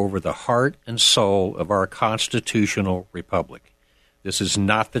over the heart and soul of our constitutional republic. This is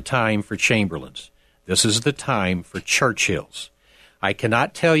not the time for Chamberlains. This is the time for Churchills. I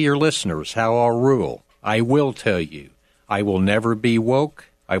cannot tell your listeners how I'll rule. I will tell you, I will never be woke.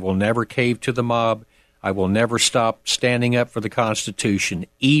 I will never cave to the mob. I will never stop standing up for the Constitution,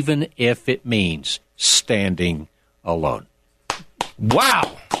 even if it means standing alone.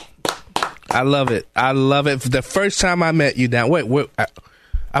 Wow. I love it. I love it. The first time I met you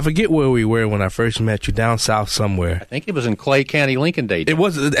I forget where we were when I first met you, down south somewhere. I think it was in Clay County Lincoln Day Dinner. It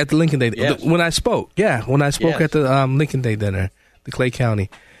was at the Lincoln Day. Yes. When I spoke. Yeah, when I spoke at the Lincoln Day Dinner, the Clay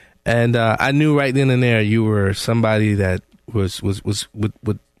County. And I knew right then and there you were somebody that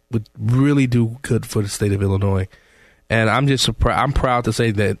would really do good for the state of Illinois. And I'm just I'm proud to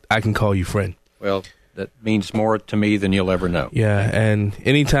say that I can call you friend. Well, that means more to me than you'll ever know. Yeah, and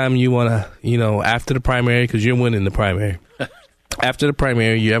anytime you want to, after the primary, because you're winning the primary, after the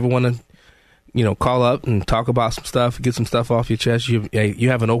primary, you ever want to, call up and talk about some stuff, get some stuff off your chest, you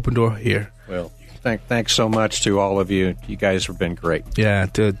have an open door here. Well, thanks so much to all of you. You guys have been great. Yeah,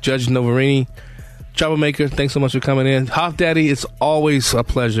 to Judge Novarini, Troublemaker, thanks so much for coming in. Hoff Daddy, it's always a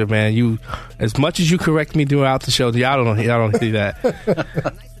pleasure, man. You, as much as you correct me throughout the show, y'all don't do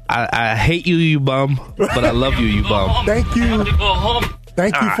that. I hate you bum, but I love you bum. Thank you.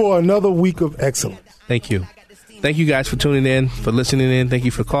 Thank you for another week of excellence. Thank you. Thank you guys for tuning in, for listening in. Thank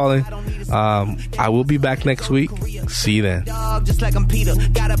you for calling. I will be back next week. See you then.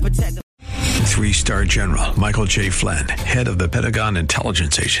 3-star General Michael J. Flynn, head of the Pentagon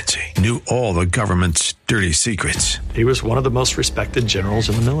Intelligence Agency, knew all the government's dirty secrets. He was one of the most respected generals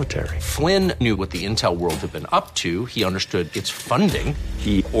in the military. Flynn knew what the intel world had been up to. He understood its funding.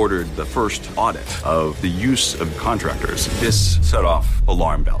 He ordered the first audit of the use of contractors. This set off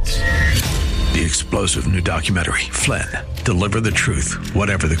alarm bells. The explosive new documentary, Flynn, Deliver the Truth,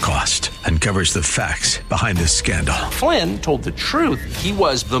 Whatever the Cost, uncovers the facts behind this scandal. Flynn told the truth. He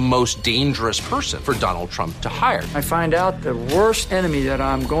was the most dangerous person for Donald Trump to hire. I find out the worst enemy that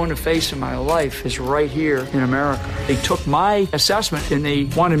I'm going to face in my life is right here in America. They took my assessment and they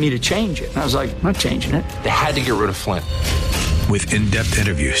wanted me to change it. And I was like, I'm not changing it. They had to get rid of Flynn. With in-depth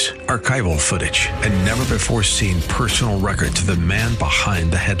interviews, archival footage, and never-before-seen personal records of the man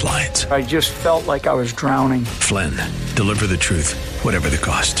behind the headlines. I just felt like I was drowning. Flynn, Deliver the Truth, Whatever the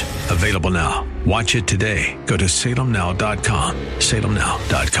Cost. Available now. Watch it today. Go to salemnow.com.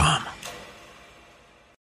 salemnow.com.